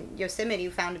guy in Yosemite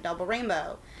who found a double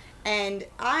rainbow. And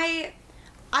I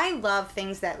love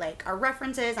things that like are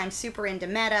references. I'm super into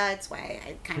meta. It's why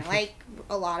I kind of like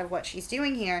a lot of what she's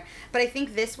doing here. But I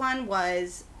think this one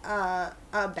was a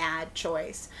bad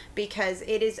choice because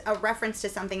it is a reference to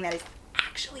something that is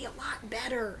actually a lot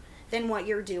better than what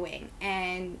you're doing.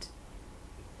 And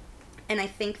I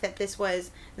think that this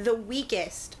was the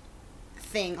weakest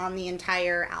thing on the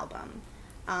entire album.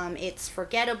 It's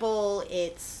forgettable,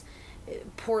 it's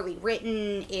poorly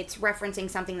written, it's referencing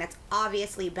something that's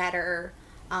obviously better,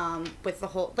 with the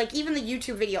whole, like even the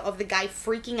YouTube video of the guy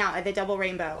freaking out at the double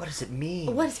rainbow. What does it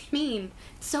mean? What does it mean?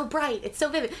 It's so bright. It's so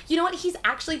vivid. You know what? He's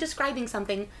actually describing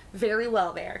something very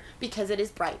well there because it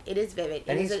is bright. It is vivid.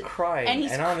 And it is he's crying. And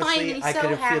he's And crying. honestly, And he's I so could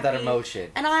feel that happy.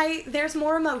 emotion. And there's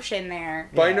more emotion there.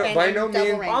 By than no in means.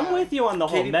 Double Rainbow. I'm with you on the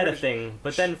whole Katy meta Perry- thing,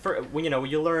 but then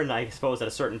you learn, I suppose, at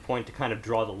a certain point to kind of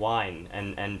draw the line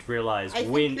and realize I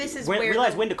think when this is when, where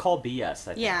realize the- when to call BS.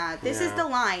 I think. Yeah, this is Yeah. the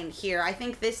line here. I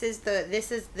think this is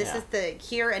the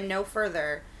here and no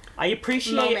further. I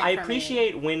appreciate moment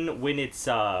for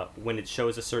me. when it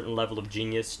shows a certain level of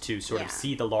genius to sort Yeah. of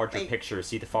see the larger Like- picture,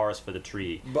 see the forest for the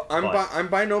tree. But I'm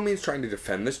by no means trying to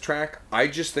defend this track. I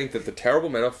just think that the terrible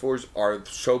metaphors are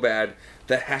so bad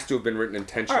that has to have been written All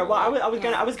intentionally. right, well,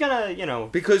 I was gonna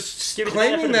Because give it the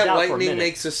benefit claiming of the that doubt for a lightning minute.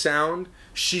 makes a sound,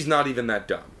 she's not even that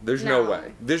dumb. There's no No.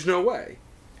 way. There's no way.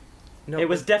 No, It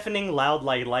was but- deafening, loud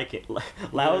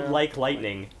like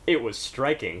lightning. It was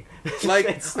striking. Like,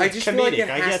 It's I just feel like comedic. it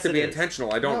I has guess to it be is.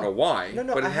 intentional. I don't know why, No,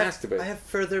 but it I has have, to be. I have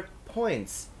further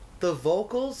points. The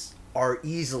vocals are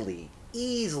easily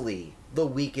the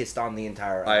weakest on the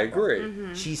entire album. I agree.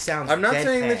 Mm-hmm. She sounds I'm not deadpan.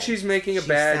 saying that she's making a She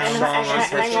bad sounds- song on And hang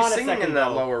purpose. She's on a singing second, in that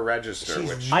though. lower register, She's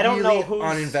which I don't know really who's-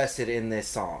 uninvested in this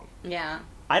song. Yeah.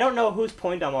 I don't know whose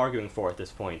point I'm arguing for at this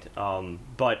point,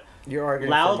 but You're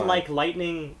arguing loud for mine. like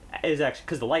lightning is actually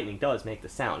because the lightning does make the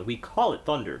sound. We call it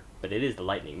thunder, but it is the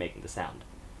lightning making the sound.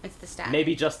 It's the static.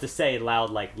 Maybe just to say loud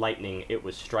like lightning, it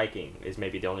was striking is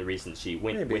maybe the only reason she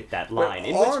went Maybe. with that But line.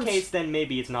 In all which I'm case, then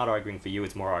maybe it's not arguing for you;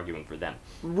 it's more arguing for them.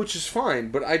 Which is fine,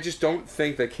 but I just don't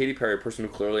think that Katy Perry, a person who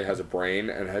clearly has a brain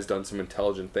and has done some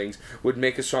intelligent things, would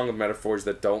make a song of metaphors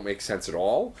that don't make sense at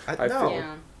all. I- no. feel-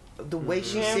 Yeah. The way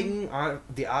she's Yeah. singing,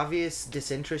 the obvious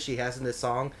disinterest she has in this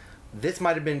song, this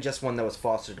might have been just one that was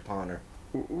fostered upon her.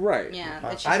 Right. Yeah.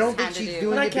 That she I don't just think had to she's do.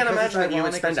 doing But I it can't because it's imagine that you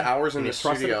would ironic spend or hours in You the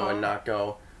trust it studio upon? and not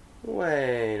go,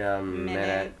 wait a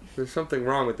minute. There's something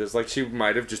wrong with this. Like, she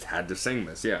might have just had to sing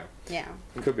this, yeah. Yeah.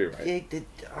 Could be right.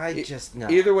 no.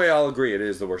 Either way, I'll agree it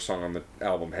is the worst song on the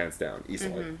album, hands down,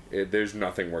 easily. There's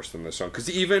nothing worse than this song. Because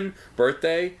even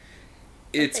Birthday,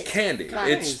 it's Birthday's candy. fun.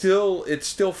 It's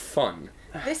still fun.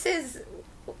 This is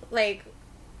like,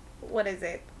 what is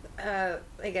it?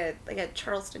 Like a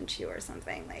Charleston chew or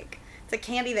something. Like it's a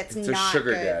candy that's It's a not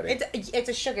sugar good. daddy. It's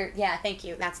a sugar. Yeah, thank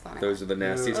you. That's the one. I Those are the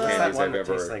nastiest What's that candies one I've that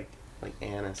ever... tastes like like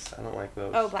anise. I don't like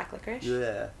those. Oh, black licorice.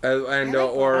 Yeah. And I like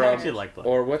or I actually like black.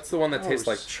 or what's the one that tastes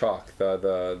Oh, like chalk?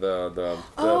 The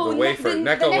Oh, wafer, the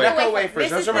Necco wafer. Necco wafers.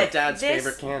 This Those is are my the- dad's this-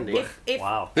 favorite candy. If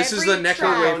Wow. This is every the Necco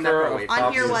track wafer Necco of wafer. pop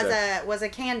on here music. was a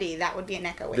candy, that would be a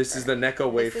Necco wafer. This is the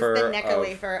Necco wafer This is the Necco of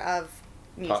wafer of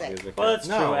pop music. music. Well, that's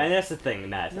No. true, and that's the thing,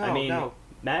 Matt. I No, mean, no.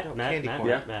 Matt, No, Matt, candy Matt, corn.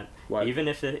 Matt, Matt. What? Even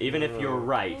if you're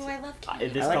right, Oh, I love candy.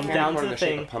 this I like comes candy down corn to in the the shape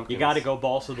thing. of pumpkins. You got to go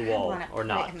balls to the I wall wanna or put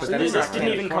not. it in my But then This it's not didn't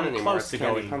candy even corn come anymore, close it's to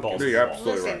candy going pumpkin. balls No, to you're the wall.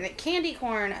 absolutely Listen, right. the candy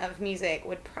corn of music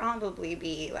would probably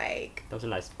be like Those are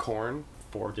nice. Corn.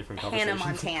 4 different Hannah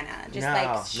conversations. Montana. Just No,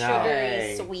 like no. sugary,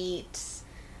 Hey. sweet,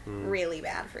 really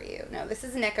bad for you. No, this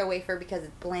is a Necco wafer because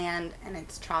it's bland and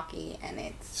it's chalky and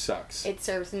Sucks. it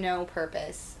serves no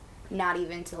purpose. Not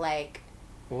even to like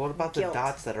Well, what about the Guilt.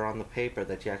 dots that are on the paper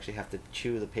that you actually have to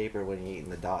chew the paper when you're eating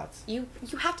the dots? you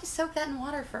have to soak that in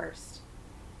water first.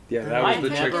 Yeah, that was I the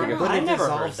trick never- to get. But I it never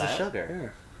heard dissolves the that.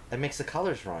 sugar. Yeah. It makes the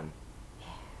colors run.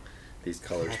 These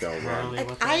colors don't run. Really?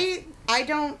 What's that?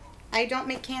 I don't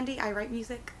make candy. I write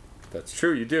music. That's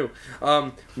true, you do.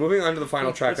 Moving on to the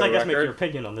final track Which of I the guess make your record.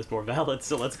 opinion on this more valid.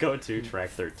 So let's go to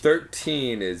track 13.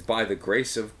 13 is By the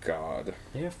Grace of God.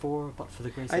 Therefore, but for the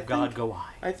grace I of God, think- go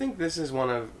I. I think this is one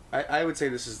of. I would say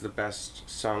this is the best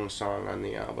song on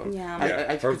the album. Yeah. Yeah,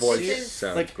 I her could voice see it.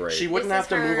 sounds Like great. she wouldn't This have is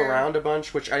to move her- around a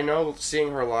bunch, which I know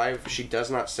seeing her live, she does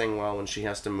not sing well when she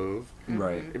has to move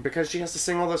Right. because she has to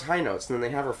sing all those high notes, and then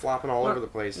they have her flopping all over the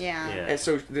place. Yeah. Yeah. And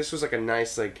so this was like a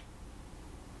nice like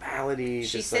ballady.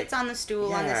 She just sits like, on the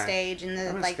stool on the Yeah. stage in the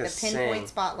I'm just like the gonna pinpoint sing.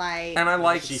 spotlight. And I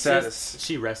like She that. sits,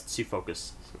 she rests, she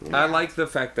focuses. I like the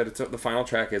fact that the final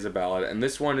track is a ballad, and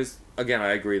this one is again.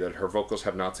 I agree that her vocals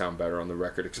have not sound better on the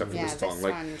record except for yeah, this song. this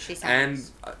Like, one she and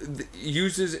sounds.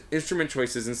 uses instrument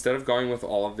choices instead of going with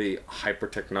all of the hyper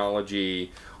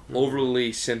technology,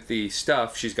 overly synthy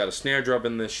stuff. She's got a snare drum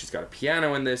in this. She's got a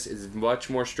piano in this. It's much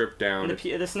more stripped down. And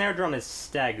the snare drum is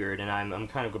staggered, and I'm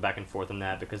kind of go back and forth on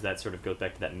that because that sort of goes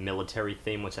back to that military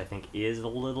theme, which I think is a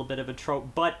little bit of a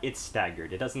trope, but it's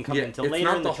staggered. It doesn't come Yeah, until it's later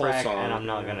not in the the whole track, song. and I'm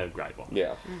not gonna gripe on.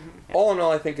 Yeah. All in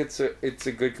all, I think it's a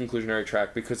good conclusionary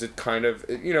track because it kind of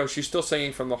she's still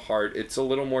singing from the heart. It's a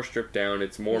little more stripped down.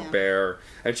 It's more Yeah. bare,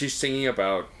 and she's singing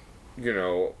about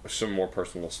some more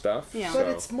personal stuff. Yeah. But so.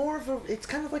 it's more of a. It's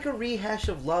kind of like a rehash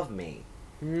of Love Me.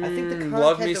 I think the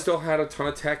Love Me content of- still had a ton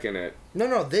of tech in it.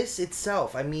 No, this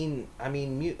itself. I mean,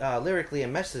 lyrically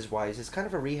and message-wise, it's kind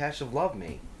of a rehash of Love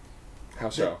Me. How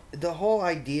so? The whole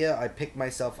idea, I picked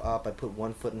myself up, I put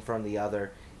one foot in front of the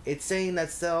other. It's saying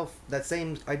that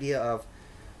same idea of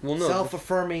Well, no.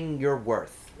 self-affirming your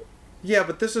worth. Yeah,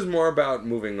 but this is more about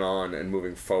moving on and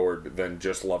moving forward than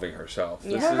just loving herself.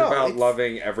 This Yeah. is No, about it's-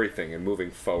 loving everything and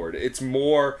moving forward. It's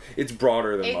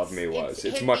broader than Love Me was.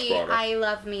 It's hit much the broader. I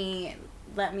love me.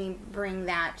 Let me bring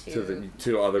that to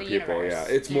other the people, universe.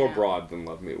 yeah. It's more Yeah. broad than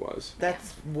Love Me was.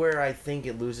 That's where I think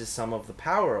it loses some of the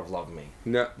power of Love Me.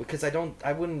 No, Because I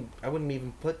wouldn't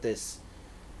even put this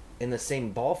in the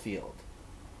same ball field,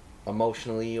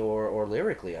 emotionally or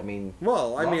lyrically. I mean,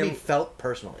 well, I Love Me mean, felt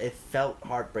personal. It felt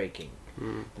heartbreaking.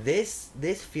 This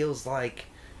feels like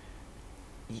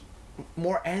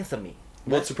more anthem-y.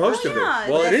 well, it's supposed to be. yeah,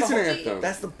 Well, it that's is the an whole- anthem.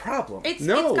 That's the problem.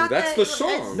 No, that's the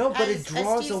song. No, but it as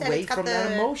draws Steve said, away it's got from that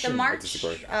the emotion. I march,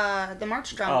 disagree. the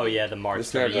march drum. Oh yeah, the march. The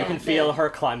snare You drum. can feel her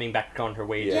climbing back on her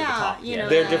way to the Yeah, top. you know,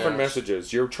 They're Yeah. different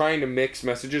messages. You're trying to mix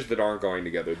messages that aren't going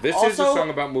together. This is a Also- song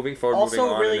about moving forward, moving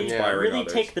Also, on, really, and inspiring really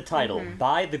others. take the title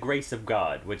 "By the Grace of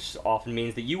God," which often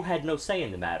means that you had no say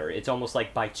in the matter. It's almost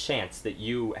like by chance that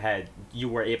you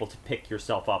were able to pick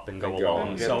yourself up and go And go along.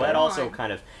 on. So Get that on. also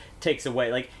kind of takes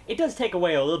away, like, it does take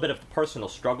away a little bit of the personal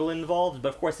struggle involved, but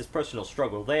of course there's personal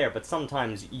struggle there, but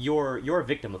sometimes you're a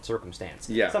victim of circumstance.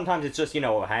 Yeah. Sometimes it's just,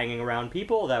 hanging around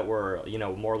people that were,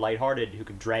 more lighthearted who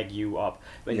could drag you up.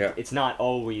 But Yeah. it's not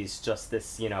always just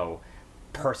this,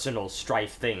 personal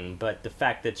strife thing, but the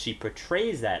fact that she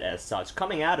portrays that as such,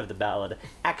 coming out of the ballad,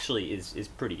 actually is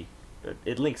pretty,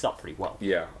 it links up pretty well.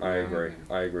 Yeah, I agree.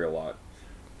 I agree a lot.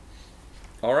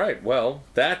 All right, well,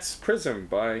 that's Prism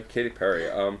by Katy Perry.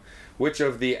 Which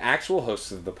of the actual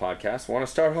hosts of the podcast want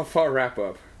to start off our wrap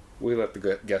up? We let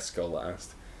the guests go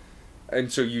last.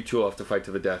 And so you two will have to fight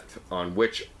to the death on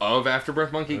which of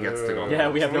Afterbirth Monkey gets to go Yeah,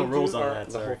 last. we have Can no rules do on our- that,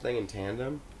 The sorry. whole thing in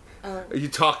tandem. Oh. You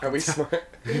talk. Are we smart?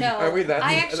 No, Are we that?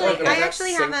 I are we that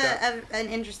actually have synced up? an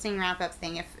interesting wrap up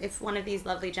thing. If one of these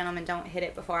lovely gentlemen don't hit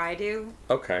it before I do,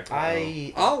 Okay.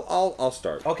 I'll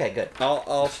start. Okay, good.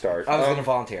 I'll start. I was gonna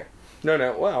volunteer. No.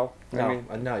 Well, No, I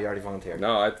mean, no, you already volunteered.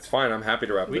 no, it's fine. I'm happy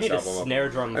to wrap We this need a album up. snare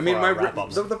drum I mean, for my our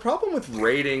wrap-ups. the problem with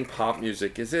rating pop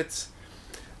music is this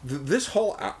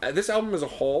album as a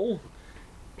whole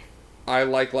I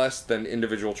like less than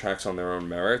individual tracks on their own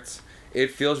merits.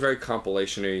 It feels very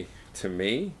compilation-y to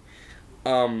me.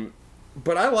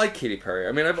 But I like Katy Perry.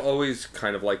 I mean, I've always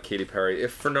kind of liked Katy Perry,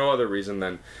 if for no other reason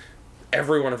than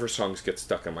every one of her songs gets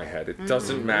stuck in my head. It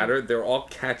doesn't matter. They're all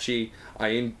catchy. I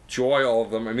enjoy all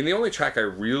of them. I mean, the only track I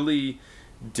really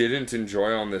didn't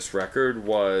enjoy on this record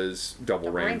was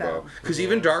Double Rainbow. Because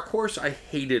even Dark Horse, I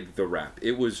hated the rap.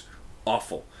 It was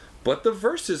awful. But the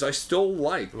verses I still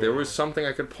liked. There was something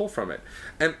I could pull from it.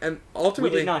 And ultimately...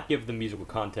 We did not give the musical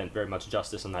content very much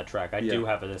justice on that track. I do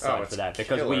have an aside it's for that.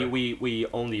 Because killer. we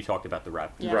only talked about the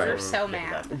rap. Yeah, Right. we were so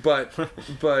mad. But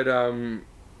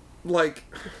like,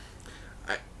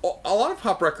 a lot of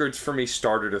pop records for me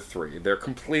start at a 3. They're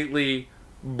completely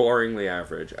boringly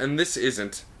average. And this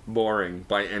isn't boring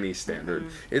by any standard.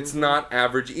 It's not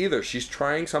average either. She's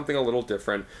trying something a little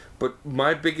different. But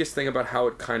my biggest thing about how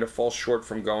it kind of falls short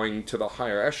from going to the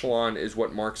higher echelon is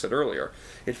what Mark said earlier.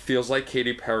 It feels like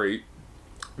Katy Perry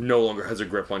no longer has a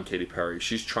grip on Katy Perry.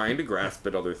 She's trying to grasp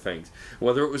at other things.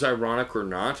 Whether it was ironic or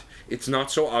not, it's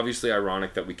not so obviously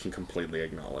ironic that we can completely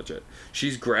acknowledge it.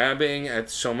 She's grabbing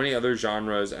at so many other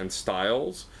genres and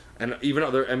styles, and even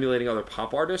emulating other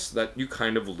pop artists, that you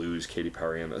kind of lose Katy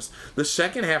Perry in this. The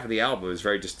second half of the album is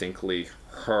very distinctly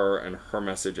her and her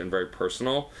message and very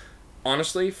personal.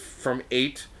 Honestly, from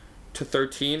 8 to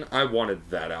 13, I wanted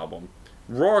that album.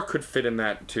 Roar could fit in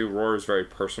that too. Roar is very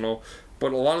personal.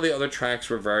 But a lot of the other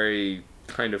tracks were very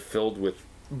kind of filled with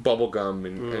bubblegum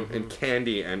and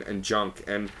candy and junk.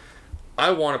 And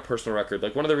I want a personal record.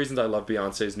 Like, one of the reasons I love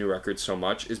Beyonce's new record so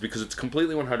much is because it's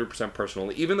completely 100%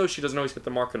 personal. Even though she doesn't always hit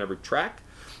the mark on every track,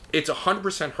 it's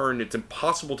 100% her, and it's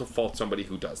impossible to fault somebody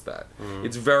who does that.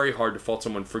 It's very hard to fault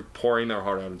someone for pouring their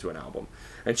heart out into an album.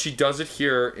 And she does it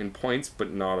here in points,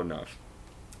 but not enough.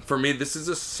 For me, this is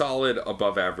a solid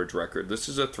above-average record. This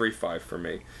is a 3.5 for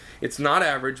me. It's not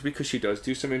average because she does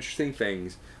do some interesting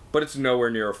things, but it's nowhere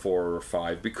near a 4 or a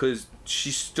 5 because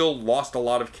she still lost a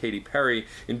lot of Katy Perry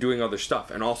in doing other stuff.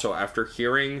 And also, after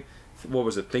hearing, what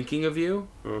was it, Thinking of You?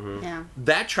 Yeah.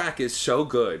 That track is so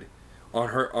good on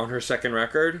her second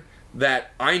record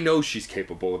that I know she's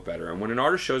capable of better. And when an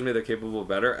artist shows me they're capable of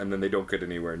better and then they don't get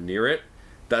anywhere near it,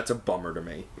 that's a bummer to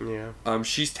me. Yeah.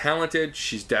 She's talented.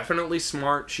 She's definitely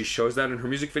smart. She shows that in her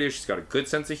music videos. She's got a good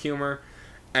sense of humor.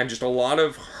 And just a lot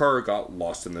of her got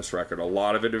lost in this record. A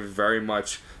lot of it have very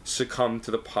much succumbed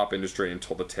to the pop industry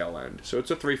until the tail end. So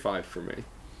it's a 3.5 for me.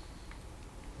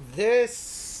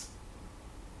 This...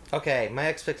 Okay, my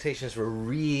expectations were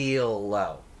real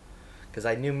low. Because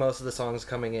I knew most of the songs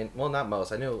coming in... Well, not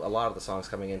most. I knew a lot of the songs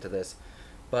coming into this.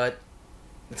 But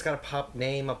it's got a pop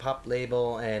name, a pop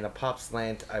label, and a pop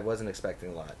slant. I wasn't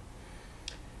expecting a lot.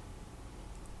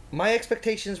 My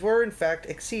expectations were, in fact,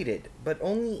 exceeded. But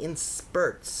only in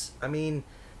spurts. I mean,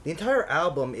 the entire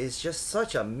album is just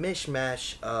such a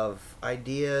mishmash of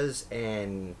ideas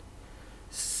and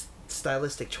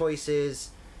stylistic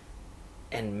choices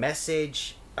and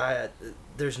message.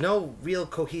 There's no real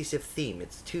cohesive theme.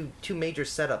 It's two major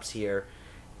setups here,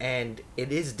 and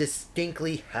it is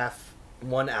distinctly half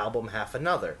one album, half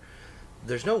another.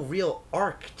 There's no real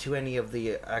arc to any of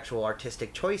the actual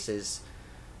artistic choices.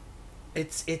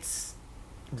 It's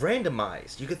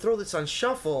randomized. You could throw this on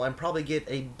shuffle and probably get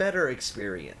a better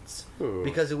experience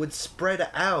because it would spread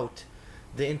out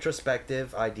the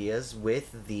introspective ideas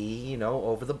with the,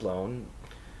 over the blown,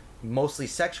 mostly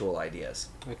sexual ideas.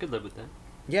 I could live with that.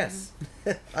 Yes.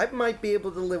 I might be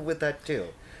able to live with that too,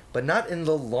 but not in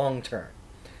the long term.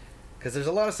 Because there's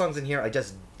a lot of songs in here I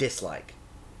just dislike.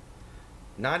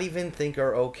 Not even think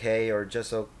are okay or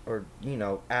just, or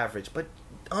average, but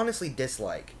honestly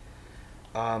dislike.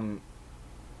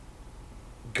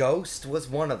 Ghost was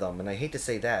one of them, and I hate to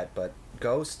say that, but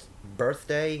Ghost,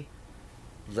 Birthday,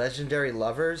 Legendary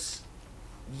Lovers,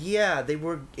 yeah, they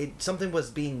were, something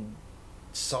was being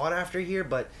sought after here,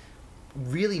 but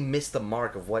really missed the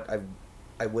mark of what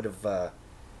I would have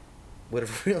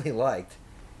really liked.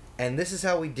 And This Is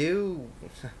How We Do,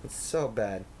 it's so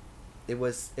bad. It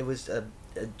was a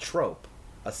trope,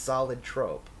 a solid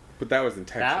trope. But that was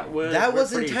intentional. That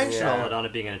was pretty intentional. solid on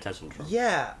it being an intentional trope.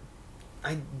 Yeah,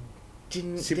 I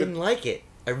didn't like it.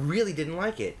 I really didn't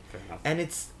like it. Fair enough. And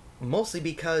it's mostly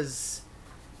because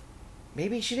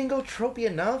maybe she didn't go tropey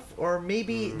enough, or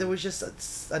maybe there was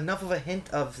just enough of a hint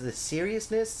of the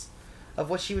seriousness of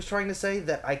what she was trying to say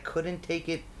that I couldn't take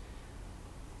it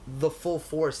the full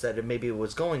force that it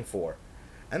was going for.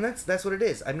 And that's what it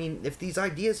is. I mean, if these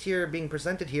ideas here being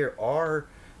presented here are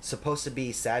supposed to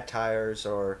be satires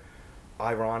or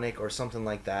ironic or something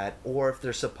like that, or if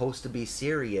they're supposed to be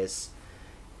serious,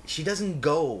 she doesn't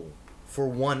go for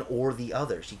one or the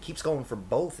other. She keeps going for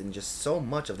both in just so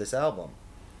much of this album.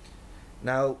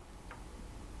 Now,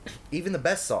 even the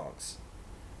best songs,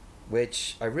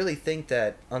 which I really think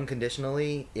that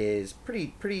Unconditionally is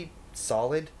pretty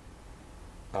solid,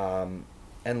 and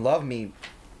Love Me,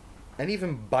 and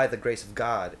even By the Grace of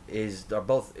God are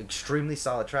both extremely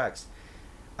solid tracks.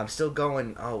 I'm still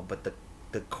going, oh, but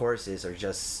the choruses are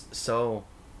just so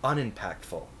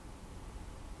unimpactful.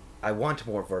 I want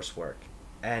more verse work.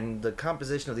 And the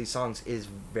composition of these songs is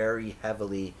very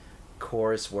heavily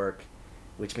chorus work,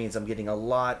 which means I'm getting a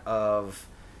lot of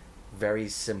very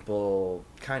simple,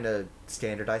 kind of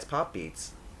standardized pop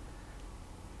beats.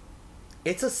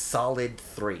 It's a solid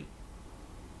 3.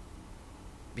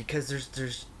 Because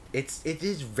it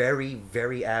is very,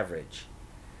 very average.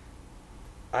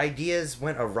 Ideas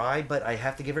went awry, but I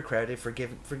have to give her credit for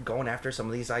going after some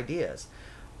of these ideas.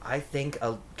 I think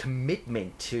a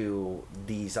commitment to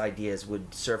these ideas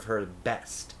would serve her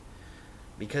best.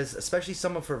 Because especially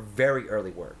some of her very early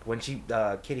work, when she,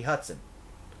 Katie Hudson.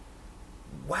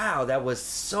 Wow, that was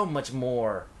so much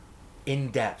more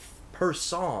in-depth per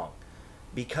song.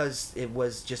 Because it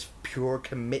was just pure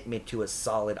commitment to a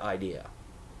solid idea.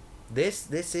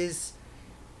 This is...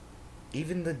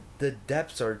 Even the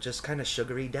depths are just kind of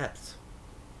sugary depths.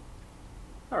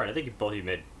 Alright, I think both of you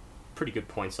made pretty good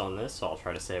points on this, so I'll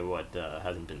try to say what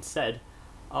hasn't been said.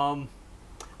 I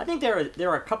think there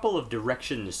are a couple of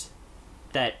directions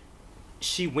that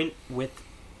she went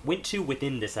to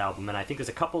within this album, and I think there's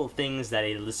a couple of things that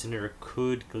a listener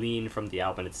could glean from the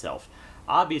album itself.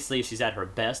 Obviously, she's at her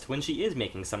best when she is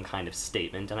making some kind of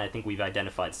statement, and I think we've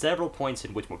identified several points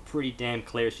in which we're pretty damn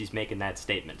clear she's making that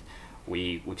statement.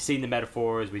 We've seen the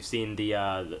metaphors, we've seen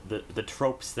the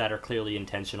tropes that are clearly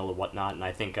intentional and whatnot, and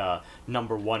I think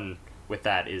number one with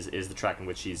that is the track in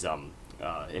which she's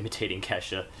imitating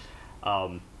Kesha.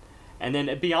 And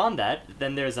then beyond that,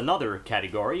 then there's another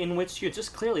category in which you're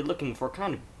just clearly looking for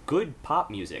kind of good pop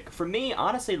music. For me,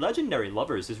 honestly, Legendary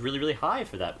Lovers is really, really high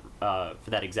for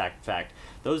that exact fact.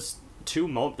 Those three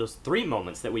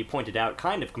moments that we pointed out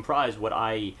kind of comprise what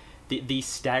the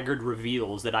staggered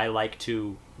reveals that I like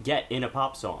to get in a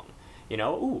pop song. You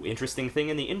know, ooh, interesting thing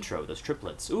in the intro, those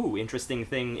triplets. Ooh, interesting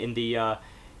thing in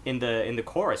the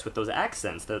chorus with those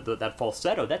accents, that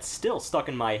falsetto. That's still stuck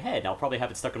in my head. I'll probably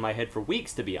have it stuck in my head for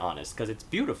weeks, to be honest, because it's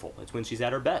beautiful. It's when she's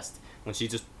at her best, when she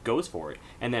just goes for it.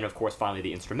 And then, of course, finally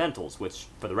the instrumentals, which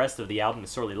for the rest of the album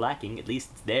is sorely lacking. At least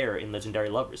it's there in Legendary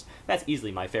Lovers. That's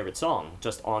easily my favorite song,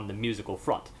 just on the musical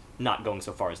front. Not going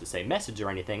so far as to say message or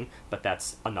anything, but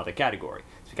that's another category.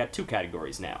 So we got 2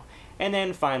 categories now. And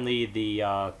then finally the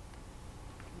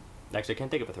actually I can't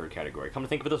think of a third category. Come to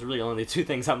think of it, those are really only 2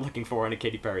 things I'm looking for in a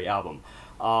Katy Perry album.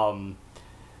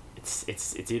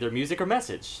 It's either music or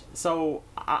message. So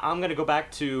I'm gonna go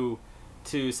back to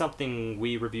something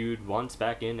we reviewed once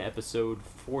back in episode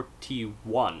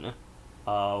 41,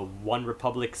 One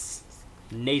Republic's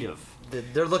Native.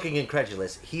 They're looking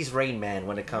incredulous. He's Rain Man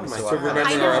when it comes to So our remember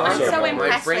I know, our I'm episode so number.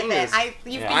 impressed My with brain it. is-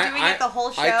 You've Yeah. been doing it the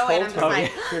whole show, I and told I'm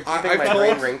just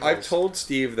him- like, I've told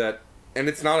Steve that, and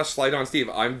it's not a slight on Steve,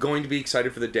 I'm going to be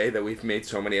excited for the day that we've made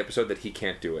so many episodes that he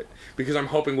can't do it. Because I'm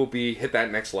hoping we'll hit that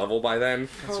next level by then.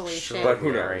 holy shit. But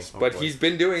who Very. knows? Oh, But boy. he's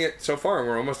been doing it so far, and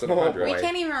we're almost at Oh, 100. We boy.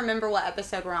 can't even remember what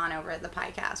episode we're on over at the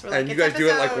podcast. We're like, And you it's guys do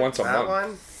it like episode once a That month.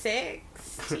 one?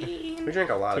 16. We drink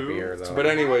a lot of 2. beer, though. But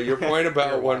anyway, your point about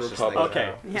Here, One watch this Republic. thing.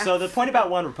 Okay, Yeah. so the point about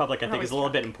One Republic, I think, always is a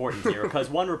little bit important here, because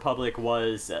One Republic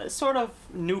was sort of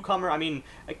newcomer. I mean,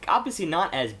 obviously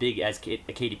not as big as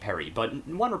Katy Perry, but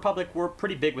One Republic were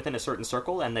pretty big within a certain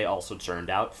circle, and they also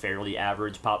churned out fairly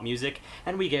average pop music,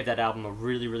 and we gave that album a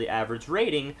really, really average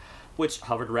rating, which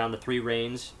hovered around the 3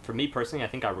 range. For me personally, I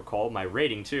think I recall my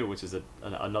rating too, which is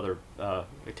another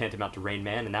tantamount to Rain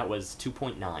Man, and that was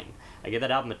 2.9. I gave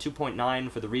that album a 2.9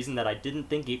 for the reason that I didn't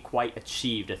think it quite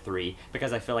achieved a 3,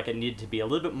 because I feel like it needed to be a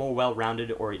little bit more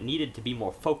well-rounded, or it needed to be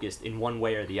more focused in one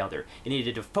way or the other. It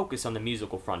needed to focus on the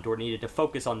musical front, or it needed to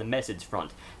focus on the message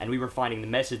front, and we were finding the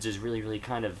messages really, really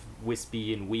kind of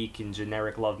wispy and weak and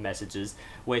generic love messages,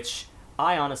 which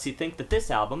I honestly think that this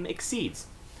album exceeds.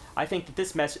 I think that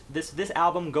this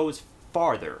album goes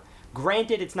farther.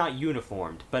 Granted, it's not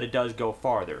uniformed, but it does go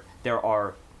farther. There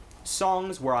are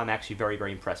songs where I'm actually very,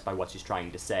 very impressed by what she's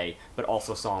trying to say, but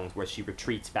also songs where she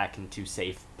retreats back into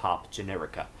safe pop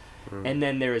generica. And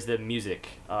then there is the music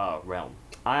realm.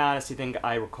 I honestly think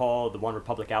I recall the One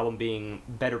Republic album being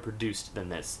better produced than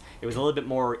this. It was a little bit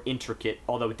more intricate,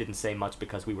 although it didn't say much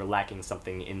because we were lacking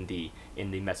something in the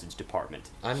message department.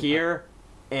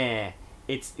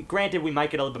 It's granted we might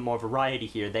get a little bit more variety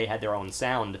here. They had their own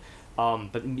sound,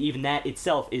 But even that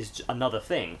itself is another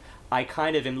thing. I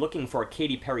kind of am looking for a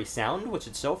Katy Perry sound,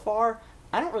 which so far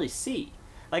I don't really see.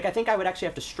 Like, I think I would actually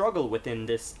have to struggle within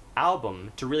this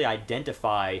album to really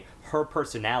identify her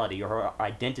personality or her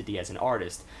identity as an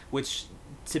artist, which,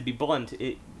 to be blunt,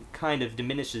 it kind of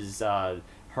diminishes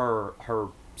her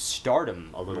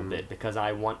stardom a little bit, because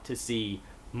I want to see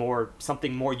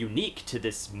something more unique to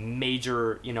this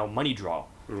major, money draw.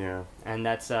 Yeah. And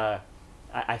that's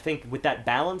I think with that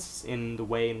balance in the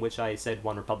way in which I said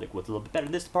One Republic was a little bit better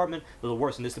in this department, a little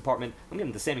worse in this department, I'm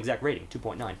giving the same exact rating,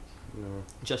 2.9. No.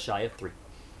 Just shy of 3.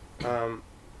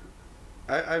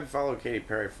 I've followed Katy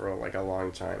Perry for a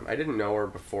long time. I didn't know her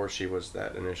before she was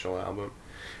that initial album,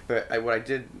 but what I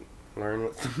did learn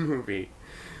with the movie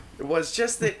was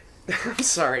just that. I'm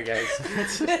sorry, guys.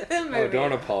 Oh,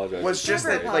 don't apologize. Was just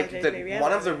Never that apologize, that baby. I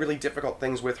one love of the it. really difficult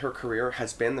things with her career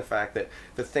has been the fact that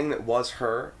the thing that was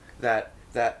her, that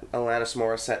Alanis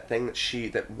Morissette thing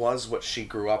that was what she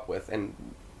grew up with and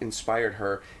inspired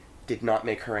her, did not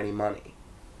make her any money.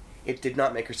 It did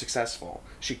not make her successful.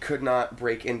 She could not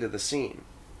break into the scene.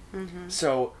 Mm-hmm.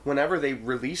 So whenever they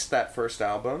released that first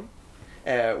album,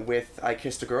 with I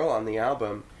Kissed a Girl on the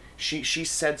album, she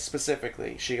said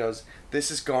specifically, she goes, this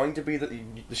is going to be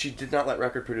she did not let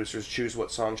record producers choose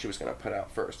what song she was going to put out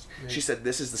first. Right. She said,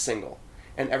 this is the single.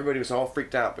 And everybody was all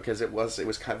freaked out because it was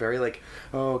kind of very like,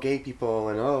 oh, gay people,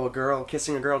 and oh, a girl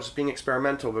kissing a girl, just being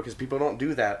experimental, because people don't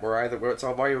do that. Where it's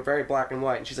all very, very black and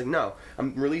white. And she's like, no,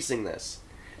 I'm releasing this.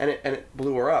 And it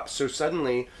blew her up. So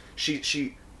suddenly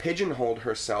she pigeonholed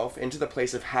herself into the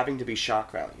place of having to be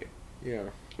shock value. Yeah.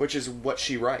 Which is what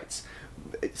she writes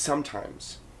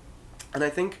sometimes. And I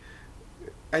think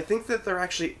that there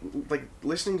actually, like,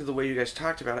 listening to the way you guys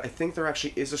talked about it, I think there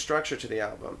actually is a structure to the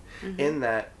album, in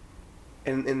that,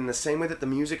 in the same way that the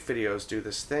music videos do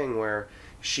this thing where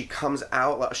she comes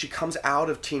out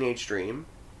of Teenage Dream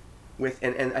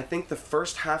and I think the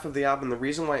first half of the album, the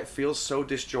reason why it feels so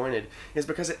disjointed is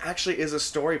because it actually is a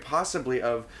story possibly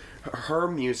of her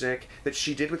music that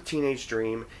she did with Teenage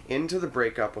Dream into the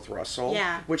breakup with Russell,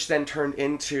 which then turned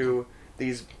into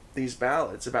these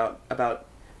ballads about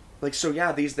like, so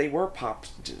yeah, they were pop,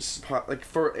 like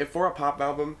for a pop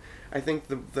album. I think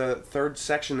the third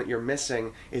section that you're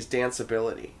missing is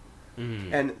danceability.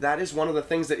 And that is one of the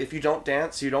things that if you don't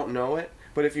dance, you don't know it.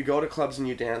 But if you go to clubs and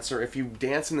you dance, or if you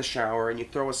dance in the shower and you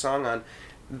throw a song on,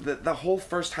 the whole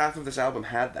first half of this album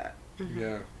had that.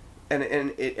 Yeah. And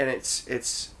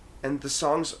the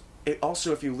songs,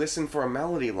 also, if you listen for a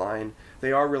melody line,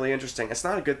 they are really interesting. It's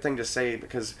not a good thing to say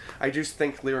because I do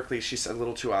think lyrically she's a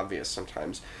little too obvious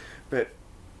sometimes. But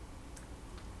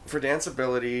for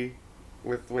danceability,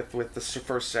 with the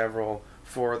first several,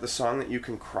 for the song that you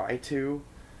can cry to,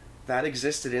 that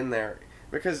existed in there.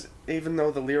 Because even though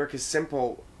the lyric is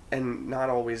simple and not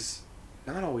always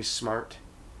smart,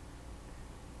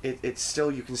 it's still,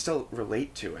 you can still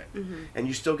relate to it. And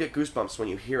you still get goosebumps when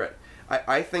you hear it.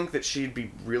 I think that she'd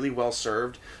be really well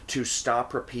served to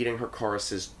stop repeating her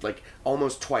choruses like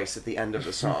almost twice at the end of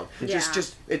the song.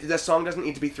 The song doesn't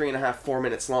need to be 3.5-4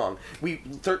 minutes long.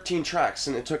 13 tracks,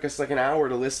 and it took us like an hour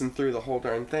to listen through the whole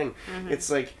darn thing. It's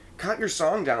like, cut your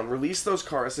song down, release those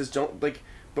choruses, don't like.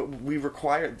 But we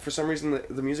require, for some reason,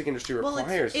 the music industry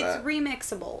requires it's that.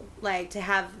 remixable. Like, to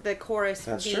have the chorus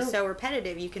be so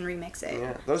repetitive, you can remix it.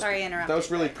 Yeah. Sorry, I interrupted.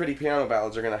 Those really pretty piano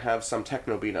ballads are going to have some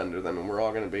techno beat under them, and we're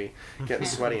all going to be getting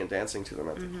sweaty and dancing to them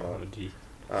at the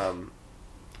club.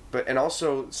 And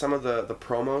also, some of the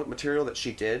promo material that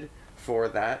she did for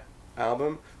that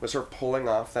album was her pulling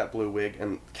off that blue wig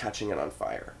and catching it on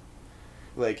fire.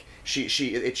 Like,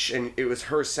 it was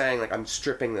her saying, like, I'm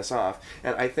stripping this off.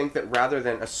 And I think that rather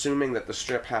than assuming that the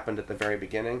strip happened at the very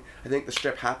beginning, I think the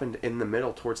strip happened in the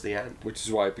middle towards the end. Which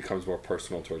is why it becomes more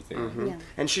personal towards the end. Yeah.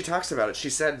 And she talks about it. She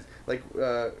said, like,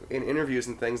 in interviews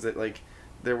and things that, like,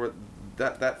 there were,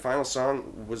 that final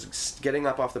song was getting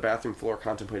up off the bathroom floor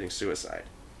contemplating suicide.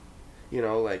 You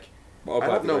know, like, I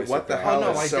don't know what the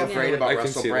hell is so great about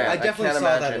Russell Brand. I definitely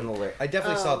saw that in the lyrics. I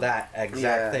definitely saw that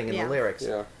exact thing in the lyrics.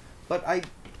 Yeah. But I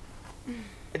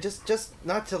just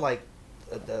not to like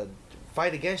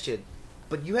fight against you,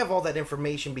 but you have all that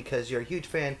information because you're a huge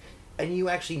fan, and you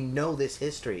actually know this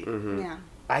history. Yeah.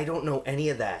 I don't know any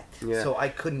of that, so I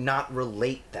could not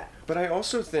relate that. But I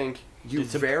also think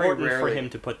it's very important rarely for him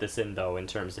to put this in, though, in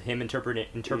terms of him interpreting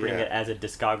it as a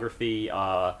discography,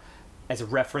 as a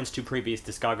reference to previous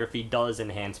discography, does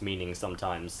enhance meaning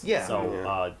sometimes. Yeah.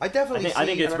 So I definitely I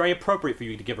think it's very appropriate for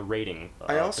you to give a rating.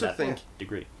 I also to that think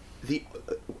degree.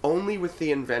 Only with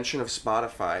the invention of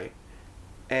Spotify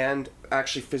and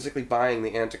actually physically buying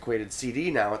the antiquated CD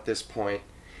now at this point,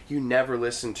 you never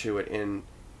listen to it in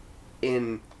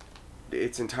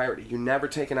its entirety. You never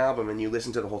take an album and you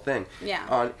listen to the whole thing. Yeah.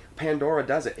 On Pandora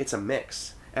does it. It's a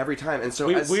mix every time, and so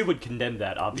we would condemn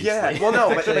that, obviously. Yeah, well, no,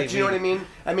 but Actually, do you know what I mean?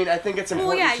 I mean, I think it's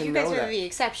important Well, yeah, to you know guys that. are the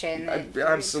exception. that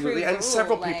Absolutely, proves and the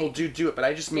several rule, people like- do it, but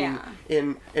I just mean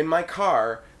Yeah. in my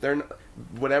car,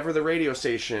 whatever the radio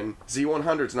station,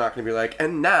 Z100's not going to be like,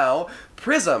 and now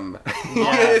Prism.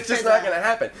 It's just not Prism. going to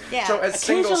happen. Yeah. So as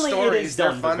single Occasionally it stories, is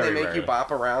they're done, but fun. They very make you rarely.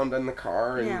 bop around in the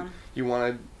car, and Yeah. you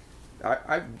want to.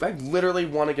 I literally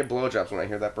want to get blowjobs when I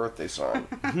hear that birthday song.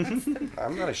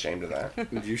 I'm not ashamed of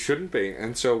that. You shouldn't be.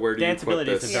 And so where do you put Danceability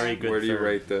this? is a very good Where do you third-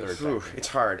 rate this? third. Ooh, it's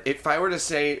hard. If I were to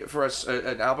say for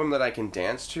an album that I can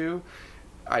dance to,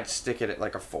 I'd stick it at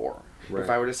like a 4. Right. If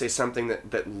I were to say something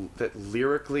that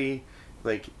lyrically,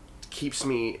 like, keeps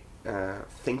me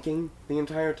thinking the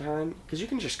entire time, because you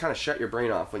can just kind of shut your brain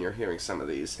off when you're hearing some of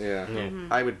these. Yeah. Yeah.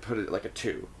 I would put it at like a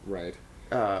 2. Right.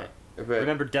 But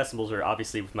Remember, decimals are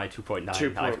obviously with my 2.9.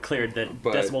 2 I've cleared that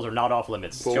But- decimals are not off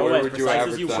limits. But Go where as would you precise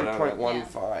average as you that want. out?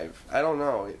 2.15. I don't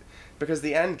know. Because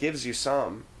the end gives you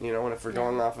some, you know, and if we're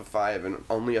going off of 5 and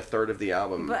only a third of the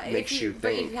album makes you But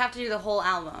think. you have to do the whole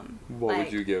album. What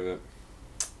would you give it?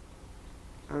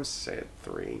 I would say at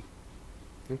 3.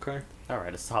 Okay. All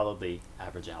right, a solidly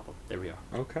average album. There we are.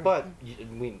 Okay. But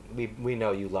we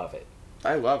know you love it.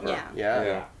 I love her. Yeah.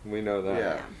 Yeah. we know that.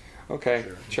 Yeah. Okay,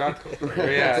 Chuck,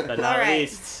 where you at? But not All right.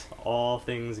 least, all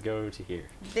things go to here.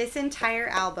 This entire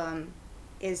album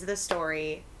is the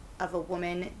story of a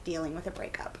woman dealing with a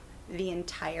breakup. The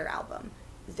entire album.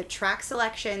 The track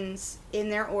selections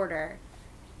in their order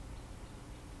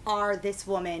are this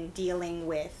woman dealing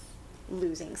with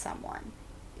losing someone.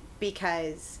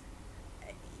 Because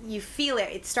you feel it.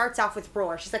 It starts off with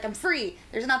Roar. She's like, I'm free.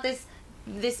 There's not this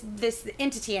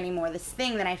entity anymore, this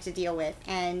thing that I have to deal with.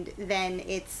 And then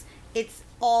it's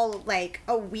all like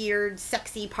a weird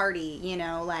sexy party, you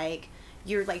know, like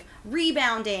you're like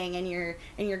rebounding and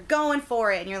you're going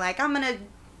for it and you're like, I'm gonna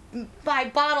buy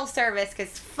bottle service because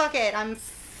fuck it, I'm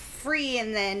free.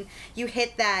 And then you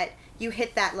hit that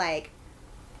like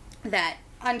that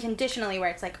unconditionally where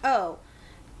it's like, oh,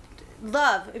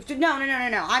 love, no,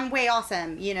 I'm way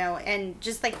awesome, you know. And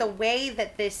just like the way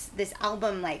that this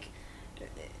album like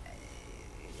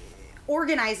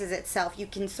organizes itself, you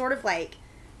can sort of like,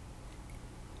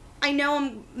 I know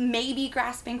I'm maybe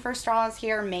grasping for straws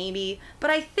here, maybe, but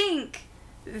I think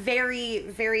very,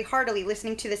 very heartily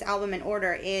listening to this album in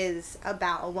order is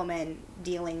about a woman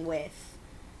dealing with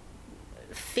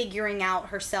figuring out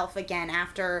herself again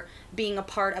after being a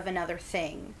part of another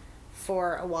thing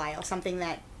for a while, something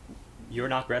that You're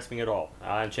not grasping at all.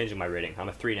 I'm changing my rating. I'm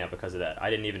a 3 now because of that. I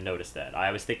didn't even notice that.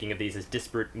 I was thinking of these as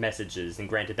disparate messages, and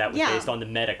granted that was Yeah. based on the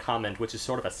meta comment, which is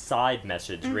sort of a side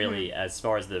message, really, as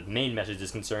far as the main message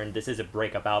is concerned. This is a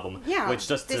breakup album, Yeah, which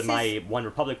just to this my is- One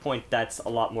Republic point, that's a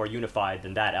lot more unified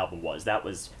than that album was. That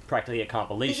was practically a this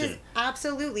compilation. is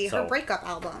absolutely her So, breakup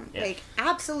album. yeah. Like,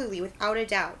 absolutely, without a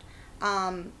doubt.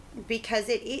 Because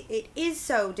it is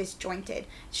so disjointed.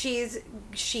 She's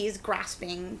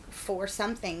grasping for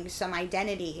something, some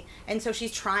identity, and so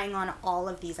she's trying on all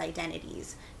of these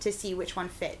identities to see which one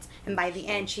fits. And by the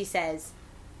end, she says,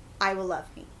 "I will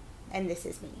love me, and this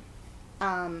is me."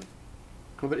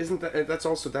 But isn't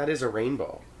that is a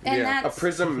rainbow? And Yeah. A that's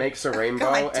prism makes a rainbow,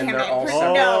 God damn and they're it. all No.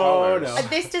 separate colors. No.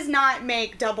 This does not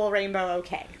make Double Rainbow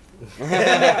okay.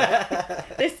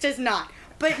 This does not.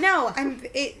 But no,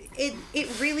 it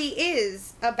really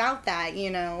is about that, you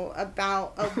know,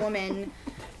 about a woman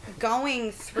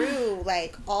going through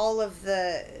like all of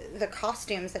the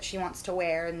costumes that she wants to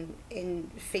wear and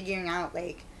in figuring out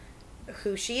like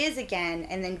who she is again,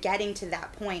 and then getting to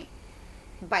that point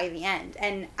by the end.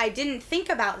 And I didn't think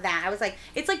about that. I was like,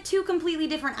 it's like two completely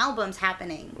different albums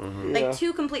happening. Like Yeah.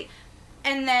 two complete,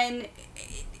 and then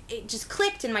it just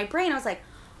clicked in my brain. I was like,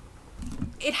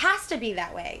 it has to be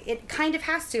that way. It kind of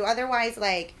has to. Otherwise,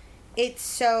 like, it's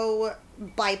so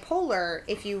bipolar.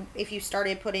 If you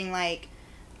started putting like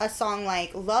a song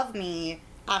like "Love Me"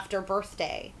 after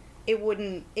 "Birthday," I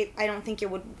don't think it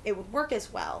would work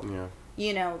as well. Yeah.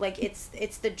 You know, like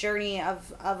it's the journey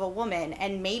of a woman,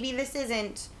 and maybe this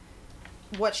isn't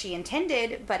what she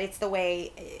intended, but it's the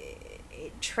way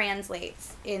it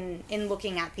translates in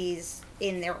looking at these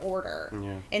in their order,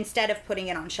 Yeah. instead of putting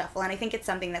it on shuffle. And I think it's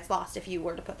something that's lost if you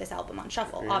were to put this album on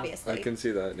shuffle, Yeah, obviously. I can see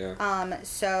that, yeah.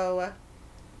 So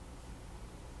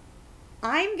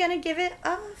I'm gonna give it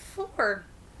a 4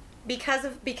 because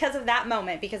of that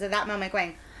moment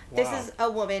going, this Wow. is a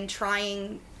woman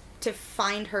trying to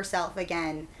find herself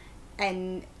again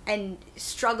and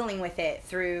struggling with it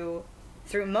through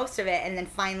most of it, and then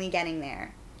finally getting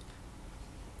there.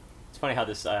 It's funny how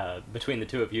this between the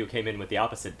two of you came in with the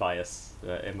opposite bias.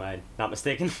 Am I not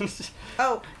mistaken?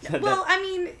 Oh, That- well, I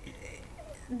mean,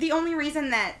 the only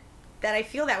reason that I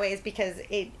feel that way is because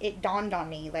it dawned on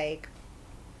me, like...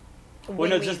 Well, when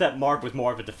no, it's just that Mark was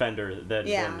more of a defender than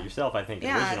Yeah. yourself, I think,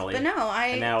 Yeah, originally. but no,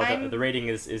 And now I'm- the rating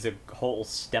is a whole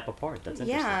step apart. That's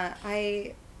interesting. Yeah,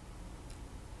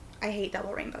 I hate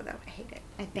Double Rainbow, though. I hate it.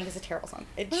 I think it's a terrible song.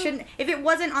 It shouldn't... If it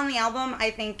wasn't on the album, I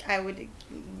think I would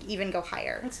even go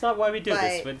higher. That's not why we do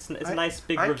this. But- It's a nice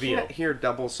big I reveal. can't hear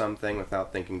double something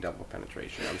without thinking double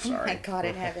penetration. I'm Oh my sorry. God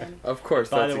in heaven. Of course.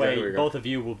 By that's the way, exactly where we go. both of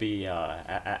you will be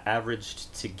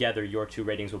averaged together. Your two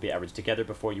ratings will be averaged together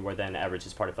before you are then averaged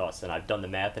as part of us. And I've done the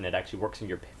math, and it actually works in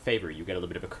your favor. You get a little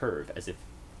bit of a curve, as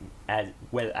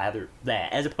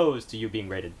opposed to you being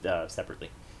rated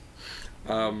separately.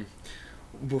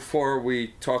 Before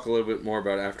we talk a little bit more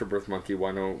about Afterbirth Monkey,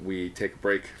 why don't we take a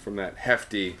break from that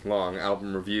hefty, long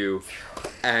album review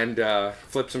and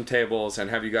flip some tables and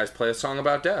have you guys play a song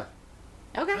about death.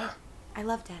 Okay. I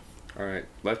love death. All right,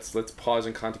 let's pause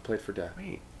and contemplate for death.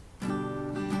 Wait.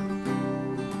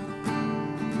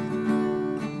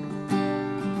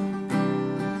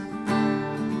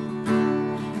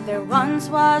 There once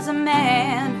was a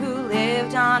man who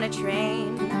lived on a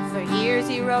train. For years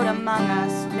he rode among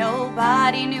us,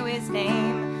 nobody knew his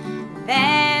name.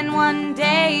 Then one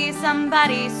day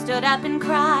somebody stood up and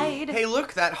cried. Hey,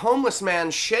 look, that homeless man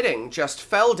shitting just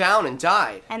fell down and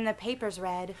died. And the papers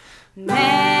read,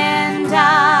 Man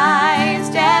dies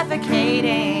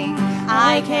defecating,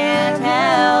 I can't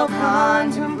help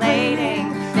contemplating.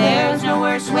 There's no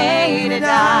worse way to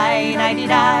die,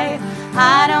 die-dee-die.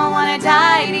 I don't wanna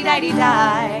die,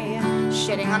 dee-die-dee-die.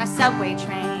 Shitting on a subway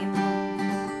train.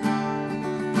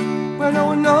 Where no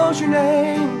one knows your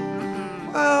name.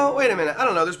 Well, wait a minute. I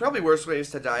don't know. There's probably worse ways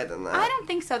to die than that. I don't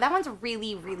think so. That one's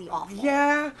really, really awful.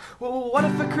 Yeah, well, what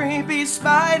if a creepy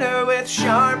spider with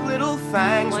sharp little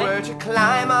fangs What? were to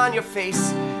climb on your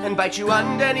face and bite you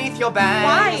underneath your bangs?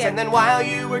 Why? And then while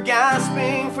you were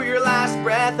gasping for your last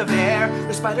breath of air,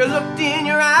 the spider looked in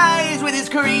your eyes with his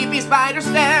creepy spider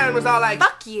stare and was all like,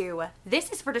 Fuck you.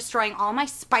 This is for destroying all my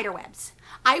spider webs.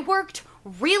 I worked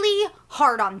really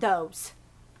hard on those.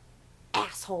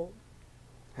 Asshole.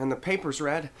 and the papers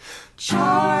read,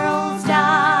 Charles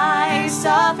dies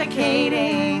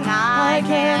suffocating. I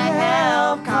can't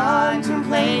help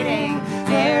contemplating.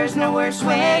 There's no worse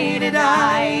way to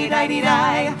die,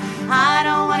 die-dee-die. I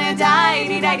don't wanna die,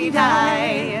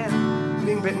 dee-die-dee-die.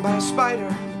 being bitten by a spider.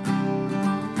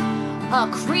 A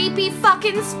creepy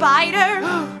fucking spider.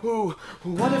 Ooh,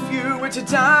 what if you were to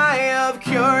die of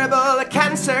curable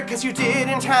cancer cause you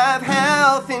didn't have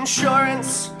health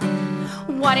insurance?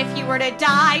 What if you were to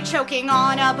die choking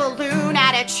on a balloon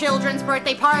at a children's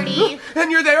birthday party? And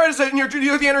you're there and you're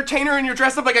the entertainer and you're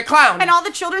dressed up like a clown. And all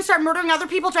the children start murdering other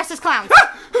people dressed as clowns.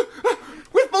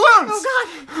 With balloons!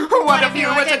 Oh God! What if you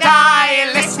were to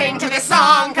die listening to this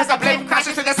song cause the blimp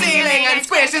crashes to the ceiling and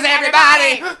squishes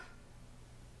everybody?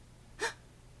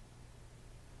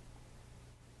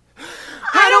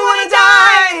 I don't wanna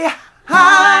die!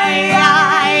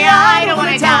 I don't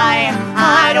wanna die!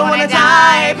 I don't wanna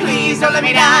die! Please don't let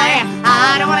me die!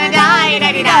 I don't wanna die!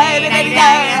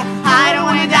 Die! I don't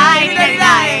wanna die!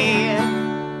 Die!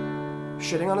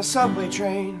 Shitting on a subway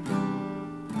train.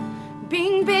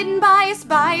 Being bitten by a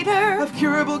spider. Of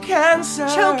curable cancer.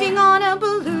 Choking on a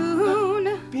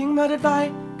balloon. Being murdered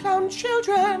by clown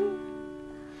children.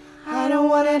 I don't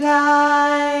wanna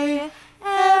die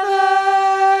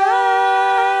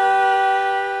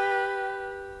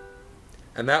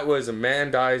And that was A Man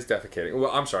Dies Defecating.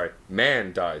 Well, I'm sorry,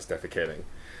 Man Dies Defecating.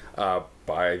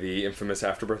 By the infamous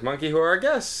Afterbirth Monkey, who are our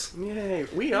guests. Yay,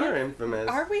 we are infamous.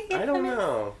 Are we I don't infamous?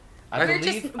 know. I We're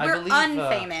believe, just, I we're believe,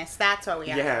 unfamous. That's what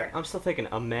we are. Yeah. I'm still thinking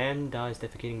a man dies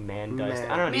defecating, man dies.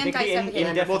 Man. I don't know. Do you Man think the dies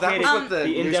defecating. Well, that was what the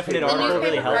the indefinite newspaper The article article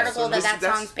really newspaper helps. article that that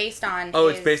That's- song's based on. Oh,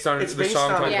 it's is- based on It's the based song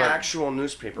on talking an Yeah. about. actual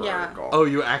newspaper Yeah. article. Oh,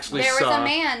 you actually There was saw. a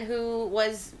man who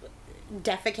was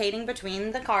defecating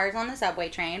between the cars on the subway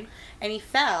train, and he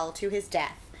fell to his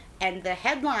death. And the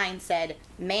headline said,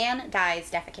 "Man dies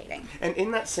defecating." And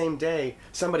in that same day,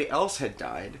 somebody else had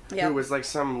died, Yep. who was like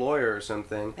some lawyer or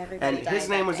something, Everybody and died his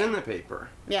name that was day. in the paper.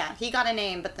 Yeah, he got a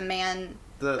name, but the man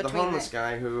The between homeless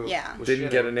guy who Yeah. was Didn't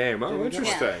shitting. get a name. Oh, Didn't get one.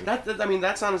 interesting. That I mean,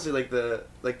 that's honestly like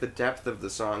the depth of the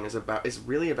song is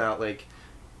really about like,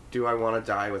 do I want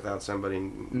to die without somebody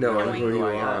Knowing who you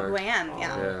I am? are. who I am.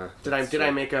 Yeah. Yeah. Did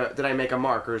I make a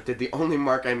mark, or did the only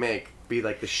mark I make be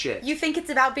like the shit. You think it's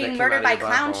about being That came murdered out by of your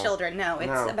clown butthole. children? No, it's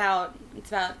No. about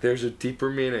There's a deeper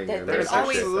meaning. There's There's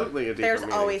always- absolutely a deeper there's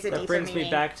meaning. always a That deeper brings me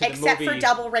meaning. back to the Except for movie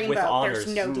Double with Rainbow, honors.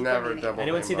 there's no deeper Never meaning. Double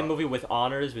Anyone see the Rainbow. movie With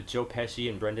Honors with Joe Pesci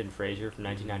and Brendan Fraser from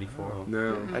 1994?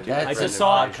 No. I do That's like I just an Brendan saw-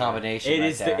 odd combination. It right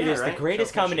is there. the, it is Yeah, the right?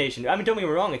 greatest Joe Pesci. combination. I mean, don't get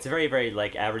me wrong; it's a very, very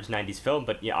like average '90s film,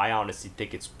 but yeah, I honestly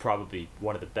think it's probably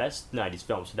one of the best '90s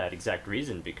films for that exact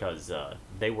reason because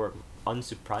they work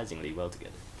unsurprisingly well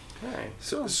together. Okay.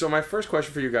 So my first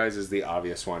question for you guys is the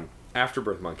obvious one.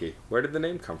 Afterbirth Monkey. Where did the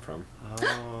name come from?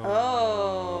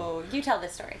 Oh, you tell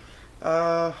this story.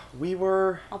 We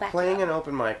were I'll back playing you an up.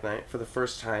 open mic night for the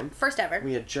first time. First ever.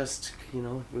 We had just, we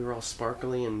were all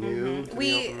sparkly and new to the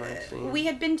We open mic scene. we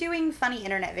had been doing funny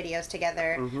internet videos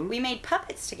together. Mhm. We made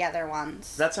puppets together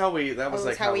once. That was That was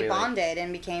like how we like, bonded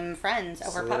and became friends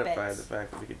over solidified puppets. the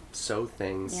fact that we could sew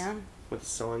things Yeah, with a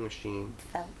sewing machine.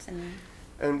 felt and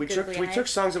And we took Googly eyes.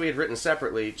 songs that we had written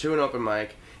separately to an open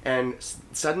mic, and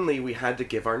suddenly we had to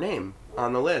give our name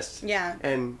on the list. yeah.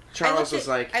 And I Charles looked was at,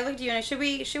 like, I looked at you and should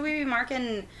we be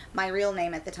marking my real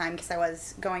name at the time because I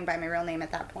was going by my real name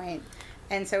at that point,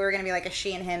 and so we were gonna be like a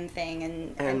she and him thing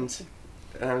and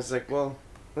I was like, well,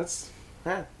 let's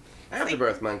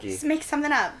Afterbirth Monkey. just make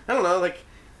something up. I don't know, like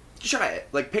try it.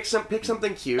 Like pick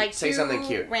something cute. Like say two something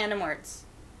cute. random words.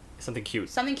 Something cute.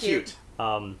 Something cute.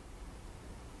 Cute.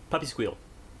 Puppy squeal.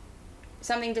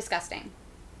 Something disgusting.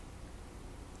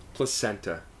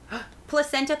 Placenta.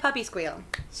 Placenta puppy squeal.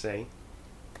 Say.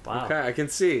 Wow. Okay, I can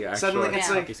see. Actually. Suddenly it's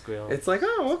Yeah. like Puppy squeal. It's like,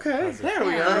 oh, okay. Positive. there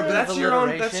we Yeah. go. A little bit That's of your own.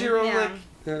 alliteration. That's your own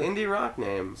Yeah. like indie rock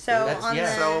name. So That's- on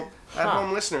yeah. So at Huh.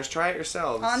 home listeners, try it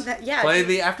yourselves. yeah. Play do-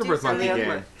 the do Afterbirth Monkey something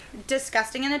game.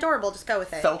 Disgusting and adorable. Just go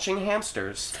with it. Felching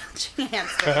hamsters.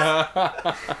 Hamsters.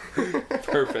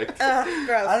 Perfect. Ugh,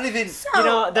 gross. I don't even. You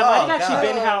know, that might have God.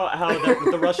 actually been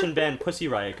how the Russian band Pussy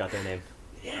Riot got their name.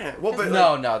 Yeah. Well, but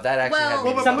No, that actually Well- had Well,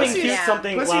 me. but Something pussies- cute, yeah.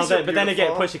 something. Pussies Well, are but then again,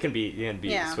 beautiful. Pussy can be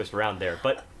Yeah. switched around there.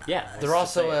 But yeah, They're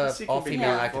also a Pussy can be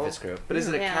all-female beautiful. activist group. But is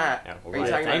it a Yeah. cat? Yeah, Are you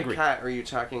right. talking Angry. about a cat or are you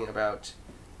talking about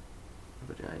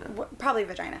a vagina? Probably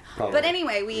vagina. Probably. But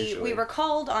anyway, we Usually. were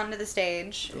called onto the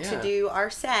stage Yeah. to do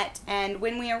our set, and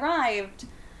when we arrived,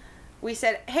 we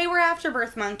said, "Hey, we're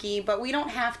Afterbirth Monkey, but we don't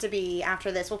have to be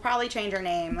after this. We'll probably change our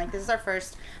name. Like this is our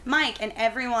first mic." And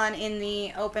everyone in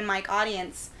the open mic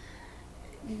audience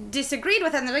disagreed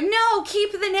with it. And they're like, "No,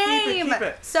 keep the name." keep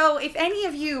it. So if any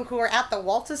of you who were at the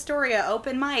Waltz Astoria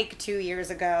open mic 2 years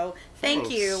ago, thank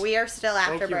Thanks. you. We are still Thank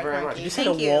you Afterbirth very much. Monkey. You said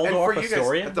Thank a you. Waldorf And for you guys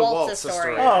Astoria? at the Waltz Waltz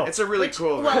Astoria. Astoria. Oh. It's a really Which-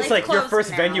 cool. well, It's like your closed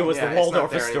first now. venue was Yeah, the it's not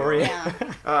Waldorf there Astoria.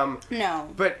 Yeah. No.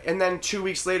 But and then 2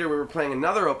 weeks later we were playing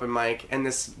another open mic and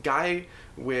this guy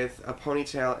with a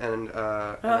ponytail and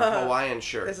a Hawaiian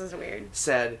shirt This is weird.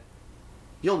 said,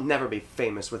 "You'll never be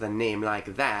famous with a name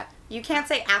like that." You can't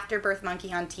say Afterbirth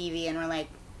Monkey on TV, and we're like,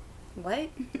 what?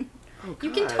 Oh,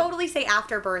 You can God. totally say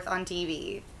Afterbirth on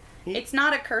TV. He- It's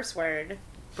not a curse word.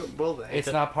 But will they? It's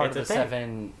a- not part of it's the a thing.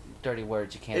 7 dirty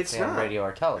words you can't It's say on not. radio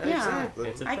or television. Yeah. Exactly.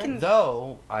 It's a I thing. can.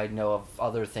 Though I know of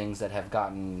other things that have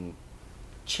gotten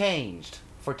changed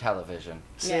for television.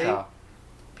 See? So,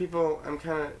 People, I'm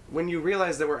kind of when you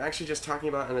realize that we're actually just talking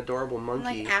about an adorable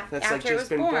monkey Like, that's after like it just was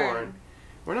been born.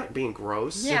 We're not being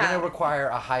gross. Yeah. they're going to require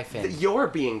a hyphen. You're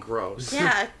being gross.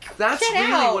 Yeah. That's Get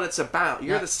really out. what it's about.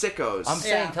 You're Yeah. the sickos. I'm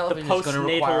saying Yeah. television The is going to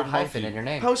require a postnatal hyphen monkey. in your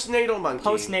name. Postnatal monkey.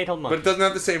 Postnatal monkey. But it doesn't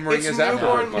have the same ring It's as newborn,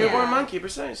 Afterbirth Monkey. newborn Yeah. monkey,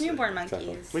 precisely. Newborn Exactly.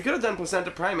 monkeys. We could have done placenta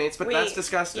primates, but that's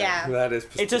disgusting. Yeah. That is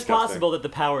It's just disgusting. possible that the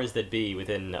powers that be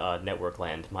within network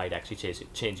land might actually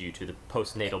change you to the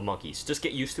postnatal monkeys. Just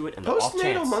get used to it, and the off Postnatal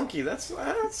chance. monkey. That's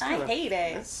I hate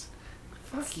it. That's,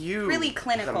 fuck you. Really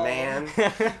clinical. The man.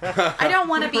 I don't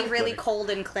want to be really cold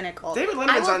and clinical. David Letterman's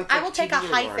I will, on I will take a TV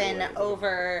anymore hyphen anyway.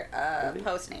 over Really?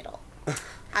 postnatal.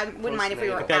 I wouldn't mind if we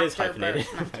were Postnatal. That is afterbirth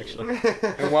hyphenated, monkey.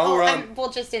 actually. And while Oh, we're on, well,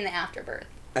 just in the afterbirth.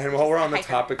 and while we're on the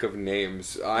hyphen. topic of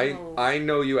names, Oh. I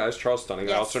know you as Charles Stunning. I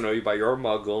Yes. also know you by your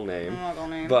Muggle name. Muggle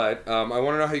name. But I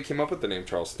want to know how you came up with the name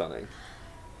Charles Stunning.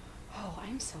 Oh,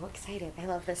 I'm so excited. I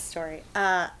love this story.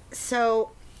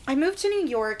 So I moved to New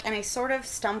York and I sort of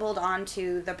stumbled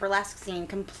onto the burlesque scene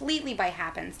completely by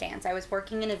happenstance. I was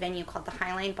working in a venue called the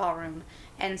Highline Ballroom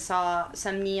and saw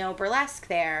some neo burlesque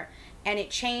there, and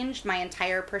it changed my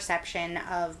entire perception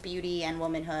of beauty and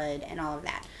womanhood and all of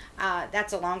that.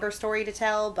 That's a longer story to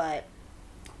tell, but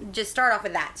just start off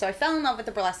with that. So I fell in love with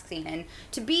the burlesque scene, and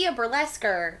to be a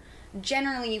burlesquer,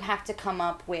 generally you have to come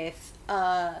up with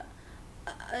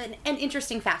an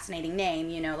interesting, fascinating name.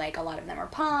 You know, like a lot of them are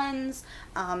puns.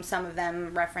 Some of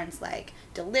them reference like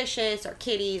delicious or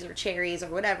kitties or cherries or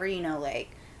whatever. You know, like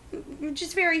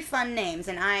just very fun names.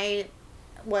 And I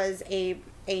was a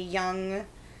young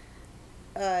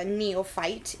a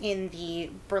neophyte in the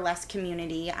burlesque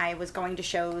community. I was going to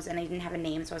shows and I didn't have a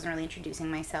name, so I wasn't really introducing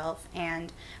myself.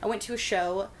 And I went to a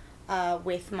show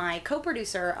with my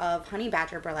co-producer of Honey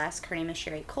Badger Burlesque. Her name is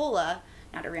Sherry Cola,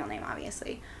 not a real name,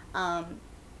 obviously. And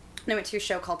I went to a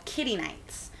show called Kitty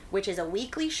Nights, which is a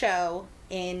weekly show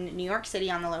in New York City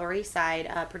on the Lower East Side,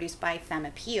 produced by Femme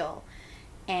Appeal.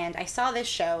 And I saw this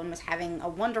show and was having a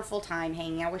wonderful time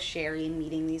hanging out with Sherry and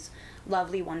meeting these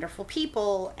lovely, wonderful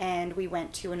people. And we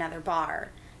went to another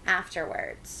bar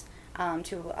afterwards,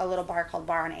 to a little bar called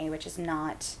Bar on A, which is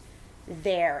not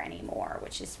there anymore,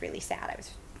 which is really sad.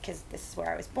 Because this is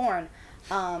where I was born.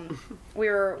 We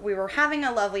were having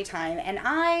a lovely time, and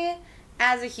I,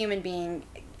 as a human being,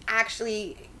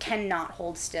 actually cannot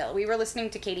hold still. We were listening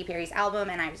to Katy Perry's album,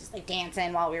 and I was just like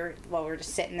dancing while we were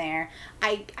just sitting there.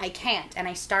 I can't, and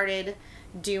I started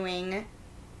doing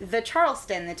the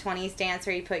Charleston, the 20s dance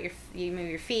where you move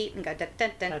your feet and go dun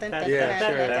dun dun dun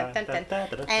dun dun dun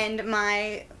dun. And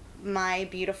my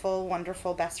beautiful,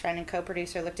 wonderful best friend and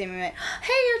co-producer looked at me and went,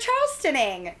 "Hey, you're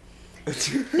Charlestoning." It's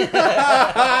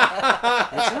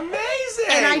amazing.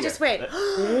 And I just went,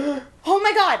 "Oh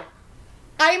my God,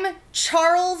 I'm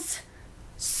Charles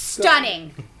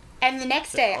Stunning." And the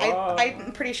next day,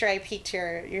 I'm pretty sure I piqued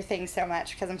your thing so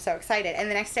much because I'm so excited. And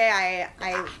the next day,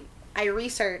 I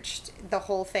researched the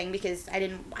whole thing because I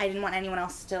didn't want anyone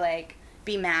else to like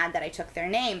be mad that I took their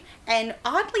name. And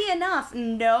oddly enough,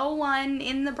 no one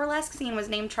in the burlesque scene was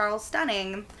named Charles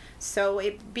Stunning, so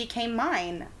it became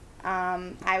mine.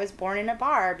 I was born in a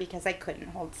bar because I couldn't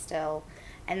hold still,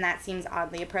 and that seems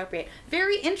oddly appropriate.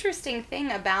 Very interesting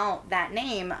thing about that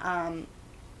name,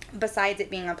 besides it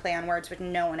being a play on words, which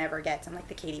no one ever gets, I'm like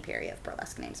the Katy Perry of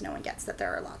burlesque names, no one gets that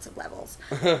there are lots of levels,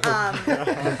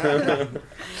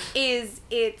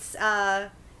 it's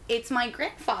my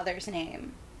grandfather's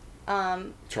name.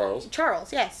 Charles?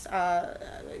 Charles, yes.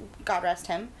 God rest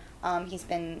him. He's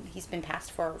been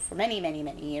passed for many, many,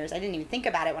 many years. I didn't even think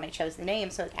about it when I chose the name,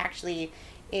 so it actually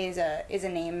is a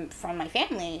name from my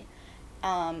family.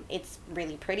 It's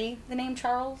really pretty, the name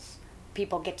Charles.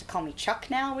 People get to call me Chuck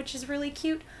now, which is really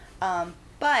cute.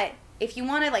 But if you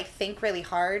want to like think really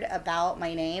hard about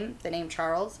my name, the name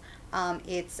Charles,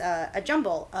 it's a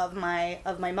jumble of my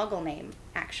Muggle name,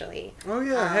 actually. Oh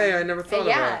yeah, hey, I never thought of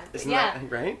that. Isn't that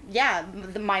right? Yeah,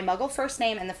 my Muggle first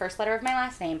name and the first letter of my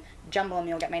last name, jumble them,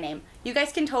 you'll get my name. You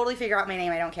guys can totally figure out my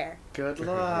name, I don't care. Good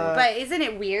luck. But isn't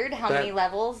it weird how many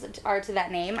levels are to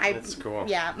that name? That's cool.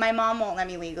 Yeah, my mom won't let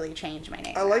me legally change my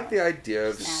name. I like the idea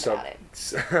of Just mad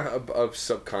about of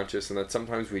subconscious, and that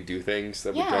sometimes we do things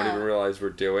that we don't Yeah. even realize we're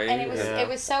doing. And it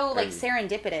was so like And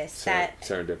serendipitous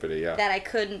serendipity, yeah. that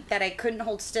I couldn't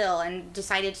hold still and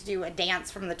decided to do a dance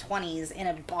from the 20s in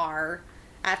a bar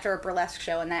after a burlesque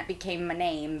show, and that became my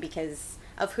name because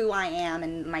of who I am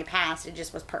and my past. It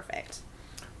just was perfect.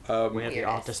 Where the Weirdest.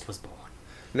 artist was born.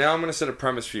 Now I'm going to set a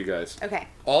premise for you guys. Okay.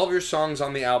 All of your songs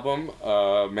on the album,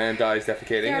 Man Dies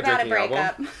Defecating, They're a about a drinking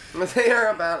breakup. album. They are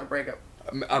about a breakup.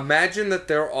 Imagine that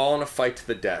they're all in a fight to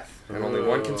the death, and only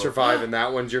one can survive, and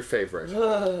that one's your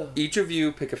favorite. Each of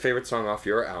you pick a favorite song off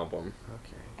your album.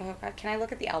 Oh God, can I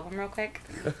look at the album real quick?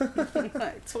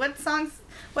 It's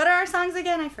what are our songs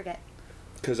again? I forget.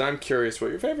 Because I'm curious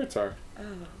what your favorites are. Oh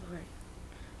Lord.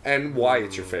 And why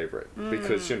it's your favorite.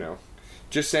 Because,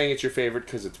 just saying it's your favorite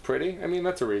because it's pretty, I mean,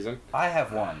 that's a reason. I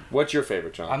have one. What's your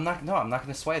favorite, John? I'm not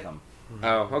going to sway them.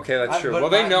 Oh, okay, that's true. But Well,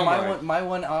 they know mine. My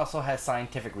one also has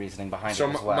scientific reasoning behind So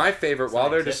it as well. my favorite, while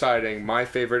they're Scientific. deciding, my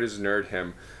favorite is Nerd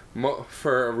Him,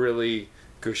 for a really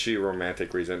gushy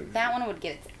romantic reason. That one would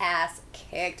get its ass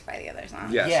kicked by the other song.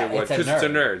 Yes, Yeah, it would, it's a because it's a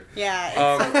nerd. nerd. Yeah.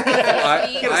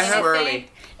 I have swirly.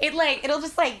 It'll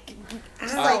just like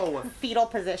fetal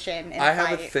position. And I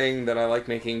have a fight. thing that I like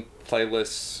making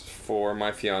playlists for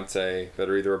my fiance that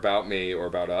are either about me or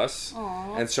about us.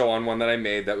 Aw. And so on one that I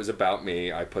made that was about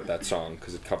me, I put that song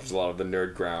because it covers a lot of the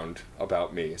nerd ground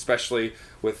about me, especially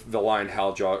with the line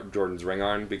Hal Jordan's ring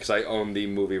on, because I own the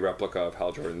movie replica of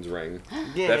Hal Jordan's ring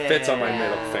that fits on my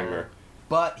middle finger.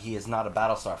 But he is not a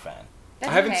Battlestar fan.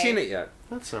 That's I haven't okay. seen it yet.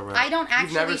 That's alright. I don't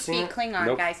You've never actually seen speak it? Klingon,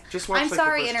 Nope. guys. Just watch, I'm like, the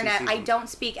sorry, first two Internet. I seasons. don't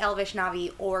speak Elvish,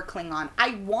 Navi, or Klingon.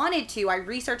 I wanted to. I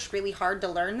researched really hard to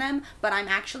learn them, but I'm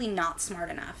actually not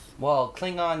smart enough. Well,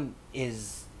 Klingon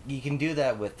is... You can do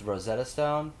that with Rosetta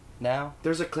Stone now.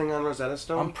 There's a Klingon Rosetta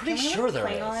Stone? I'm pretty Can we sure look there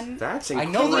Klingon? is. That's I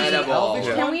know there's an incredible. Elvish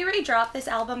Yeah. Can we redrop this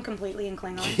album completely in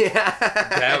Klingon? Yeah.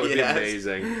 That would Yes. be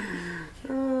amazing.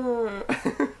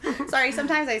 Sorry,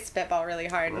 sometimes I spitball really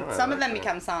hard. No, I some of like them that.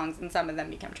 become songs, and some of them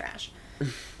become trash.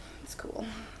 It's cool.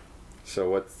 So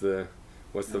what's the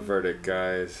verdict,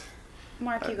 guys?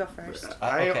 Mark, you go first.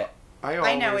 I- Okay. I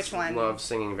always know which one. love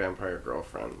singing Vampire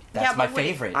Girlfriend. That's Yeah, my but would it-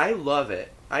 favorite. I love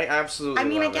it. I absolutely I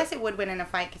mean, I love guess it would win in a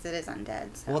fight because it is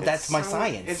undead. So. well, that's my so-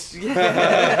 science. It's,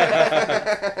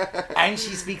 And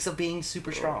she speaks of being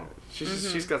super strong.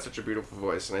 She's got such a beautiful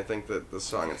voice, and I think that the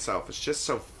song itself is just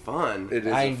so fun. It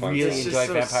is I a fun really song. It's enjoy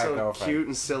just Vampire so Girlfriend. cute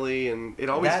and silly, and it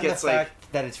always That and gets the like,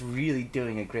 fact that it's really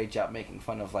doing a great job making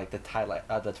fun of like the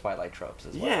Twilight tropes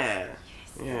as well. yeah,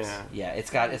 yeah. Yeah, it's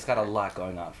got a lot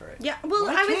going on for it. Yeah, well,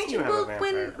 Why I can't you was have a well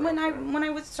vampire girlfriend? when I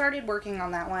was started working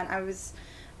on that one, I was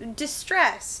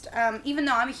distressed. Even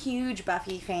though I'm a huge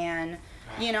Buffy fan,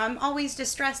 you know, I'm always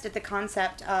distressed at the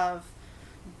concept of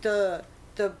the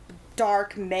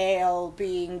dark male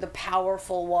being the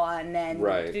powerful one and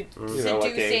Right. seducing You know,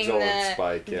 like Angel and the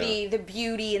Spike, yeah. the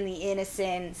beauty and the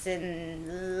innocence and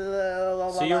blah,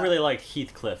 blah, So you blah. really liked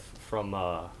Heathcliff from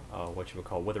what you would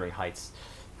call Wuthering Heights.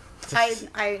 I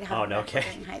haven't Oh, no, read okay.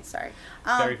 Wuthering Heights, sorry.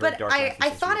 Very, very But dark I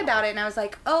references thought you about like. it and I was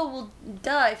like, oh, well,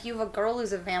 duh, if you have a girl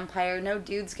who's a vampire, no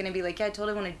dude's gonna be like, yeah, I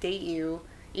totally want to date you,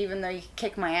 even though you could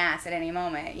kick my ass at any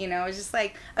moment. You know, it's just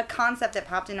like a concept that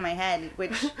popped into my head,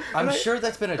 which I'm sure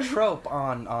that's been a trope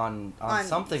on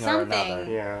something or another.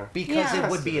 Yeah. Because Yeah.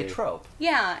 it would be a Has to be. trope.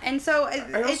 yeah, and so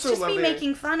it's also just love me it-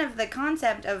 making fun of the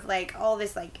concept of like all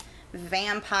this like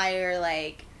vampire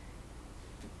like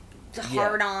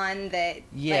hard on that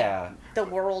Yeah. like, the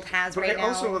world has But right I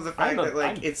also now. love the fact that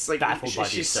like I'm it's like baffled by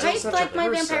she's these still I'd such like a my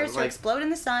person. vampires to like, explode in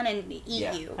the sun and eat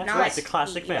Yeah. you. That's not right, the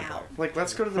classic eat you vampire. out. like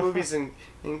let's go to the movies and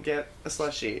get a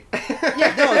slushie.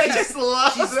 Yeah, no, I she's- just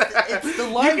love she's- that. it's the You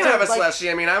lines can have a of, like- slushie.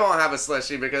 I mean, I won't have a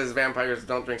slushie because vampires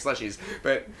don't drink slushies.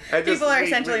 But I just, People are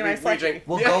essentially my slushie. drink-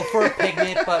 We'll yeah. go for a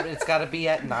picnic, but it's got to be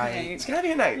at night. It's gotta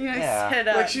be a night. You know, Yeah. set it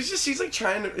up. Like she's like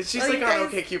trying to. She's Well, like you on guys-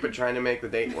 OK Cupid trying to make the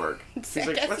date work. She's I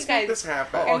like, guess let's you make guys- this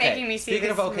happen. You're making me see Speaking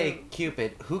this of OK movie.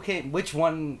 Cupid, who came? Which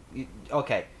one?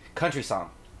 Okay, country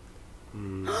song.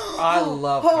 I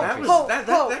love Oh, country That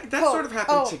songs. was that sort of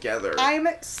happened together. I'm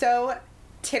so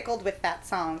tickled with that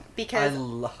song I because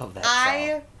love that I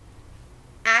song.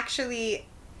 actually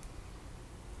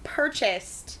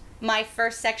purchased my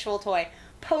first sexual toy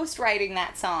post writing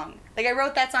that song. Like I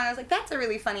wrote that song, I was like, that's a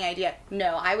really funny idea.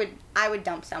 No, I would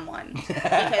dump someone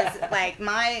because like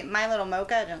my little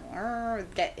mocha,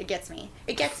 it gets me.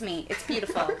 It gets me. It's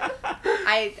beautiful.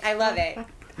 I love it.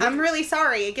 I'm really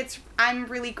sorry. I'm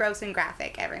really gross and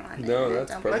graphic, everyone. No,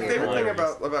 that's Don't My perfect. get me favorite wrong. thing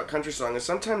Hilarious. about country song is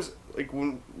sometimes like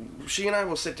when she and I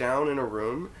will sit down in a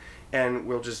room and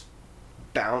we'll just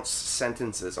bounce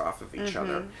sentences off of each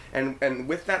other. And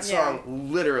with that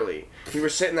song, literally, we were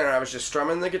sitting there and I was just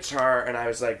strumming the guitar and I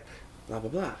was like, blah blah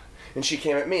blah. And she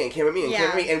came at me and came at me and came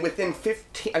at Yeah. me and within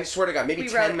 15 I swear to God, maybe We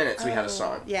 10 wrote- minutes we had a oh,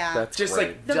 song. Yeah. That's Just great.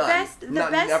 like The done. best-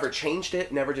 Never changed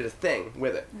it, never did a thing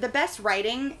with it. The best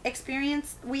writing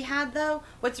experience we had, though,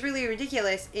 what's really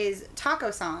ridiculous is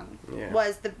Taco Song Yeah.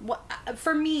 was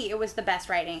for me, it was the best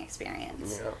writing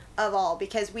experience Yeah. of all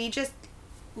because we just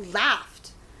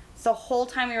laughed the whole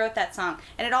time we wrote that song.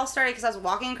 And it all started because I was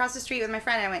walking across the street with my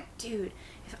friend and I went, dude,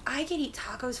 if I could eat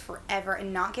tacos forever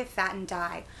and not get fat and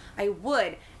die, I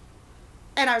would.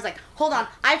 And I was like, hold on,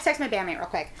 I have to text my bandmate real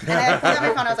quick. And I pulled out my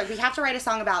phone, I was like, we have to write a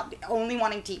song about only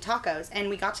wanting to eat tacos. And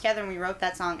we got together and we wrote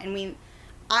that song. And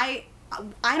I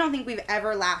don't think we've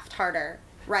ever laughed harder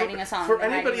writing a song. For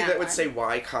than anybody writing that would one. say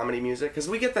why comedy music, because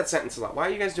we get that sentence a lot. Why are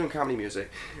you guys doing comedy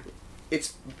music? It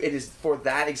is for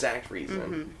that exact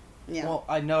reason. Yeah. Well,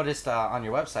 I noticed on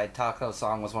your website, Taco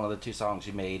Song was one of the two songs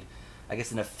you made. I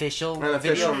guess an official An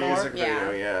official video music for.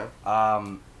 video, Yeah. yeah.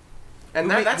 And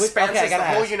that Wait, spans okay, I the gotta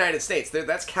whole ask. United States.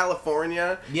 That's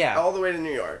California, Yeah. all the way to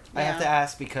New York. I have Yeah. to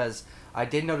ask because I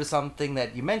did notice something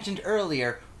that you mentioned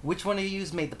earlier. Which one of you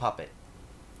made the puppet?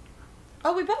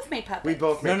 Oh, we both made puppets. We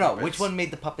both made No, puppets. which one made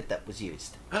the puppet that was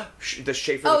used? The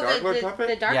Schaefer Oh, the Dark Lord puppet?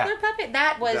 the Dark Yeah. Lord puppet?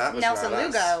 That was That was Nelson not us.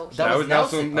 Lugo. That was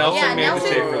Nelson. Nelson Yeah, made the Nelson-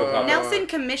 shape for the puppet. Nelson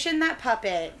commissioned that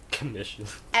puppet Commission.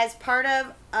 as part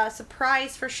of a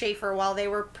surprise for Schaefer while they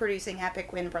were producing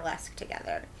Epic Wind Burlesque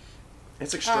together.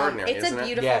 It's extraordinary, It's isn't a it?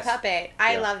 beautiful Yes. puppet.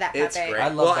 I Yeah. love that puppet. It's great. I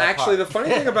love Well, that actually, part. the funny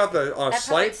thing about the That puppet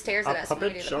slight stares at us when we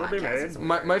do the shall be podcast. made. It's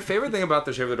My weird. favorite thing about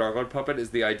the Shape of the Dark Lord puppet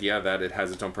is the idea that it has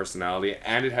its own personality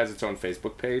and it has its own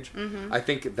Facebook page. Mm-hmm. I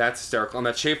think that's hysterical, and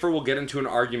that Schaefer will get into an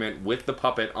argument with the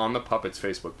puppet on the puppet's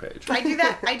Facebook page. I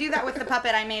do that with the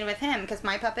puppet I made with him because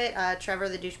my puppet, Trevor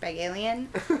the douchebag alien,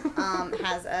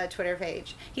 has a Twitter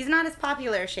page. He's not as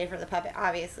popular as Schaefer the puppet,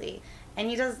 obviously, and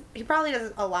he probably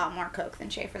does a lot more coke than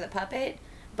Schaefer the puppet,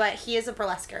 but he is a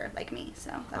burlesquer like me,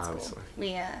 so that's Obviously.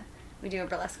 cool. We do a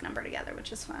burlesque number together, which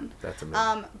is fun. That's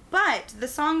amazing. But the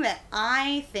song that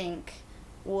I think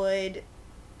would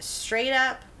straight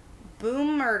up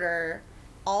boom murder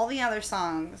all the other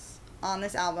songs on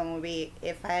this album would be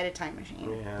If I Had a Time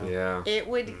Machine. Yeah. Yeah. It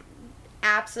would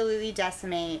absolutely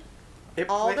decimate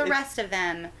all the rest of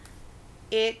them.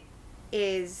 It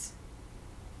is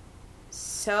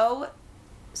so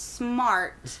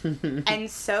smart and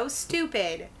so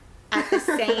stupid at the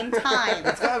same time.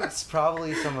 It's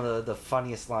probably some of the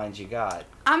funniest lines you got.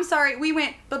 I'm sorry, we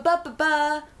went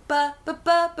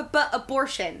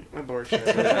abortion. Abortion.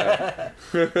 Then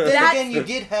That's again, you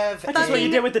did have. That's what you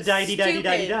did with the die die die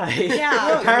die die.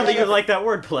 Yeah. Apparently you like that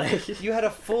wordplay. You had a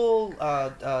full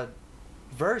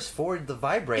verse for the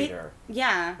vibrator.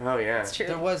 Yeah. Oh yeah. It's true.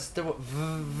 There was It's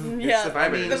Yeah. the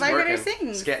vibrator. The It's vibrator working.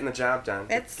 sings. It's getting the job done.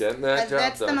 It's Getting that job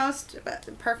that's the done. most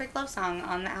perfect love song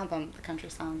on the album, the country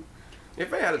song.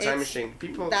 If I had a time It's- machine,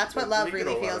 people. that's what love we get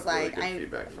really a lot feels of really like. good I-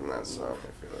 feedback from that song.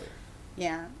 I feel like.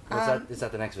 Yeah. Is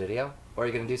that the next video? Or are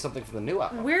you gonna do something for the new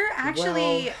album? We're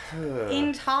actually Well,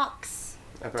 in talks.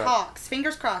 about-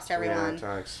 Fingers crossed, everyone. Yeah,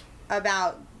 talks.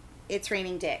 about It's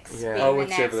Raining Dicks. Yeah. being Oh, the with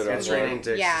Save the next Dog. It's single. Raining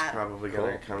Dicks Yeah. is probably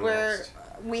gonna come We're next.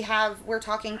 we're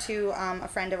talking to a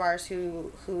friend of ours who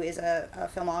is a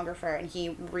filmographer, and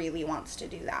he really wants to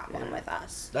do that one with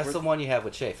us. That's the one you have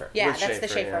with Schaefer. Yeah, With that's the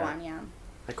Schaefer, Schaefer yeah. one. Yeah.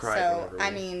 I cried So whenever we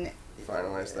I mean,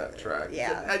 finalized that track.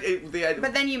 yeah. The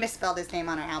but then you misspelled his name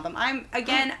on our album. I'm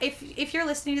again, if you're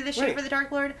listening to this shit Wait. for the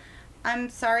Dark Lord, I'm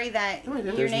sorry that No, I didn't.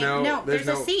 your There's name. no- there's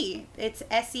there's a no- C. It's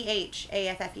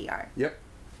SCHAFFER. Yep.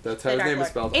 That's how The his Dark name is Lord.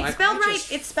 spelled. It's spelled right.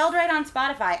 just- It's spelled right on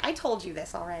Spotify. I told you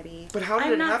this already. But how did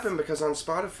I'm it not- happen? Because on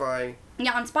Spotify.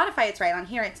 Yeah, on Spotify it's right. On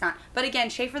here it's not. But again,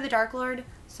 Schaefer the Dark Lord.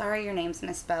 Sorry, your name's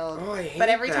misspelled. Oh, I hate But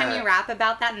every time that. you rap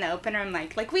about that in the opener, I'm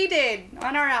like we did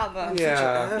on our album.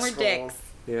 Yeah. We're Asshole. dicks.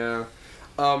 Yeah.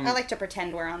 I like to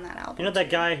pretend we're on that album. You know that too.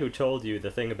 guy who told you the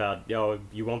thing about, yo,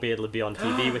 you won't be able to be on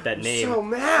TV with that name? So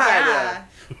mad.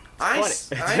 Yeah.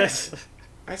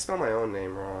 I spell my own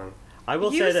name wrong. I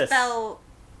will You say this. spell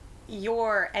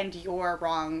your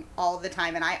wrong all the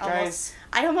time, and Guys.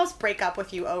 I almost break up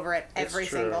with you over it It's every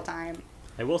true. single time.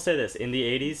 I will say this. In the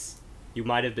 80s, it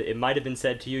might have been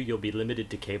said to you, you'll be limited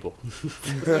to cable.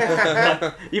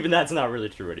 Even that's not really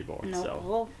true anymore. No,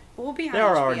 So we'll be on There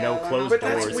are HBO, no and closed I'll But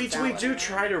doors. that's, post we that do one.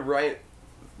 try to write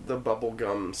the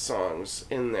bubblegum songs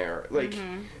in there. Like,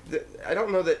 I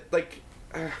don't know that, like,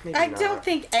 maybe I not. don't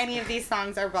think any of these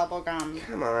songs are bubblegum.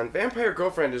 Come on, Vampire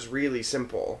Girlfriend is really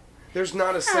simple. There's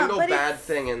not a single but bad it's-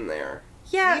 thing in there.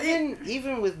 Yeah,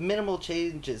 Even with minimal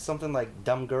changes, something like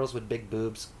 "Dumb Girls with Big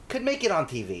Boobs" could make it on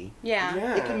TV. yeah.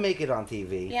 Yeah. It can make it on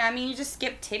TV. Yeah, I mean, you just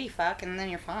skip titty fuck and then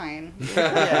you're fine.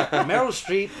 Yeah, Meryl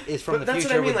Streep is from But the that's future.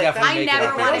 what I mean, would like, definitely I make never it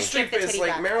on wanted Meryl to TV. skip Streep the is titty like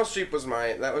back. Meryl Streep was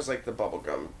that was like the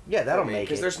bubblegum. Yeah, that'll for me, make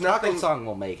 'cause it. there's Taco nothing- Song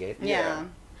will make it. Yeah.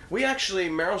 We actually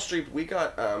Meryl Streep. We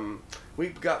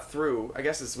got through. I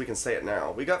guess we can say it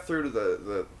now. We got through to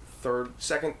the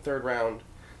second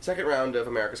round of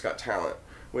America's Got Talent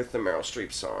with the Meryl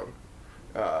Streep song.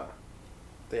 I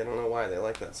don't know why they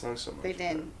like that song so much. They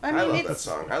did. but I mean, love it's- that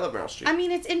song. I love Meryl Streep. I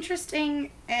mean, it's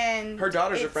interesting and Her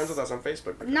daughters are it's friends with us on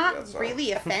Facebook. because of that Not song.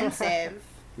 really offensive.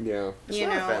 yeah. It's you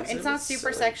not know, offensive, it's not it's super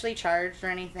silly. sexually charged or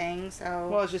anything. So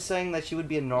Well, I was just saying that she would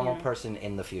be a normal Yeah. person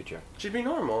in the future. She'd be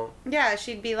normal. yeah,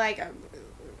 she'd be like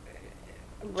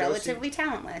relatively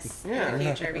talentless Yeah. in the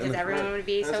future because everyone would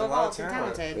be There's so a lot of evolved and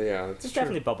talent. talented. Yeah. It's there's true.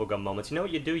 definitely bubblegum moments. You know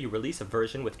what you do? You release a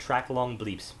version with track-long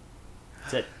bleeps.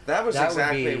 That's it. That was That would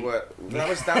exactly be- what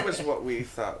that was what we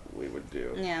thought we would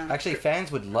do. Yeah. Actually,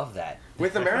 fans would love that.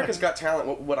 With America's Got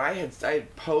Talent, what I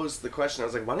had posed the question. I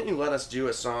was like, why don't you let us do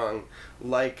a song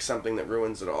like Something That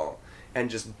Ruins It All,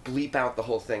 and just bleep out the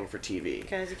whole thing for TV?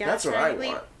 'Cause you got That's what I to bleep.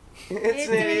 want. It's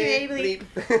nitty bleep.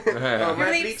 oh, my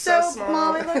Your bleep's so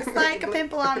small it looks like a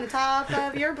pimple on the top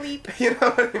of your bleep. You know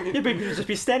what I mean? Yeah, but you'd just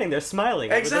be standing there smiling.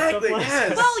 It was just so Exactly, pleasant.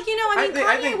 yes. Well, you know, I mean,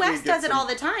 I Kanye think we West get does it some- all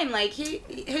the time. Like his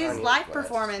Kanye live West.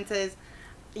 performances.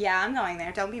 Yeah, I'm going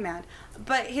there. Don't be mad.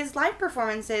 But his live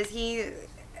performances, he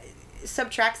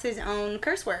subtracts his own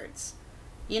curse words.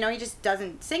 You know, he just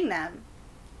doesn't sing them.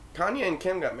 Kanye and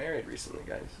Kim got married recently,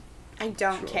 guys. I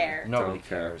don't Sure. care. Nobody Don't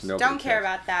care. cares. Nobody Don't care cares.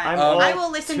 about that. I'm I all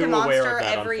will listen too to aware Monster of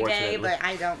that, every day, unfortunately. but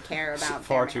I don't care about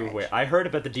Far their too marriage. aware. I heard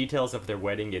about the details of their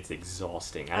wedding. It's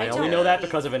exhausting. And I I only don't know that really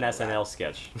because of an know SNL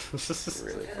sketch.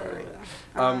 Really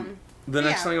funny. The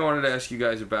next yeah. thing I wanted to ask you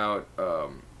guys about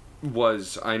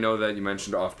was I know that you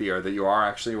mentioned off the air that you are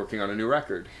actually working on a new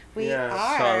record. We Yeah.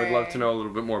 are. So I would love to know a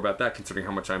little bit more about that, considering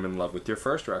how much I'm in love with your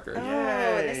first record. Oh,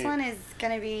 this Yay. one is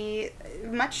gonna be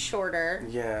much shorter.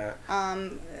 Yeah.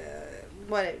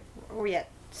 What are we at?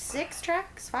 6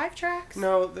 tracks? 5 tracks?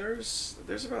 No, there's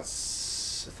about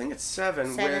I think it's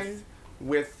 7 7.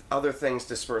 with other things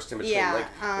dispersed in between. Yeah,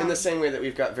 Like in the same way that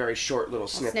we've got very short little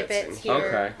snippets, Snippets in here.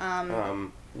 here. Okay.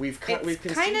 We've It's we've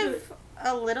kind conceived of it-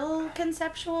 a little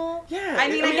conceptual. Yeah, I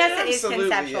mean, I it guess it is absolutely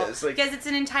conceptual is, like- because it's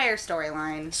an entire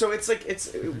storyline. So it's like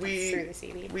Through we the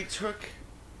seaweed. we took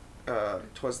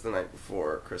 'Twas the Night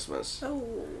Before Christmas.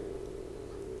 Oh,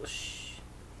 shh.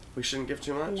 We shouldn't give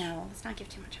too much. No, let's not give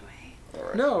too much away. All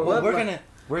right. No, Well, let-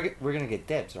 we're gonna get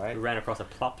dibs, right? We ran across a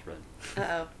plot thread.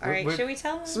 Uh-oh. All right, We're- should we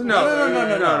tell them? So No.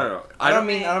 I don't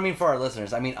I don't mean for our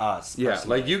listeners. I mean us. Yeah,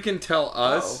 personally. like you can tell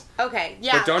us. Okay,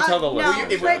 yeah. But don't tell the no,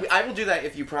 listeners. If but- I will do that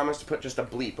if you promise to put just a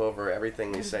bleep over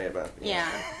everything we say about. yeah.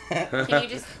 Can you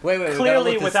just... Wait. we gotta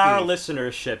Clearly, look to with our Steve.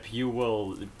 listenership, you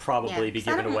will probably yeah, be 'cause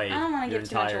I giving don't- away. I don't want to your give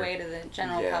too much entire- away to the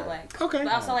general Yeah. public. Okay.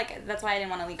 But also, like, that's why I didn't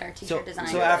want to leak our t-shirt design.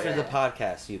 So after the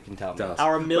podcast, you can tell me. Does.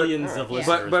 Our millions But- of Yeah.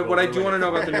 listeners. But what will I do want to ruin know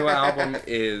it. about the new album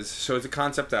is, so it's a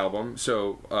concept album.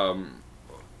 So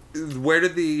where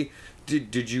did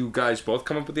did you guys both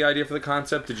come up with the idea for the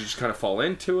concept? Did you just kind of fall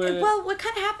into it? Well, what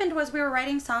kind of happened was we were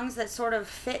writing songs that sort of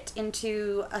fit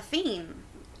into a theme.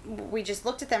 We just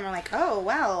looked at them and were like, oh,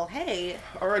 well, hey,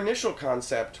 Our initial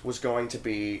concept was going to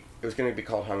be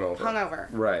called Hungover. hungover.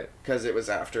 Right. Because it was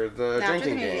after the After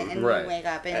drinking the meeting, game. and Right. we wake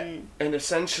up and... And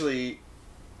essentially,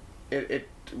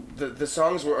 the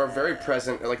songs are very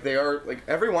present. Like they are like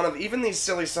every one of even these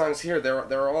silly songs here.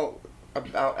 They're all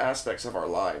about aspects of our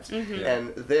lives. Mm-hmm. Yeah.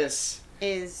 And this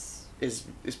is... is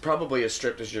probably as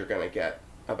stripped as you're gonna get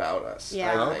about us.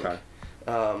 Yeah. I think. Okay.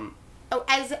 Oh,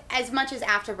 as much as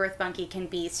Afterbirth Monkey can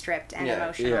be stripped and Yeah.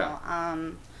 emotional.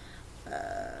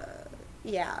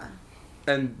 Yeah.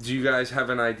 And do you guys have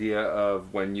an idea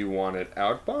of when you want it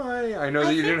out by? I know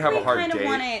that you think didn't have a we hard kind date. of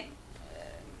want it...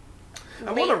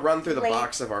 I want to run through the late-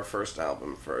 box of our first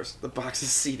album first. The box of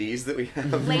CDs that we have.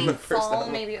 from the Late first fall,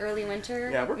 album. maybe early winter.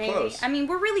 Yeah, we're maybe. close. I mean,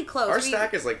 we're really close. Our We-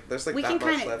 stack is like there's like we that can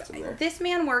much kind left in there. of... This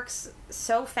man works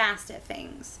so fast at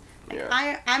things. Like,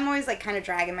 Yeah. I'm always like kind of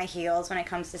dragging my heels when it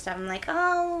comes to stuff. I'm like,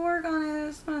 oh, we're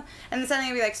gonna... And then suddenly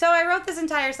he'll be like, so I wrote this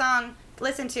entire song.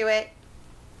 Listen to it.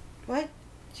 What?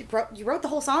 You wrote the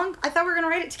whole song? I thought we were gonna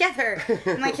write it together.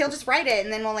 And like he'll just write it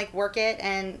and then we'll like work it,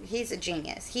 and he's a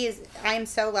genius. I am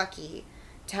so lucky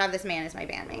to have this man as my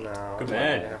bandmate. No, Good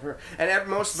man. never. And at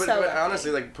most, but, So but lucky.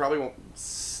 honestly, like probably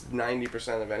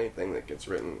 90% of anything that gets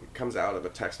written comes out of a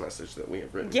text message that we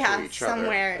have written to Yeah, each other.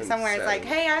 somewhere and it's like, said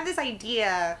hey, I have this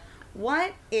idea.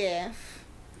 What if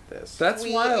this. That's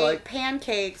we why I ate like.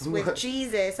 pancakes with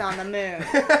Jesus on the moon?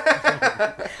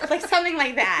 Like something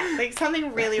like that. Like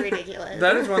something really ridiculous.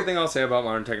 That is one thing I'll say about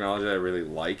modern technology that I really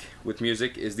like with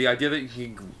music is the idea that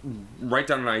you can write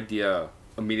down an idea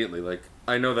immediately. Like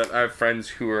I know that I have friends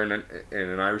who are in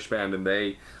an Irish band, and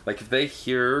they like if they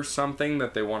hear something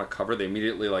that they want to cover, they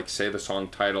immediately like say the song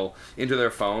title into their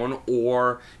phone,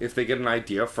 or if they get an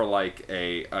idea for like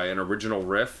an original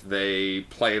riff, they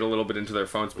play it a little bit into their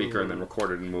phone speaker and then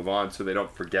record it and move on so they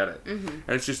don't forget it. And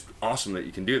it's just awesome that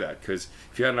you can do that, because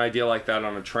if you had an idea like that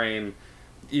on a train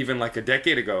even like a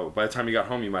decade ago, by the time you got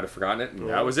home you might have forgotten it, and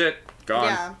that was it, gone.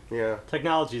 Yeah. Yeah.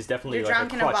 Technology is definitely You're like a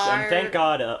drunk in a crutch, bar. and thank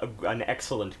God an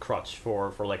excellent crutch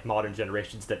for like modern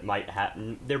generations that might have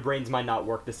their brains might not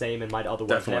work the same and might otherwise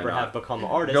Definitely never not. have become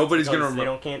artists. Nobody's gonna because they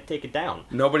remember- can't take it down.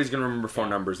 Nobody's gonna remember phone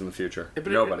numbers in the future. But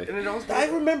Nobody. and it also, I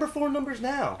remember phone numbers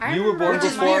now. I You were born remember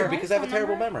before my because I have a phone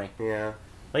terrible number. memory. yeah.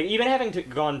 Like even having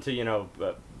gone to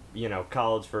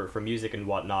college for music and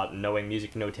whatnot, and knowing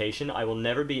music notation, I will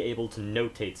never be able to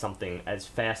notate something as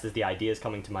fast as the idea is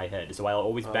coming to my head. So I'll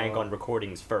always bank on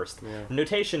recordings first. Yeah.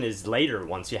 Notation is later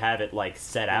once you have it like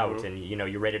set out and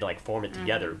you're ready to like form it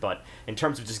together. But in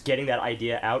terms of just getting that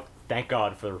idea out, thank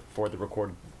God for the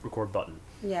record button.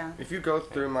 Yeah. If you go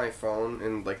through my phone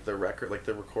and like the record, like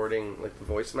the recording, like the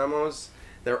voice memos,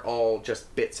 they're all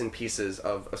just bits and pieces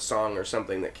of a song or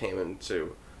something that came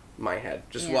into my head.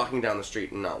 Just Yeah. walking down the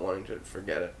street and not wanting to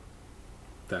forget it.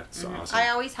 That's Mhm. awesome. I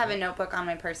always have a notebook on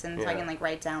my person so I Yeah. can like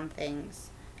write down things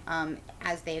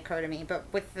as they occur to me. But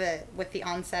with the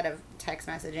onset of text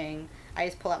messaging, I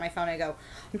just pull out my phone and I go,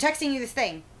 I'm texting you this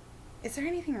thing. Is there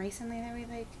anything recently that we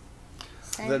like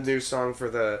sent? The new song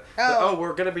for Oh.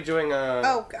 we're gonna be doing a.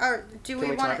 Oh, or do Can we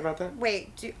we want talk about that?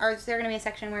 Wait, is there going to be a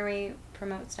section where we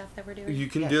promote stuff that we're doing? You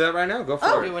can Yes. do that right now. Go for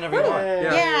Oh, it. Do whenever you want.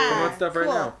 Yeah. Yeah. Promote stuff right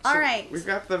cool. now. All right. We've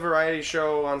got the variety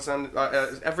show on Sunday,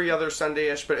 every other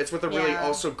Sunday-ish, but it's with a really Yeah.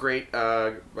 also great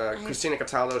Christina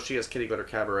Cataldo. She has Kitty Glitter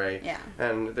Cabaret. Yeah.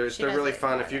 And She they're does really it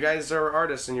fun. more If you than- guys are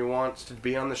artists and you want to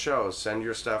be on the show, send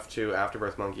your stuff to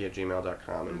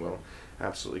afterbirthmonkey@gmail.com and we'll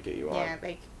absolutely get you on. Yeah,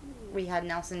 like we had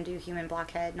Nelson do Human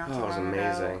Blockhead not Oh, too it was long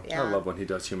amazing. ago. Yeah. I love when he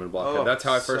does human blockhead. Oh, That's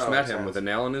how I first so met him, intense. with a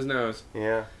nail in his nose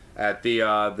Yeah. at the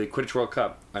Quidditch World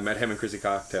Cup. I met him and Chrissy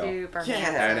Cocktail Super Yeah.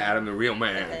 handsome. and Adam the Real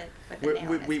Man. put the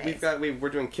nail in his face. We're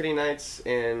doing Kitty Nights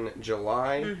in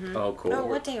July. Oh, cool. Oh,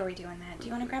 what day are we doing that? Do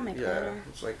you want to grab my Yeah, planner?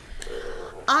 it's like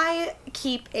I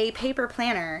keep a paper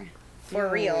planner for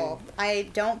Yay. real. I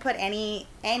don't put any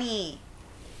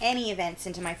events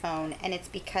into my phone, and it's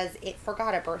because it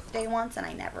forgot a birthday once, and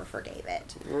I never forgave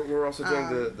it. we're also doing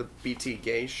the BT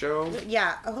Gay show.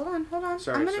 Yeah. Oh, hold on.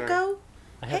 Sorry, I'm gonna sorry. go.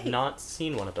 I have Hey. not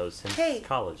seen one of those since Hey.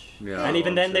 college. Yeah. And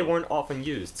even Oh, then, they sure. weren't often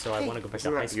used, so I Hey. want to go back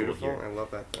Isn't to high that school beautiful? I here.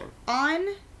 love that thing.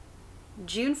 On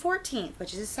June 14th,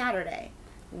 which is a Saturday,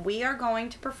 we are going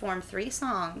to perform 3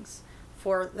 songs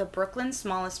for the Brooklyn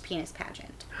Smallest Penis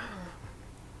Pageant.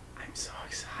 I'm so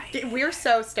excited. We're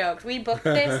so stoked. We booked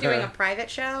this doing a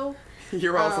private show.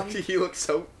 You're also you look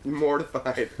so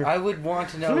mortified. I would want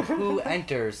to know who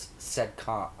enters said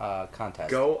contest.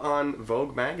 Go on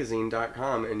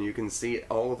VogueMagazine.com and you can see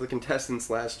all of the contestants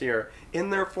last year in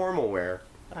their formal wear.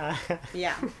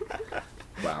 Yeah.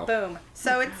 Wow. Boom.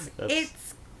 So That's-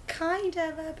 it's kind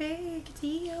of a big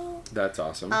deal. That's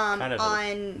awesome. Kind of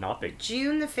On not big.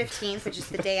 June the 15th, which is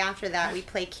the day after that, we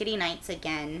play Kitty Nights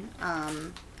again.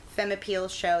 Femme Appeal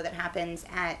show that happens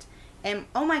at. And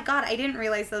oh my god, I didn't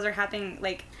realize those are happening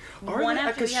like one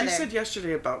after Because the she other. said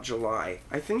yesterday about July.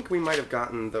 I think we might have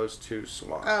gotten those 2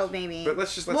 slots. Oh, maybe. But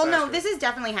let's well, ask no, her. this is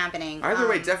definitely happening. Either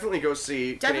way, definitely go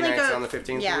see Kitty definitely Nights go on the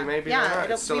 15th. Yeah, Maybe yeah, not.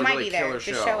 it'll- It's still we a might really be there. killer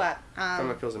Just show. show up. Femme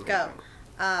Appeal's Go.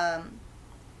 amazing.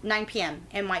 9 p.m.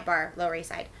 in White Bar, Lower East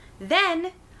Side.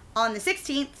 Then, on the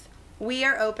 16th, we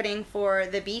are opening for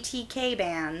the BTK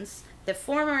bands, the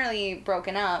formerly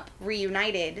broken up,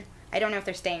 reunited. I don't know if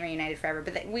they're staying reunited forever,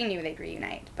 but we knew they'd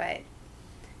reunite. But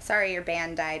sorry your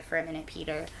band died for a minute,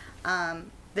 Peter.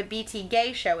 The BT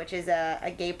Gay Show, which is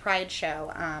a gay pride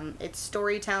show. It's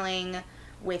storytelling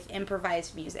with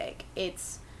improvised music.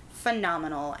 It's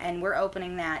phenomenal, and we're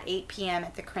opening that 8 p.m.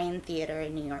 at the Crane Theater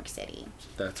in New York City.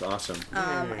 That's awesome.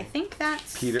 I think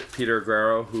that's... Peter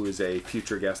Guerrero, who is a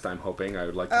future guest, I'm hoping I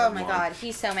would like to Oh have my him on. god,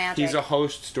 he's so magic. He's a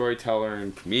host, storyteller,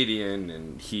 and comedian,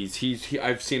 and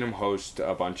I've seen him host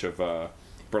a bunch of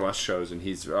burlesque shows, and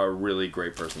he's a really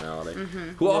great personality.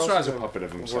 Who We're also has a doing puppet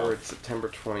of himself. Word September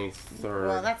 23rd.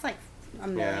 Well, that's like a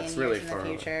million it's years really in far the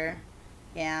away. future.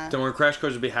 Yeah. Don't worry, Crash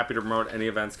Course would be happy to promote any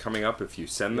events coming up if you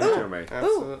send them to me.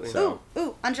 Absolutely. So-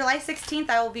 Ooh. On July 16th,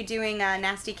 I will be doing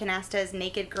Nasty Canasta's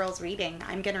Naked Girls reading.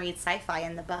 I'm going to read sci-fi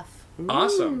in the buff.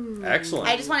 Awesome. Excellent.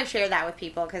 I just want to share that with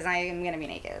people because I am going to be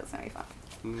naked. It's going to be fun.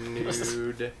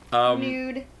 Nude.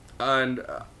 Nude. And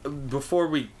before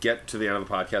we get to the end of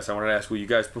the podcast, I wanted to ask, will you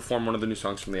guys perform one of the new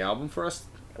songs from the album for us?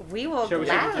 We will Shall we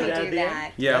gladly do that at do the that.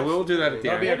 end? Yeah, we'll do that at the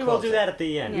That'll end. be a Maybe we'll do close-up. that at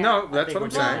the end. Yeah. No, I that's think what we're I'm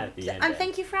doing saying. that at the end.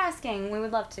 Thank you for asking. We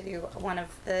would love to do one of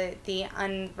the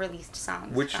unreleased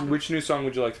songs. Which new song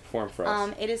would you like to perform for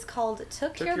us? It is called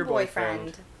Took Your, Your Boyfriend.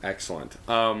 Boyfriend. Excellent.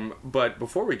 But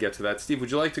before we get to that, Steve,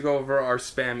 would you like to go over our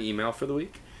spam email for the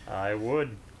week? I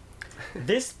would.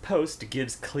 This post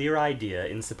gives clear idea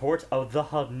in support of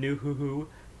the new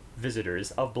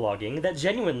visitors of blogging that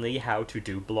genuinely how to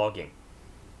do blogging.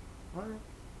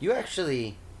 You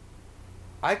actually...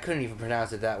 I couldn't even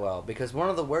pronounce it that well, because one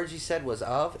of the words you said was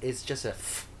of is just a...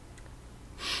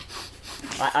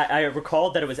 I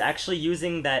recalled that it was actually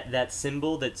using that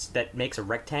symbol that makes a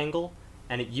rectangle,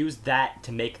 and it used that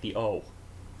to make the O.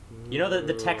 You know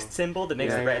the text symbol that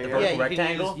makes Yeah, the yeah, vertical yeah. you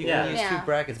rectangle? can use Yeah. 2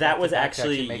 brackets. That back to was back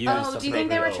actually to make used those Oh, do you something. think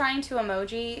they were Oh. trying to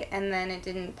emoji and then it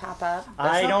didn't pop up?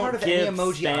 I not don't part of any give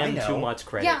emoji I spam know. too much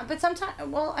credit. Yeah, but sometimes,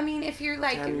 well, I mean, if you're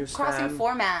like Can you crossing spam?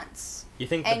 formats. You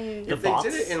think And- the If they bots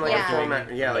did it in like Yeah. a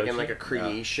format, yeah, like in Emoji? like a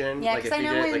creation, Yeah, like 'cause if I you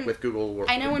know did it when- like with Google.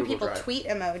 I know when Google people Drive. tweet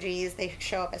emojis, they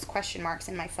show up as question marks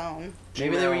in my phone.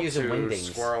 Maybe they were Gmail using to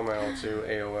Wingdings. Squirrel Mail to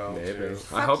AOL Maybe. to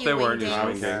I hope you, they weren't using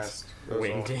Wingdings. Wingdings. Comcast. Those all-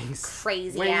 Wingdings.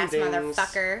 Crazy ass Wingdings.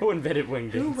 motherfucker. Who invented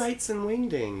Wingdings? Who writes in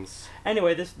Wingdings?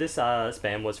 Anyway, this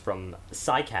spam was from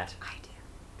Psycat, I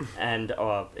do. and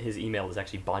his email is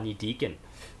actually Bonnie Deacon,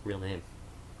 real name.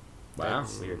 Wow.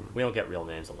 That's weird. We don't get real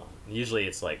names a lot. Usually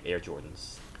it's like Air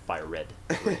Jordans, Fire Red.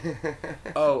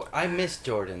 Oh, I miss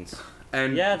Jordans.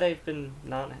 and Yeah, they've been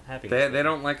not having. they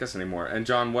don't like us anymore. And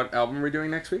John, what album are we doing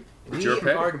next week? It's We your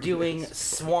pick. are doing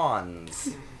Swans,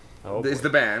 Oh, Is boy. the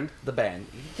band? the band.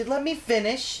 You let me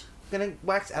finish. Gonna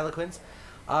wax eloquence.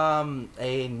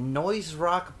 A noise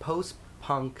rock post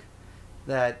punk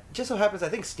that just so happens I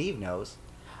think Steve knows.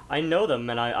 I know them,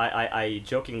 and I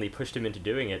jokingly pushed him into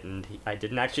doing it, and I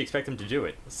didn't actually expect him to do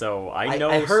it. So I know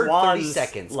I heard 30 Swans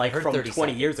seconds. I like heard from 30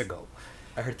 20 years seconds. ago.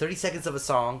 I heard 30 seconds of a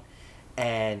song,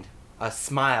 and a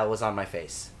smile was on my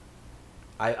face.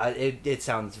 It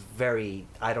sounds very.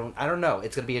 I don't know.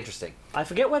 It's gonna be interesting. I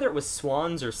forget whether it was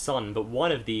Swans or Sun, but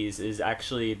one of these is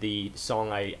actually the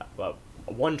song I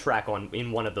one track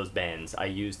in one of those bands I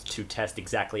used to test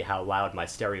exactly how loud my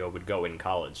stereo would go in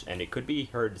college, and it could be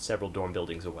heard several dorm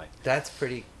buildings away. That's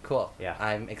pretty cool. Yeah.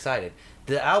 I'm excited.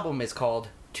 The album is called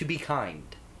To Be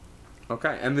Kind.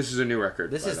 Okay, and this is a new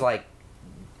record. This by is the- like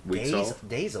Weeks old?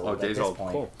 days old Oh, at days this old.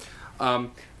 point. Cool.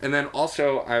 And then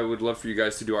also, I would love for you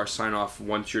guys to do our sign off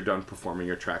once you're done performing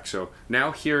your track. So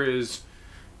now here is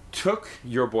Took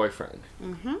Your Boyfriend.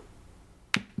 Mm-hmm.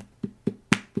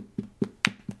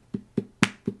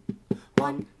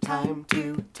 1 time,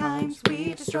 2 times,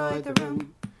 we destroyed the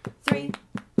room. 3,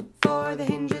 4, the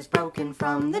hinge is broken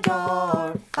from the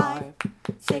door. 5,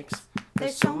 6,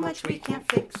 there's so much we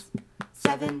can't fix.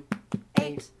 7,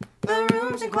 8, the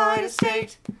room's in quite a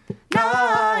state.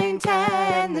 9,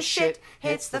 10, the shit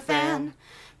hits the fan.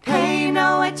 Pay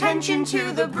no attention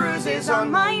to the bruises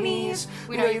on my knees.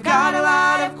 We know you've got a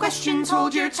lot of questions,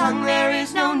 hold your tongue, there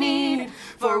is no need.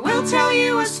 For we'll tell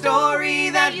you a story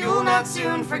that you'll not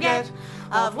soon forget,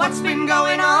 of what's been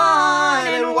going on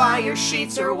and why your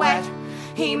sheets are wet.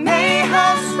 He may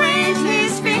have sprained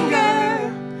his finger,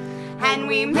 and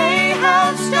we may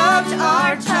have stubbed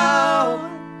our toe.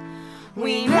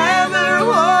 We never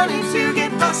wanted to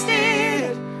get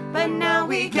busted, but now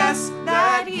we guess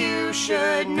that you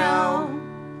should know.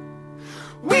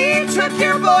 We took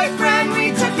your boyfriend, we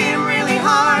took him really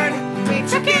hard. We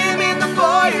took him in the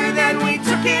foyer, then we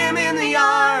took him in the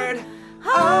yard. Oh,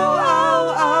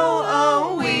 oh, oh,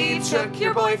 oh, we took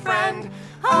your boyfriend.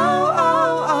 Oh,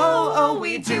 oh, oh, oh,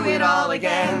 we do it all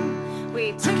again.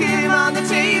 We took him on the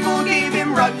table, gave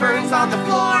him rug burns on the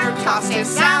floor, tossed his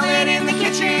salad in the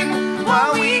kitchen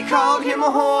while we called him a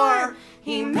whore.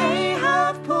 He may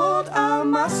have pulled a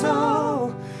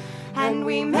muscle, and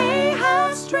we may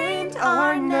have strained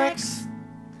our necks.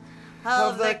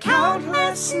 Of the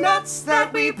countless nuts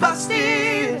that we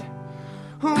busted,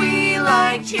 we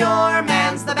liked your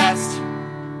man's the best.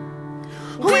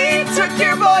 We took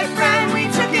your boyfriend, we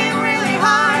took him really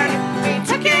hard. We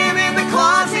took him in the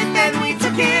closet, then we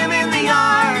took him in the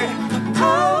yard.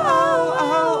 Oh, oh,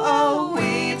 oh, oh,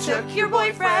 we took your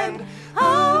boyfriend. Oh,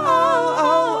 oh,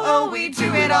 oh, oh, we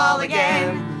do it all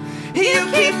again. You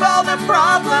keep all the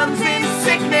problems in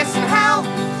sickness and health,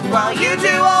 while you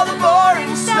do all the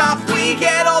boring stuff, we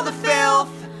get all the filth.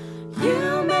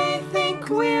 You may think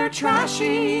we're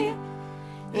trashy,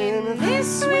 in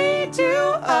this we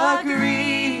do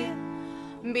agree,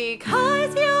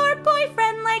 Because your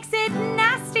boyfriend likes it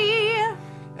nasty.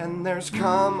 and there's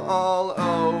cum all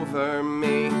over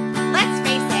me. Let's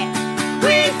face it.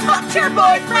 We fucked your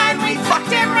boyfriend, we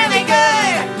fucked him really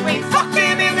good. We fucked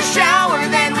him in the shower,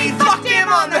 then we fucked him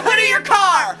on the hood of your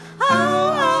car. Oh,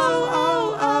 oh,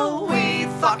 oh, oh, we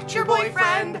fucked your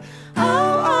boyfriend. Oh,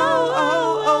 oh,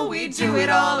 oh, oh, we do it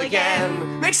all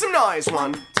again. Make some noise.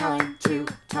 1 time, 2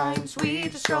 times, we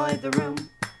destroyed the room.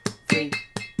 3,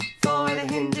 4,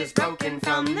 the hinge is broken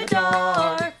from the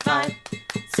door. 5,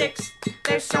 6,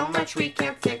 there's so much we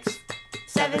can't fix.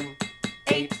 7,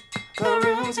 8, the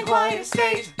room's in quite a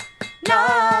state.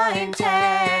 9,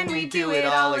 10, we do it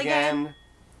all again.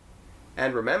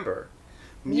 And remember,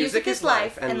 music is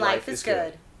life and life is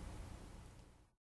good.